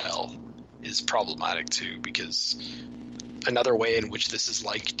style is problematic too, because another way in which this is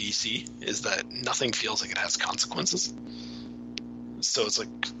like DC is that nothing feels like it has consequences. So it's like,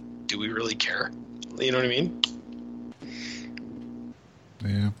 do we really care? You know what I mean?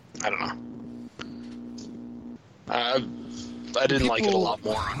 Yeah. I don't know. I didn't like it a lot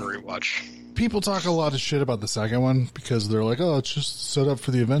more on rewatch. People talk a lot of shit about the second one because they're like, oh, it's just set up for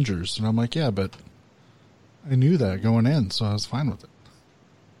the Avengers. And I'm like, yeah, but I knew that going in, so I was fine with it.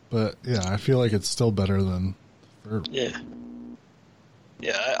 But, yeah, I feel like it's still better than the third one. Yeah.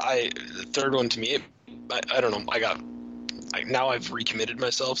 Yeah, the third one to me, I don't know, now I've recommitted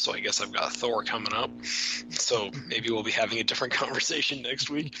myself, so I guess I've got Thor coming up. So maybe we'll be having a different conversation next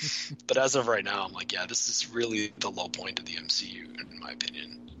week. But as of right now, I'm like, yeah, this is really the low point of the MCU, in my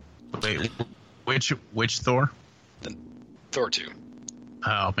opinion. Wait, which Thor? Thor 2.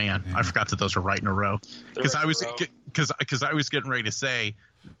 Oh man, I forgot that those were right in a row. Because I was getting ready to say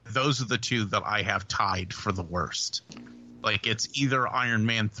those are the two that I have tied for the worst. Like, it's either Iron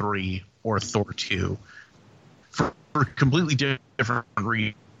Man 3 or Thor 2 for completely different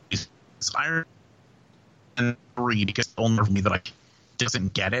reasons. Iron Man 3 because it's only for me that I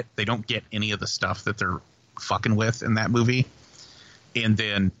doesn't get it. They don't get any of the stuff that they're fucking with in that movie. And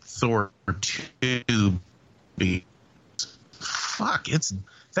then Thor 2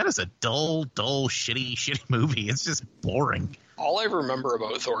 that is a dull, shitty movie. It's just boring. All I remember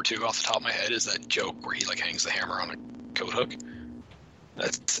about Thor 2 off the top of my head is that joke where he like hangs the hammer on a coat hook.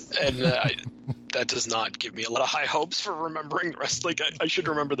 That does not give me a lot of high hopes for remembering the rest. Like, I should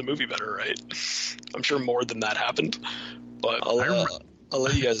remember the movie better, right? I'm sure more than that happened, but I'll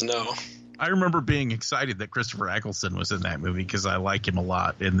let you guys know. I remember being excited that Christopher Eccleston was in that movie because I like him a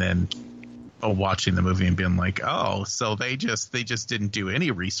lot, and then watching the movie and being like, oh, so they just didn't do any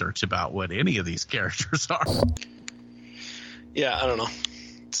research about what any of these characters are. Yeah, I don't know.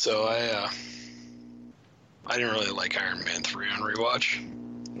 So I didn't really like Iron Man 3 on rewatch,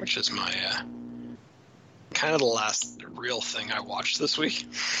 which is my kind of the last real thing I watched this week,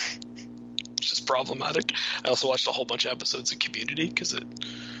 which is problematic. I also watched a whole bunch of episodes of Community because it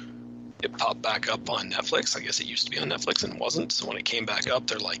popped back up on Netflix. I guess it used to be on Netflix and wasn't. So when it came back up,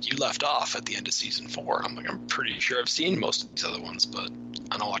 they're like, you left off at the end of season 4. I'm like, I'm pretty sure I've seen most of these other ones, but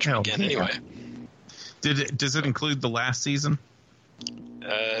I'll watch them again anyway. Does it include the last season?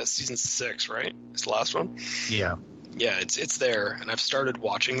 Season 6, right? It's the last one? Yeah. Yeah, it's there, and I've started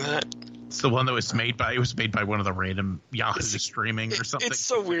watching that, It's the one that was made by one of the random Yahoo streaming or something. It's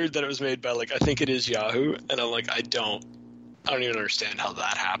so weird that it was made by, like, I think it is Yahoo, and I'm like, I don't even understand how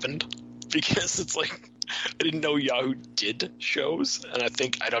that happened, because it's like, I didn't know Yahoo did shows, and I've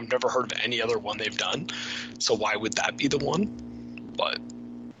never heard of any other one they've done, so why would that be the one? But,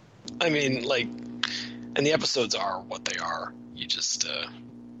 I mean, like, and the episodes are what they are. You just,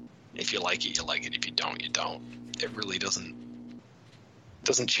 if you like it, you like it. If you don't, you don't. It really doesn't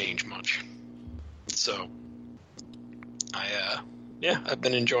change much. So, I've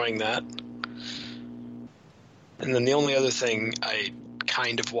been enjoying that. And then the only other thing I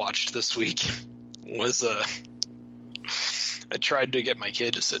kind of watched this week was I tried to get my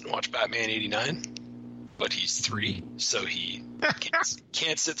kid to sit and watch Batman 89, but he's 3, so he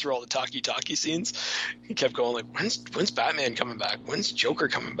can't sit through all the talkie scenes. He kept going like, when's Batman coming back? When's Joker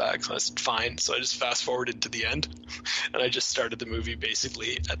coming back? So that's fine. So I just fast forwarded to the end, and I just started the movie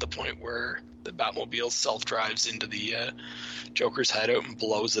basically at the point where the Batmobile self-drives into the Joker's hideout and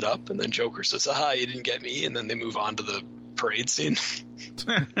blows it up, and then Joker says, "Aha, you didn't get me," and then they move on to the parade scene.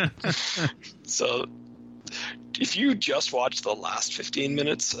 So if you just watch the last 15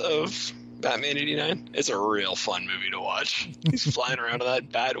 minutes of Batman 89, it's a real fun movie to watch. He's flying around in that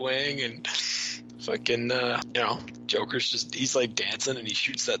Batwing, and fucking, Joker's he's like dancing, and he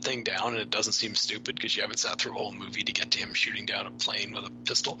shoots that thing down, and it doesn't seem stupid because you haven't sat through a whole movie to get to him shooting down a plane with a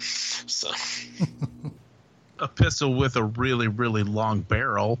pistol. So a pistol with a really, really long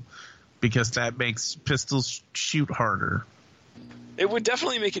barrel, because that makes pistols shoot harder. It would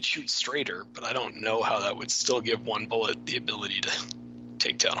definitely make it shoot straighter, but I don't know how that would still give one bullet the ability to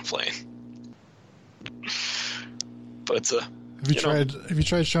take down a plane. But it's a. Have you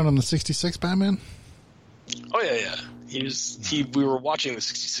tried showing him the '66 Batman? Oh yeah. We were watching the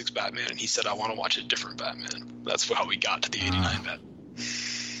 '66 Batman, and he said, "I want to watch a different Batman." That's how we got to the '89 Batman.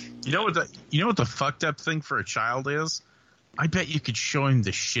 You know what the fucked up thing for a child is? I bet you could show him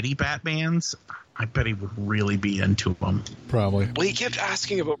the shitty Batmans. I bet he would really be into them. Probably. Well, he kept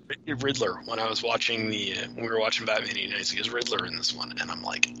asking about Riddler when I was watching when we were watching Batman 89. He's like, "Is Riddler in this one?" And I'm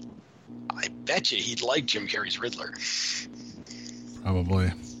like, I bet you he'd like Jim Carrey's Riddler.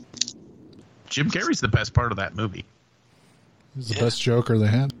 Probably. Jim Carrey's the best part of that movie. He's the best Joker they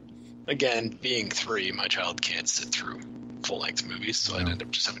had. Again, being 3, my child can't sit through full-length movies, so I'd end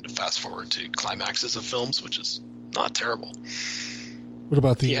up just having to fast forward to climaxes of films, which is not terrible. What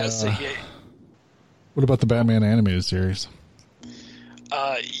about the What about the Batman animated series?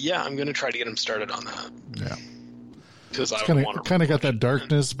 Yeah, I'm going to try to get him started on that. Yeah. Because I kind of got that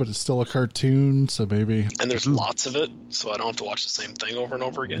darkness, but it's still a cartoon, so maybe. And there's lots of it, so I don't have to watch the same thing over and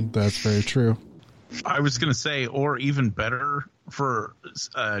over again. That's very true. I was going to say, or even better for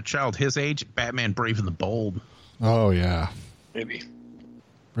a child his age, Batman Brave and the Bold. Oh, yeah. Maybe.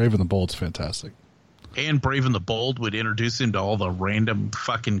 Brave and the Bold's fantastic. And Brave and the Bold would introduce him to all the random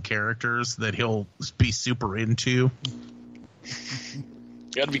fucking characters that he'll be super into.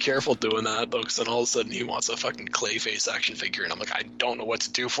 You gotta be careful doing that, though, because then all of a sudden he wants a fucking Clayface action figure, and I'm like, I don't know what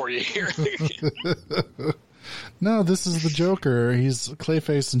to do for you here. No, this is the Joker. He's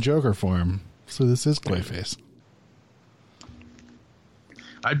Clayface in Joker form. So this is Clayface.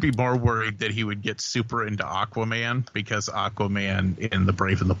 I'd be more worried that he would get super into Aquaman, because Aquaman in the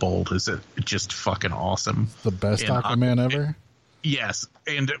Brave and the Bold is just fucking awesome. The best Aquaman ever? Yes.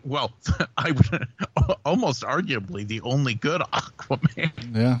 And, well, I would almost arguably the only good Aquaman.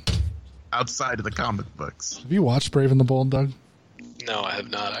 Yeah. Outside of the comic books. Have you watched Brave and the Bold, Doug? No, I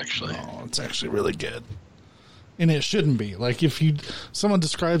have not, actually. Oh, it's actually really good. And it shouldn't be. Like, if someone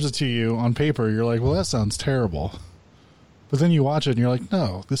describes it to you on paper, you're like, well, that sounds terrible. But then you watch it and you're like,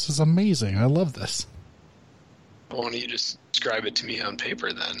 no, this is amazing. I love this. Well, why don't you just describe it to me on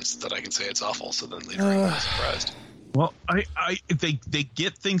paper then, so that I can say it's awful, so then later I'm not surprised. Well, they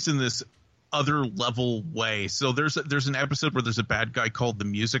get things in this other level way. So there's an episode where there's a bad guy called the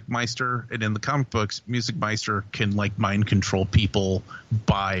Music Meister, and in the comic books, Music Meister can like mind control people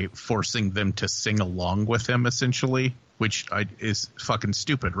by forcing them to sing along with him, essentially, which is fucking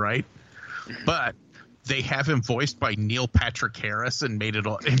stupid, right? But they have him voiced by Neil Patrick Harris and made it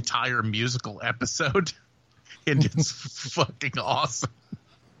an entire musical episode, and it's fucking awesome.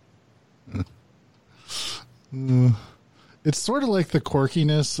 It's sort of like the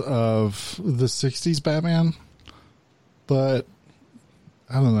quirkiness of the 60s Batman, but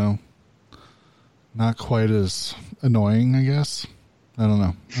I don't know. Not quite as annoying, I guess. I don't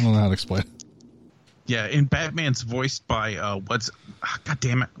know how to explain it. Yeah, and Batman's voiced by what's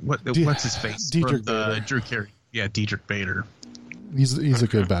his face? Diedrich Bader. Drew Carey. Yeah, Diedrich Bader. He's a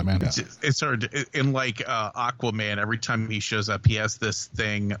good Batman. Yeah. It's hard in like Aquaman. Every time he shows up, he has this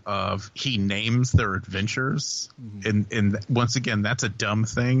thing of he names their adventures, and once again, that's a dumb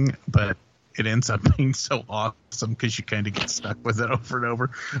thing, but it ends up being so awesome because you kind of get stuck with it over and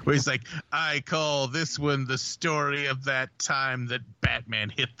over. Where he's like, I call this one the story of that time that Batman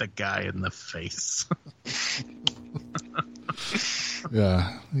hit the guy in the face.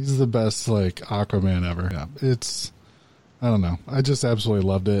 Yeah, he's the best like Aquaman ever. Yeah, it's. I don't know. I just absolutely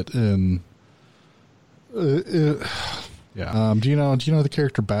loved it, and yeah. Do you know the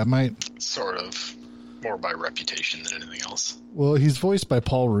character Batmite? Sort of, more by reputation than anything else. Well, he's voiced by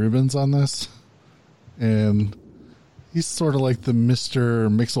Paul Rubens on this, and he's sort of like the Mr.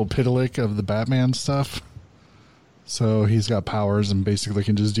 Mxyzptlk of the Batman stuff. So he's got powers and basically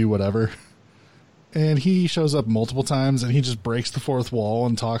can just do whatever. And he shows up multiple times, and he just breaks the fourth wall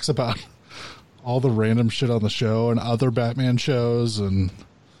and talks about all the random shit on the show and other Batman shows and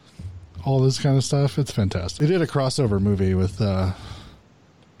all this kind of stuff. It's fantastic. They did a crossover movie with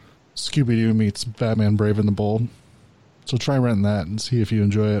Scooby-Doo meets Batman Brave and the Bold. So try renting that and see if you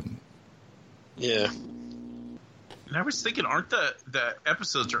enjoy it. Yeah. And I was thinking, aren't the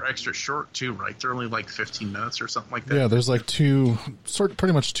episodes are extra short too, right? They're only like 15 minutes or something like that. Yeah, there's like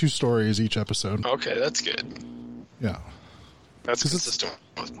pretty much two stories each episode. Okay, that's good. Yeah. That's consistent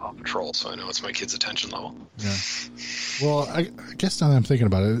with Paw Patrol, so I know it's my kid's attention level. Yeah. Well, I guess now that I'm thinking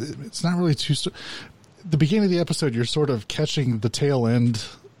about it, it's not really the beginning of the episode, you're sort of catching the tail end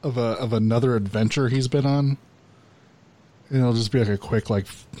of another adventure he's been on. And it'll just be like a quick, like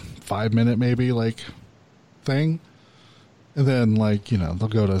 5-minute maybe like thing. And then like, they'll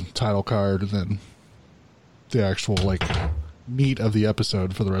go to title card and then the actual like meat of the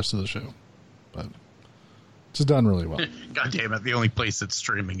episode for the rest of the show. But it's done really well. God damn it. The only place it's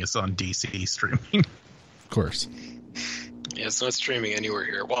streaming is on DC streaming. Of course. Yeah, it's not streaming anywhere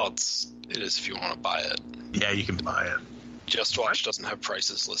here. Well, it is if you want to buy it. Yeah, you can buy it. Just Watch doesn't have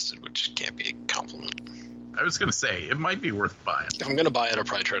prices listed, which can't be a compliment. I was going to say, it might be worth buying. If I'm going to buy it, I'll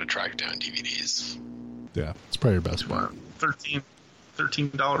probably try to track down DVDs. Yeah, it's probably your best bet.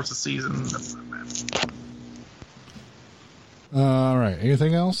 $13 a season. That's not bad. All right.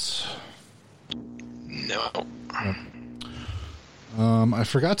 Anything else? No. I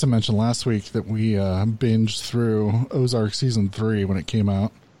forgot to mention last week that we binged through Ozark season 3 when it came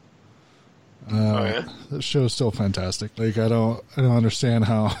out. The show's still fantastic. Like I don't understand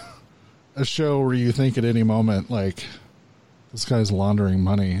how a show where you think at any moment like this guy's laundering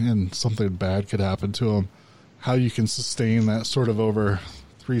money and something bad could happen to him, how you can sustain that sort of over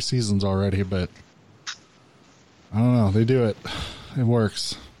 3 seasons already, but I don't know. They do it. It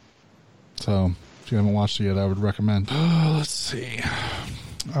works. So if you haven't watched it yet, I would recommend. Let's see.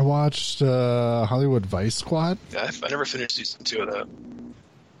 I watched Hollywood Vice Squad. Yeah, I never finished season 2 of that.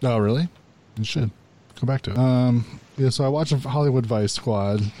 Oh, really? You should go back to it. Yeah, so I watched Hollywood Vice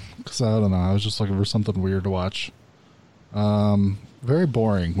Squad because I don't know. I was just looking for something weird to watch. Very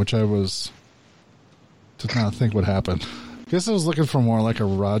boring, which I did not think would happen. I guess I was looking for more like a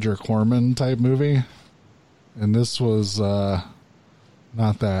Roger Corman type movie, and this was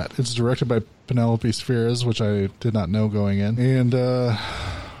not that. It's directed by Penelope Spheres, which I did not know going in, and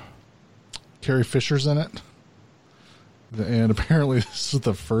Carrie Fisher's in it. And apparently this is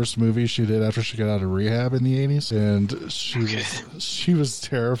the first movie she did after she got out of rehab in the 80s. And she was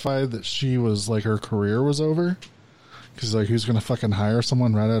terrified that she was like her career was over. Because like who's going to fucking hire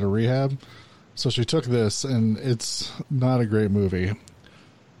someone right out of rehab? So she took this, and it's not a great movie.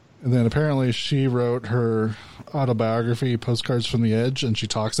 And then apparently she wrote her autobiography, Postcards from the Edge, and she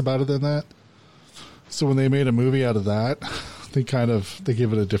talks about it in that. So when they made a movie out of that, they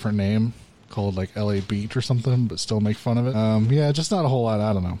give it a different name, called like LA Beat or something, but still make fun of it. Yeah, just not a whole lot.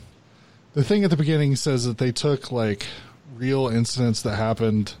 I don't know. The thing at the beginning says that they took like real incidents that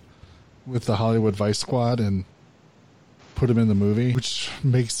happened with the Hollywood Vice Squad and put them in the movie, which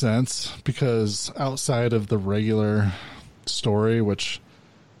makes sense because outside of the regular story, which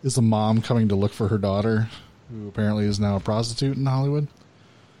is a mom coming to look for her daughter, who apparently is now a prostitute in Hollywood,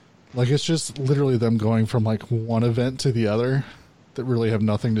 like it's just literally them going from like one event to the other that really have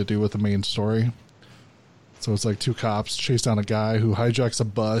nothing to do with the main story. So it's like 2 cops chase down a guy who hijacks a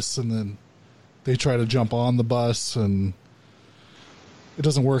bus, and then they try to jump on the bus, and it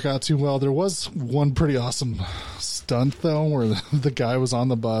doesn't work out too well. There was one pretty awesome stunt, though, where the guy was on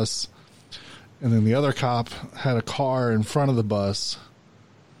the bus, and then the other cop had a car in front of the bus,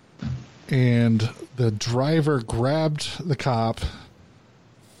 and the driver grabbed the cop,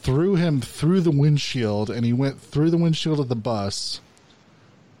 threw him through the windshield, and he went through the windshield of the bus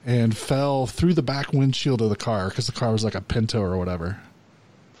and fell through the back windshield of the car because the car was like a Pinto or whatever.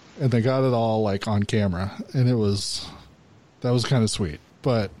 And they got it all like on camera, and that was kind of sweet.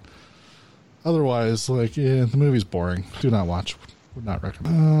 But otherwise, like, yeah, the movie's boring. Do not watch. Would not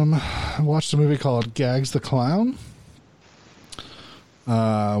recommend. I watched a movie called Gags the Clown,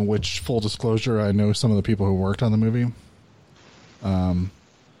 which, full disclosure, I know some of the people who worked on the movie.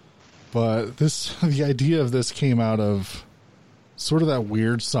 But the idea of this came out of sort of that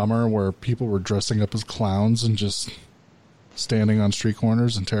weird summer where people were dressing up as clowns and just standing on street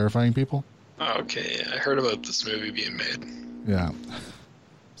corners and terrifying people. Oh, okay, I heard about this movie being made. Yeah.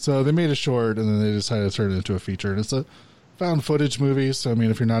 So they made a short, and then they decided to turn it into a feature. And it's a found footage movie, so I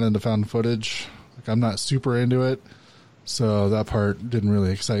mean, if you're not into found footage, like, I'm not super into it, so that part didn't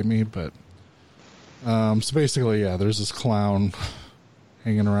really excite me. But so basically, yeah, there's this clown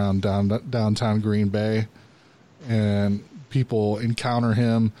hanging around downtown Green Bay, and people encounter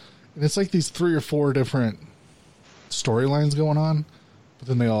him, and it's like these 3 or 4 different storylines going on, but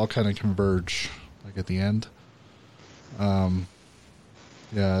then they all kind of converge like at the end.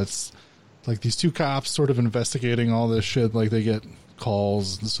 Yeah, it's like these 2 cops sort of investigating all this shit. Like, they get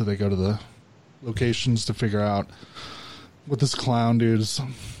calls, so they go to the locations to figure out what this clown dude's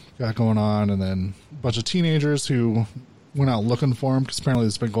got going on, and then a bunch of teenagers who went out looking for him, because apparently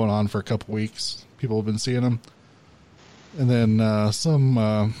it's been going on for a couple weeks. People have been seeing him. And then some,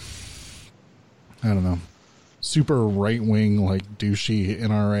 I don't know, super right-wing, like, douchey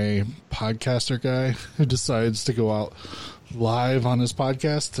NRA podcaster guy who decides to go out live on his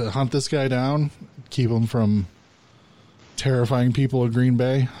podcast to hunt this guy down, keep him from terrifying people of Green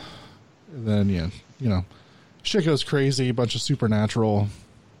Bay. And then, yeah, you know, shit goes crazy, a bunch of supernatural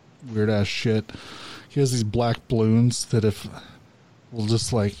weird-ass shit. He has these black balloons that will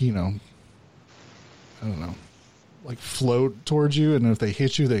just, like, you know, I don't know, like, float towards you, and if they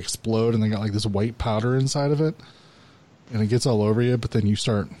hit you, they explode, and they got like this white powder inside of it, and it gets all over you, but then you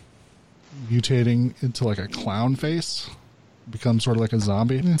start mutating into like a clown face, become sort of like a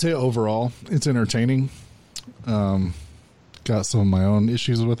zombie. I'd say overall, it's entertaining. Got some of my own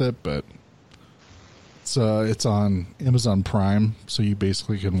issues with it, but it's on Amazon Prime, so you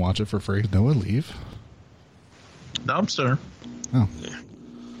basically can watch it for free. Noah, leave. No, I'm still. Oh.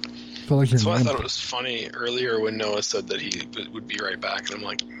 Feel like That's why I thought it was funny earlier when Noah said that he would be right back, and I'm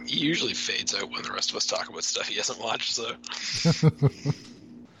like, he usually fades out when the rest of us talk about stuff he hasn't watched. So,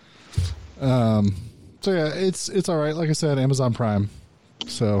 so yeah, it's all right. Like I said, Amazon Prime.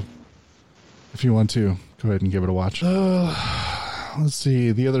 So if you want to, go ahead and give it a watch. Let's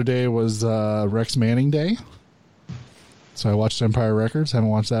see. The other day was Rex Manning Day, so I watched Empire Records. Haven't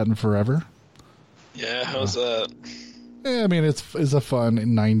watched that in forever. Yeah, how's that? Yeah, I mean, it's a fun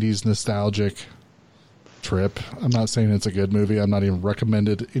 90s nostalgic trip. I'm not saying it's a good movie. I'm not even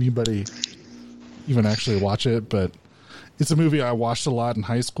recommended anybody even actually watch it, but it's a movie I watched a lot in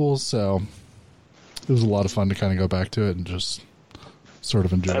high school, so it was a lot of fun to kind of go back to it and just sort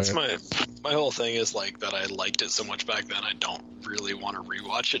of enjoy it. That's my whole thing is like that I liked it so much back then, I don't really want to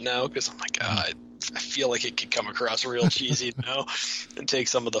rewatch it now, because I'm like, I feel like it could come across real cheesy now and take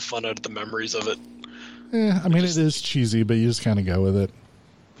some of the fun out of the memories of it. Yeah, I mean, it is cheesy, but you just kind of go with it.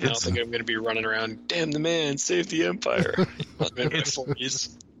 I don't think I'm going to be running around, damn the man, save the empire. It's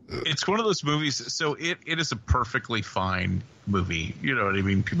one of those movies, so it is a perfectly fine movie. You know what I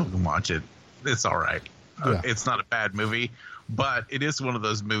mean? People can watch it. It's all right. Yeah. It's not a bad movie, but it is one of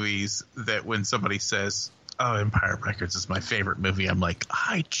those movies that when somebody says, oh, Empire Records is my favorite movie, I'm like,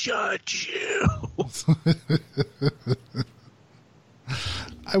 I judge you.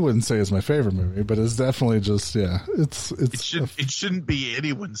 I wouldn't say it's my favorite movie, but it's definitely just, yeah, it shouldn't be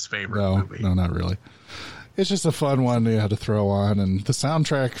anyone's favorite movie. No, not really. It's just a fun one you had to throw on, and the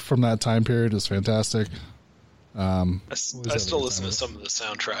soundtrack from that time period is fantastic. I still listen to some of the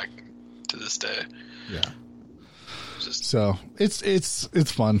soundtrack to this day. Yeah. So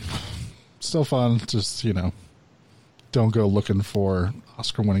it's fun. Still fun. Just, you know, don't go looking for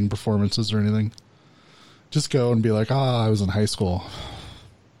Oscar-winning performances or anything. Just go and be like, I was in high school.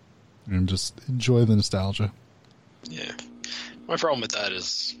 And just enjoy the nostalgia. Yeah. My problem with that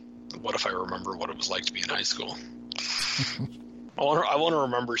is, what if I remember what it was like to be in high school? I want to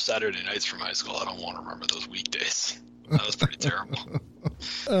remember Saturday nights from high school. I don't want to remember those weekdays. That was pretty terrible.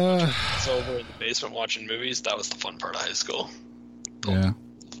 So over in the basement watching movies, that was the fun part of high school. Yeah.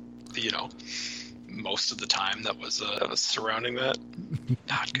 You know, most of the time that was surrounding that.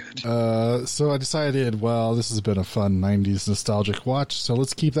 Not good. So I decided, well, this has been a fun 90s nostalgic watch, so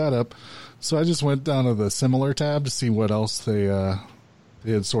let's keep that up. So I just went down to the similar tab to see what else they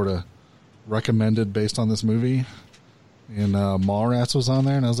had sort of recommended based on this movie. And Mallrats was on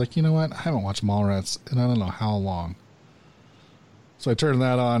there, and I was like, you know what? I haven't watched Mallrats in I don't know how long. So I turned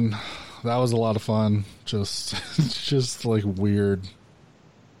that on. That was a lot of fun. Just like weird,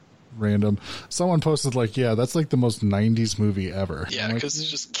 random. Someone posted like, yeah, that's like the most 90s movie ever. Yeah, because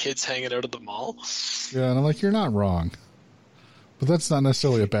it's just kids hanging out at the mall. Yeah, and I'm like, you're not wrong. But that's not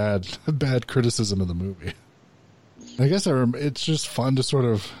necessarily a bad criticism of the movie. I guess it's just fun to sort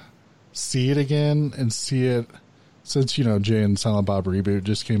of see it again and see it since, you know, Jay and Silent Bob Reboot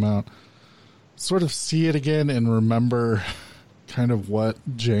just came out. Sort of see it again and remember kind of what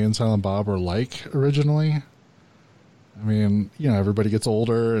Jay and Silent Bob were like originally. I mean, you know, everybody gets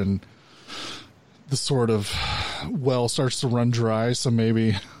older and the sort of well starts to run dry, so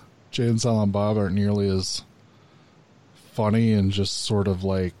maybe Jay and Silent Bob aren't nearly as funny and just sort of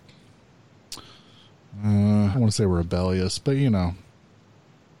like, I don't want to say rebellious, but you know,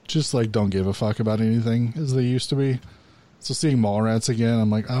 just like don't give a fuck about anything as they used to be. So seeing Mallrats again, I'm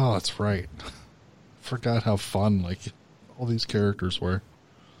like, oh, that's right. Forgot how fun like all these characters were.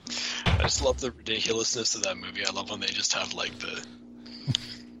 I just love the ridiculousness of that movie. I love when they just have like the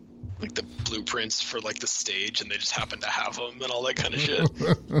blueprints for like the stage, and they just happen to have them and all that kind of shit.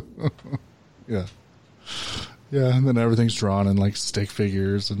 Yeah. Yeah, and then everything's drawn in like stick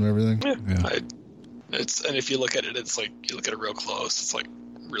figures and everything. Yeah. And if you look at it, it's like you look at it real close. It's like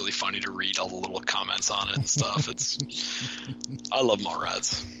really funny to read all the little comments on it and stuff. I love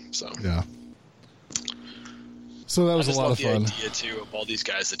Mallrats. So yeah. So that was a lot of fun. I just love the idea too of all these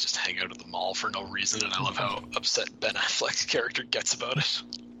guys that just hang out at the mall for no reason, and I love how upset Ben Affleck's character gets about it.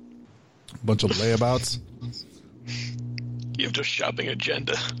 Bunch of layabouts. You have a shopping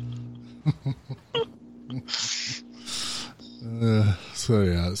agenda.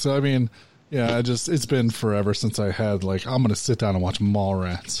 So I mean, yeah, it's been forever since I had like, I'm gonna sit down and watch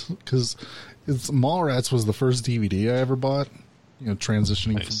Mallrats, because Mallrats was the first DVD I ever bought, you know,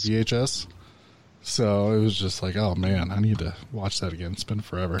 transitioning from VHS. So it was just like, oh man, I need to watch that again. It's been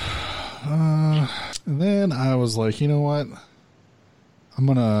forever. And then I was like, you know what? I'm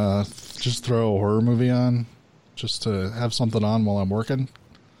gonna just throw a horror movie on, just to have something on while I'm working.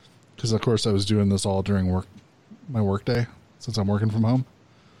 Because of course I was doing this all during my work day, since I'm working from home.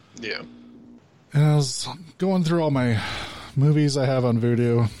 Yeah. And I was going through all my movies I have on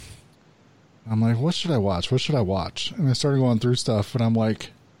Vudu. I'm like, what should I watch? What should I watch? And I started going through stuff, and I'm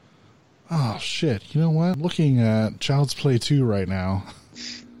like, oh shit, you know what? I'm looking at Child's Play 2 right now.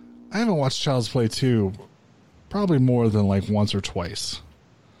 I haven't watched Child's Play 2 probably more than like once or twice.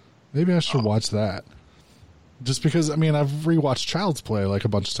 Maybe I should watch that. Just because, I mean, I've rewatched Child's Play like a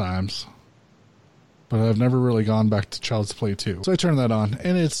bunch of times, but I've never really gone back to Child's Play 2. So I turned that on,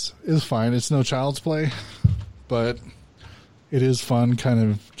 and it's fine. It's no Child's Play, but it is fun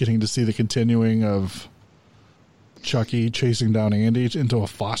kind of getting to see the continuing of Chucky chasing down Andy into a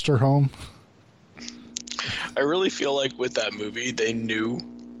foster home. I really feel like with that movie,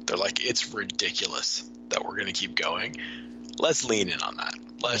 they're like, it's ridiculous that we're going to keep going. Let's lean in on that.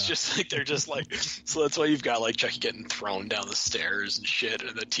 They're just like, so that's why you've got like Chucky getting thrown down the stairs and shit,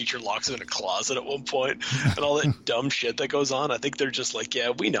 and the teacher locks him in a closet at one point, and all that dumb shit that goes on. I think they're just like,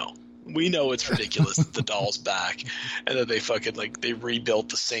 yeah, we know it's ridiculous that the doll's back, and that they fucking like, they rebuilt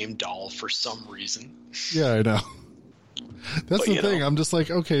the same doll for some reason. Yeah, I know. That's the thing. I'm just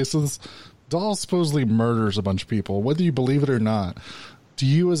like, okay, so this doll supposedly murders a bunch of people, whether you believe it or not. Do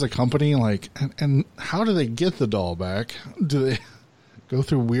you as a company, like, and how do they get the doll back? Do they go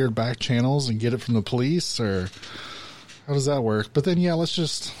through weird back channels and get it from the police, or how does that work? But then, yeah, let's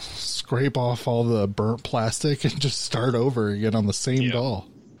just scrape off all the burnt plastic and just start over again on the same doll.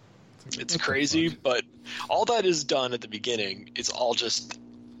 It's crazy, but all that is done at the beginning, it's all just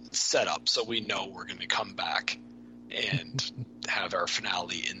set up so we know we're going to come back and have our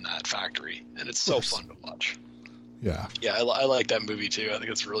finale in that factory, and it's so fun to watch. Yeah, I like that movie too. I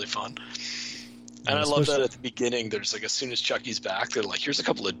think it's really fun. And I love that at the beginning, there's like, as soon as Chucky's back, they're like, here's a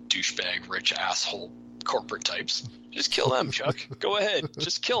couple of douchebag, rich asshole corporate types. Just kill them, Chuck. Go ahead.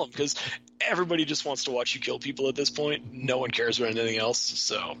 Just kill them, because everybody just wants to watch you kill people at this point. No one cares about anything else.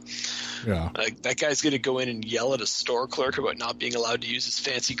 So yeah, like, that guy's going to go in and yell at a store clerk about not being allowed to use his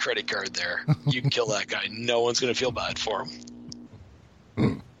fancy credit card there. You can kill that guy. No one's going to feel bad for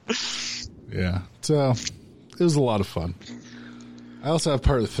him. Yeah. So it was a lot of fun. I also have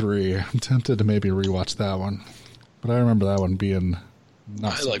part 3. I'm tempted to maybe rewatch that one, but I remember that one being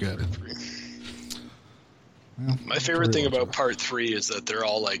not so good. Part 3. Well, my favorite thing about part 3 is that they're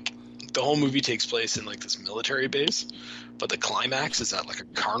all like, the whole movie takes place in like this military base, but the climax is at like a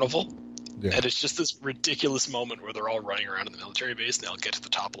carnival, Yeah. And it's just this ridiculous moment where they're all running around in the military base, and they'll get to the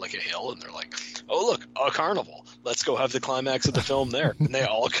top of like a hill, and they're like, "Oh, look, a carnival! Let's go have the climax of the film there." And they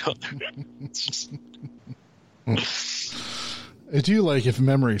all go. It's just... I do like, if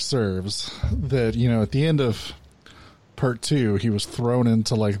memory serves, that, you know, at the end of part 2, he was thrown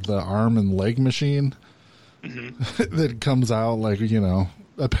into like the arm and leg machine that comes out, like, you know,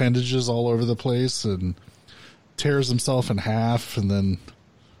 appendages all over the place, and tears himself in half, and then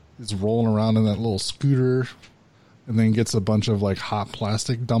he's rolling around in that little scooter, and then gets a bunch of like hot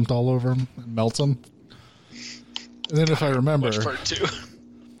plastic dumped all over him and melts him. And then if I remember,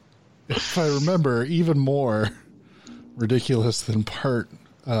 even more ridiculous than part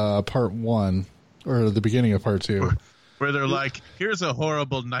 1, or the beginning of part 2, where they're like, here's a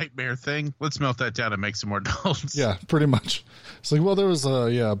horrible nightmare thing. Let's melt that down and make some more dolls. Yeah, pretty much. It's like, well, there was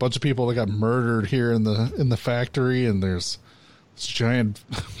a bunch of people that got murdered here in the factory, and there's this giant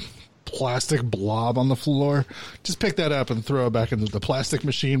plastic blob on the floor. Just pick that up and throw it back into the plastic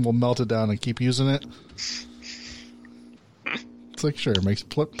machine. We'll melt it down and keep using it. It's like, sure, it makes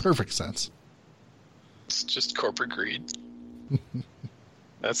perfect sense. It's just corporate greed.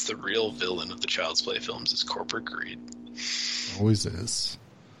 That's the real villain of the Child's Play films, is corporate greed. Always is.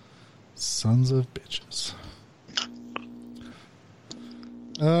 Sons of bitches.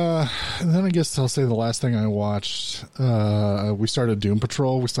 And then I guess I'll say the last thing I watched. We started Doom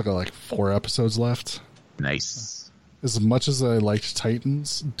Patrol. We still got like 4 episodes left. Nice. As much as I liked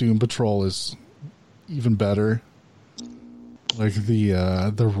Titans, Doom Patrol is even better. Like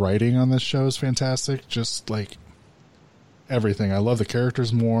the writing on this show is fantastic. Just like everything. I love the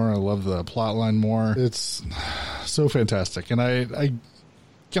characters more. I love the plot line more. It's so fantastic. And I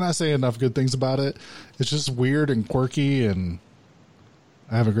cannot say enough good things about it. It's just weird and quirky, and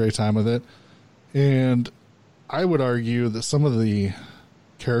I have a great time with it. And I would argue that some of the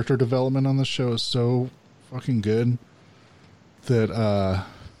character development on this show is so fucking good that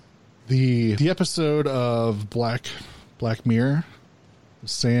the episode of Black Mirror, the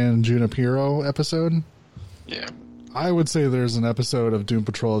San Junipero episode. Yeah. I would say there's an episode of Doom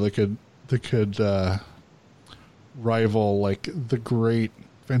Patrol that could rival like the great,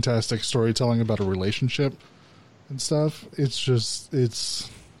 fantastic storytelling about a relationship and stuff. It's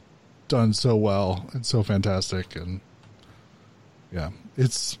done so well and so fantastic, and yeah,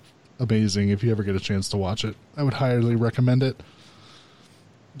 it's amazing. If you ever get a chance to watch it, I would highly recommend it.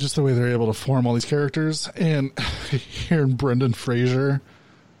 Just the way they're able to form all these characters, and hearing Brendan Fraser,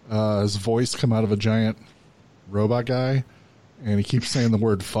 his voice come out of a giant robot guy, and he keeps saying the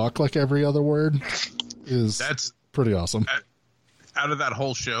word fuck like every other word, that's pretty awesome. Out of that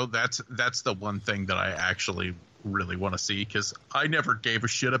whole show, that's the one thing that I actually really want to see, because I never gave a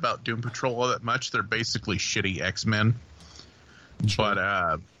shit about Doom Patrol all that much. They're basically shitty X-Men.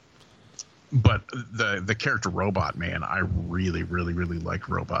 Sure. But the character Robot Man, I really, really, really like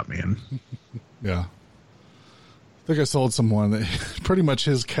Robot Man. Yeah. I think I sold someone that pretty much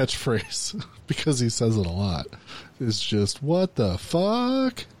his catchphrase, because he says it a lot, is just, what the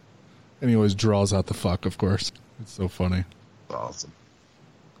fuck? And he always draws out the fuck, of course. It's so funny. Awesome.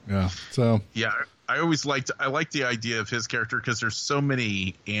 Yeah. So. Yeah. I like the idea of his character, because there's so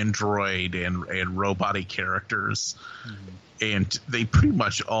many android and robot-y characters. Mm-hmm. And they pretty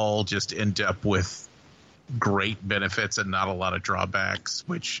much all just end up with great benefits and not a lot of drawbacks,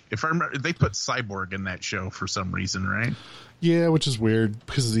 which, if I remember, they put Cyborg in that show for some reason, right? Yeah, which is weird,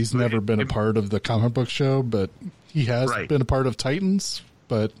 because he's never been a part of the comic book show, but he has been a part of Titans,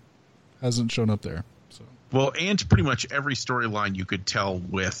 but hasn't shown up there. So. Well, and pretty much every storyline you could tell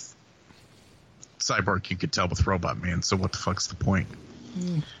with Cyborg, you could tell with Robot Man, so what the fuck's the point?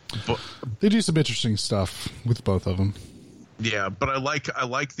 But they do some interesting stuff with both of them. Yeah, but I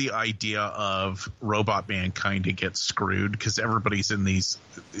like the idea of Robot Man kind of gets screwed, because everybody's in these,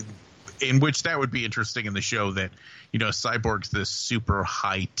 in which that would be interesting in the show, that, you know, Cyborg's this super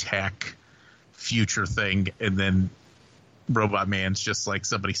high tech future thing, and then Robot Man's just like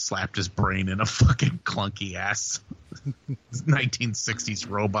somebody slapped his brain in a fucking clunky ass 1960s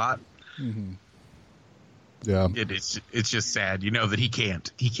robot. Mm-hmm. Yeah, it's just sad, you know, that he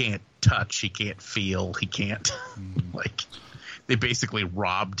can't touch, he can't feel, he can't like. They basically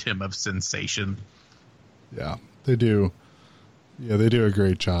robbed him of sensation. Yeah, they do. Yeah, they do a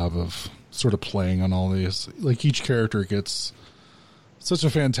great job of sort of playing on all these. Like, each character gets such a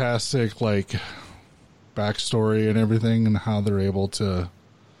fantastic, like, backstory and everything, and how they're able to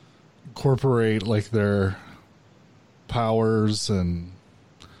incorporate, like, their powers and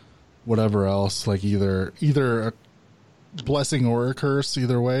whatever else, like either a blessing or a curse,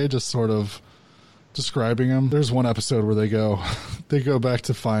 either way, just sort of describing them. There's one episode where they go back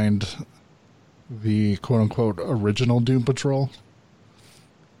to find the quote-unquote original Doom Patrol.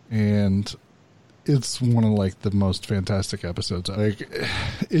 And it's one of, like, the most fantastic episodes. Like,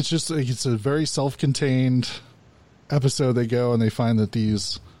 it's just, like, it's a very self-contained episode. They go and they find that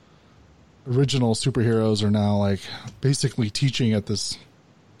these original superheroes are now, like, basically teaching at this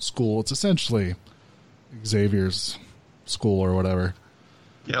school. It's essentially Xavier's school or whatever.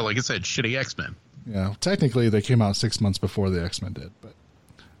 Yeah, like I said, shitty X-Men. Yeah, technically they came out 6 months before the X-Men did, but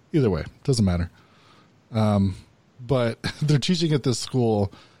either way, doesn't matter. But they're teaching at this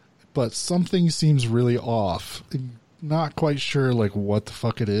school, but something seems really off. Not quite sure, like, what the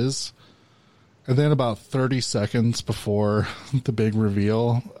fuck it is. And then about 30 seconds before the big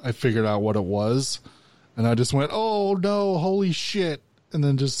reveal, I figured out what it was. And I just went, oh, no, holy shit. And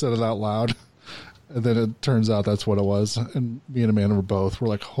then just said it out loud. And then it turns out that's what it was. And me and Amanda were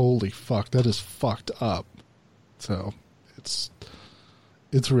like, holy fuck, that is fucked up. So it's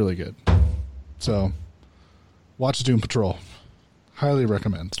really good. So watch Doom Patrol. Highly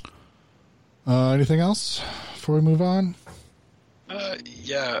recommend. Anything else before we move on?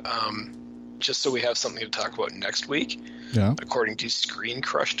 Just so we have something to talk about next week. Yeah. According to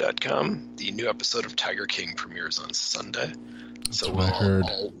ScreenCrush.com, the new episode of Tiger King premieres on Sunday. That's So what I heard.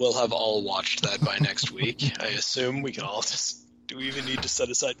 we'll have all watched that by next week. I assume we can all just. Do we even need to set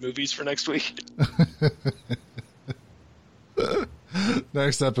aside movies for next week?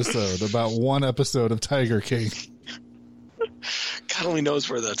 Next episode, about one episode of Tiger King. God only knows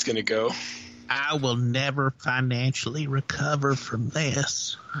where that's going to go. I will never financially recover from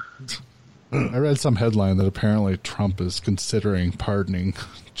this. I read some headline that apparently Trump is considering pardoning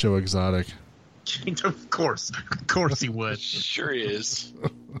Joe Exotic. Of course he would. Sure he is.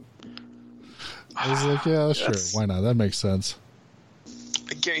 I was like, yeah, sure, why not? That makes sense.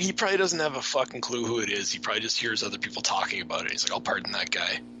 He probably doesn't have a fucking clue who it is. He probably just hears other people talking about it. He's like, I'll pardon that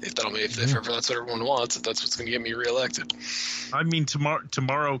guy. If ever that's what everyone wants, if that's what's going to get me reelected. I mean,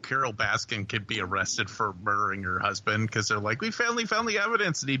 tomorrow Carol Baskin could be arrested for murdering her husband because they're like, we finally found the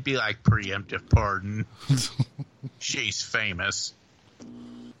evidence, and he'd be like, preemptive pardon. She's famous.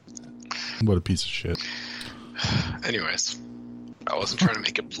 What a piece of shit. Anyways, I wasn't trying to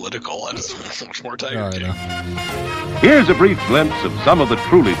make it political. I just want to watch more Tiger King. Here's a brief glimpse of some of the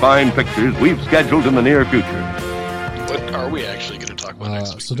truly fine pictures we've scheduled in the near future. What are we actually going to talk about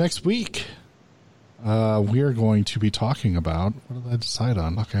next week? So next week, we are going to be talking about, what did I decide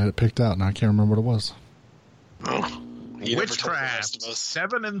on? Okay, I had it picked out, and I can't remember what it was. Oh, you never told the Witchcraft, rest of us.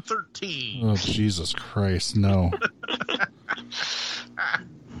 7 and 13. Oh, Jesus Christ, no.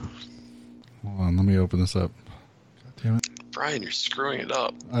 Hold on, let me open this up. God damn it. Brian, you're screwing it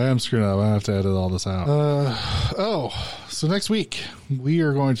up. I am screwing up. I have to edit all this out. So next week, we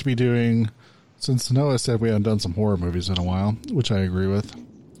are going to be doing, since Noah said we hadn't done some horror movies in a while, which I agree with.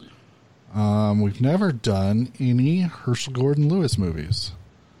 We've never done any Herschel Gordon Lewis movies.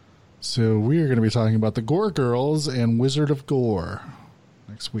 So we are going to be talking about The Gore Girls and Wizard of Gore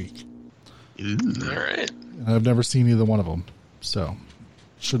next week. Ooh. All right. And I've never seen either one of them. So,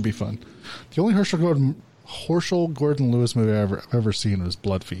 should be fun. The only Herschel Gordon Lewis movie I've ever seen was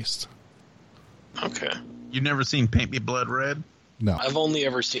Blood Feast. Okay. You've never seen Paint Me Blood Red? No. I've only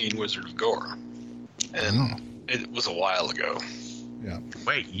ever seen Wizard of Gore. And it was a while ago. Yeah.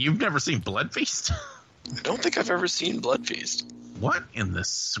 Wait, you've never seen Blood Feast? I don't think I've ever seen Blood Feast. What in the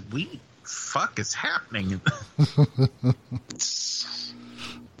sweet fuck is happening? There's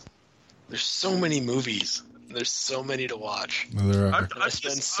so many movies. There's so many to watch. There are. I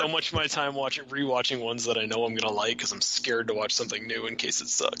spend so much of my time rewatching ones that I know I'm gonna like because I'm scared to watch something new in case it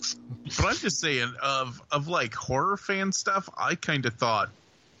sucks. But I'm just saying, of like horror fan stuff, I kind of thought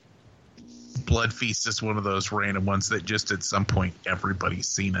Blood Feast is one of those random ones that just at some point everybody's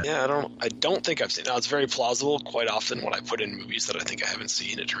seen it. Yeah, I don't think I've seen it. Now, it's very plausible. Quite often when I put in movies that I think I haven't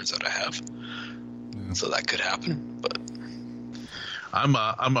seen, it turns out I have. Yeah. So that could happen, but I'm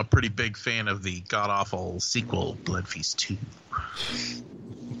a pretty big fan of the god-awful sequel, Blood Feast 2. I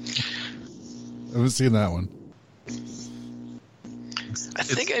haven't seen that one. I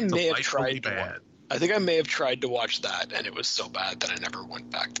think I may have tried bad. I think I may have tried to watch that, and it was so bad that I never went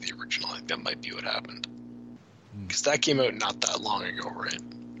back to the original. I think that might be what happened. Because that came out not that long ago, right?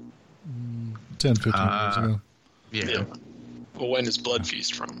 10, 15 years ago. Yeah. Well, when is Blood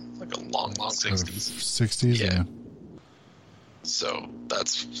Feast from? Like a long 60s. 60s, yeah. So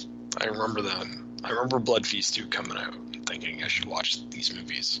I remember them. I remember Blood Feast 2 coming out and thinking I should watch these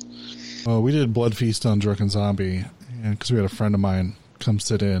movies. Well, we did Blood Feast on Drunken Zombie, and because we had a friend of mine come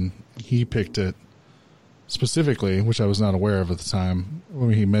sit in, he picked it specifically, which I was not aware of at the time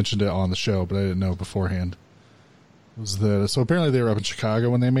when he mentioned it on the show, but I didn't know beforehand. So apparently they were up in Chicago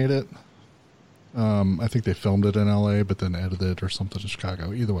when they made it, I think they filmed it in LA, but then edited it or something in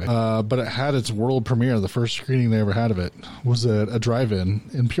Chicago. Either way. But it had its world premiere. The first screening they ever had of it was at a drive-in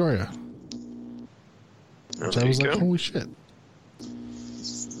in Peoria. Which I was like, holy shit.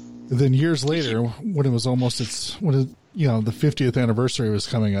 And then years later, when it was the 50th anniversary was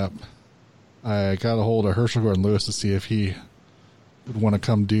coming up, I got a hold of Herschel Gordon Lewis to see if he would want to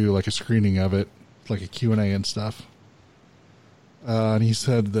come do like a screening of it, like a Q&A and stuff. And he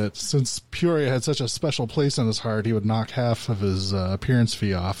said that since Peoria had such a special place in his heart, he would knock half of his appearance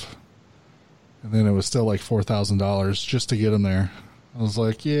fee off. And then it was still like $4,000 just to get him there. I was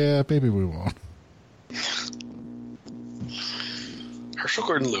like, yeah, maybe we won't. Herschel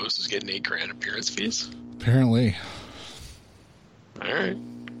Gordon Lewis is getting $8,000 appearance fees. Apparently. All right.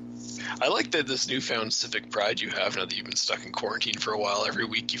 I like that this newfound civic pride you have now that you've been stuck in quarantine for a while. Every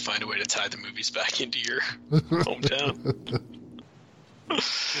week you find a way to tie the movies back into your hometown. I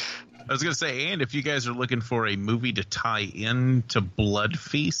was going to say, and if you guys are looking for a movie to tie in to Blood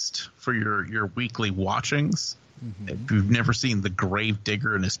Feast for your weekly watchings, if you've never seen The Grave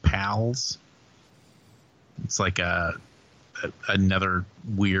Digger and His Pals, it's like another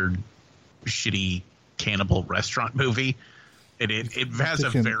weird, shitty cannibal restaurant movie. And it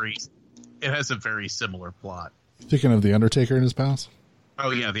has a very similar plot. Thinking of The Undertaker and His Pals?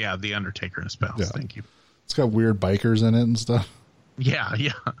 Oh, yeah, The Undertaker and His Pals. Yeah. Thank you. It's got weird bikers in it and stuff. Yeah.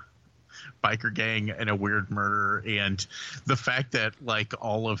 Biker gang and a weird murder. And the fact that, like,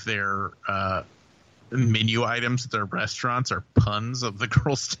 all of their menu items at their restaurants are puns of the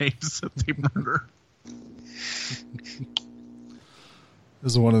girls' names that they murder.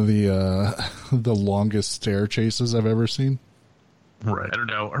 This is one of the longest stair chases I've ever seen. Right. I don't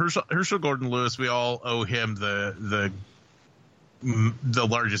know. Herschel Gordon Lewis, we all owe him the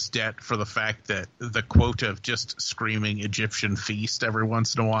largest debt for the fact that the quote of just screaming Egyptian feast every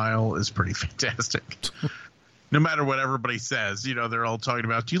once in a while is pretty fantastic. No matter what everybody says, they're all talking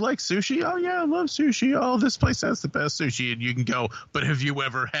about, do you like sushi? Oh, yeah, I love sushi. Oh, this place has the best sushi. And you can go, but have you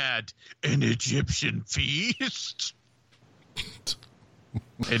ever had an Egyptian feast?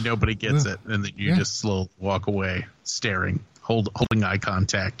 And nobody gets it. And then you just slowly walk away, staring. Holding eye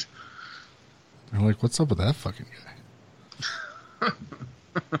contact. They're like, what's up with that fucking guy?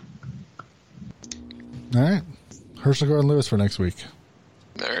 All right. Herschel Gordon Lewis for next week.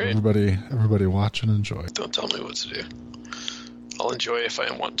 All right. Everybody watch and enjoy. Don't tell me what to do. I'll enjoy if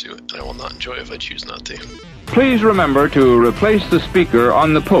I want to, and I will not enjoy if I choose not to. Please remember to replace the speaker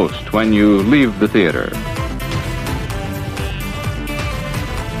on the post when you leave the theater.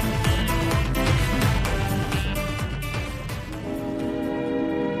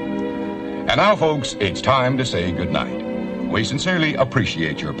 And now, folks, it's time to say goodnight. We sincerely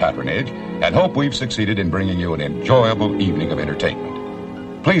appreciate your patronage and hope we've succeeded in bringing you an enjoyable evening of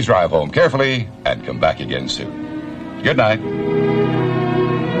entertainment. Please drive home carefully and come back again soon. Good night.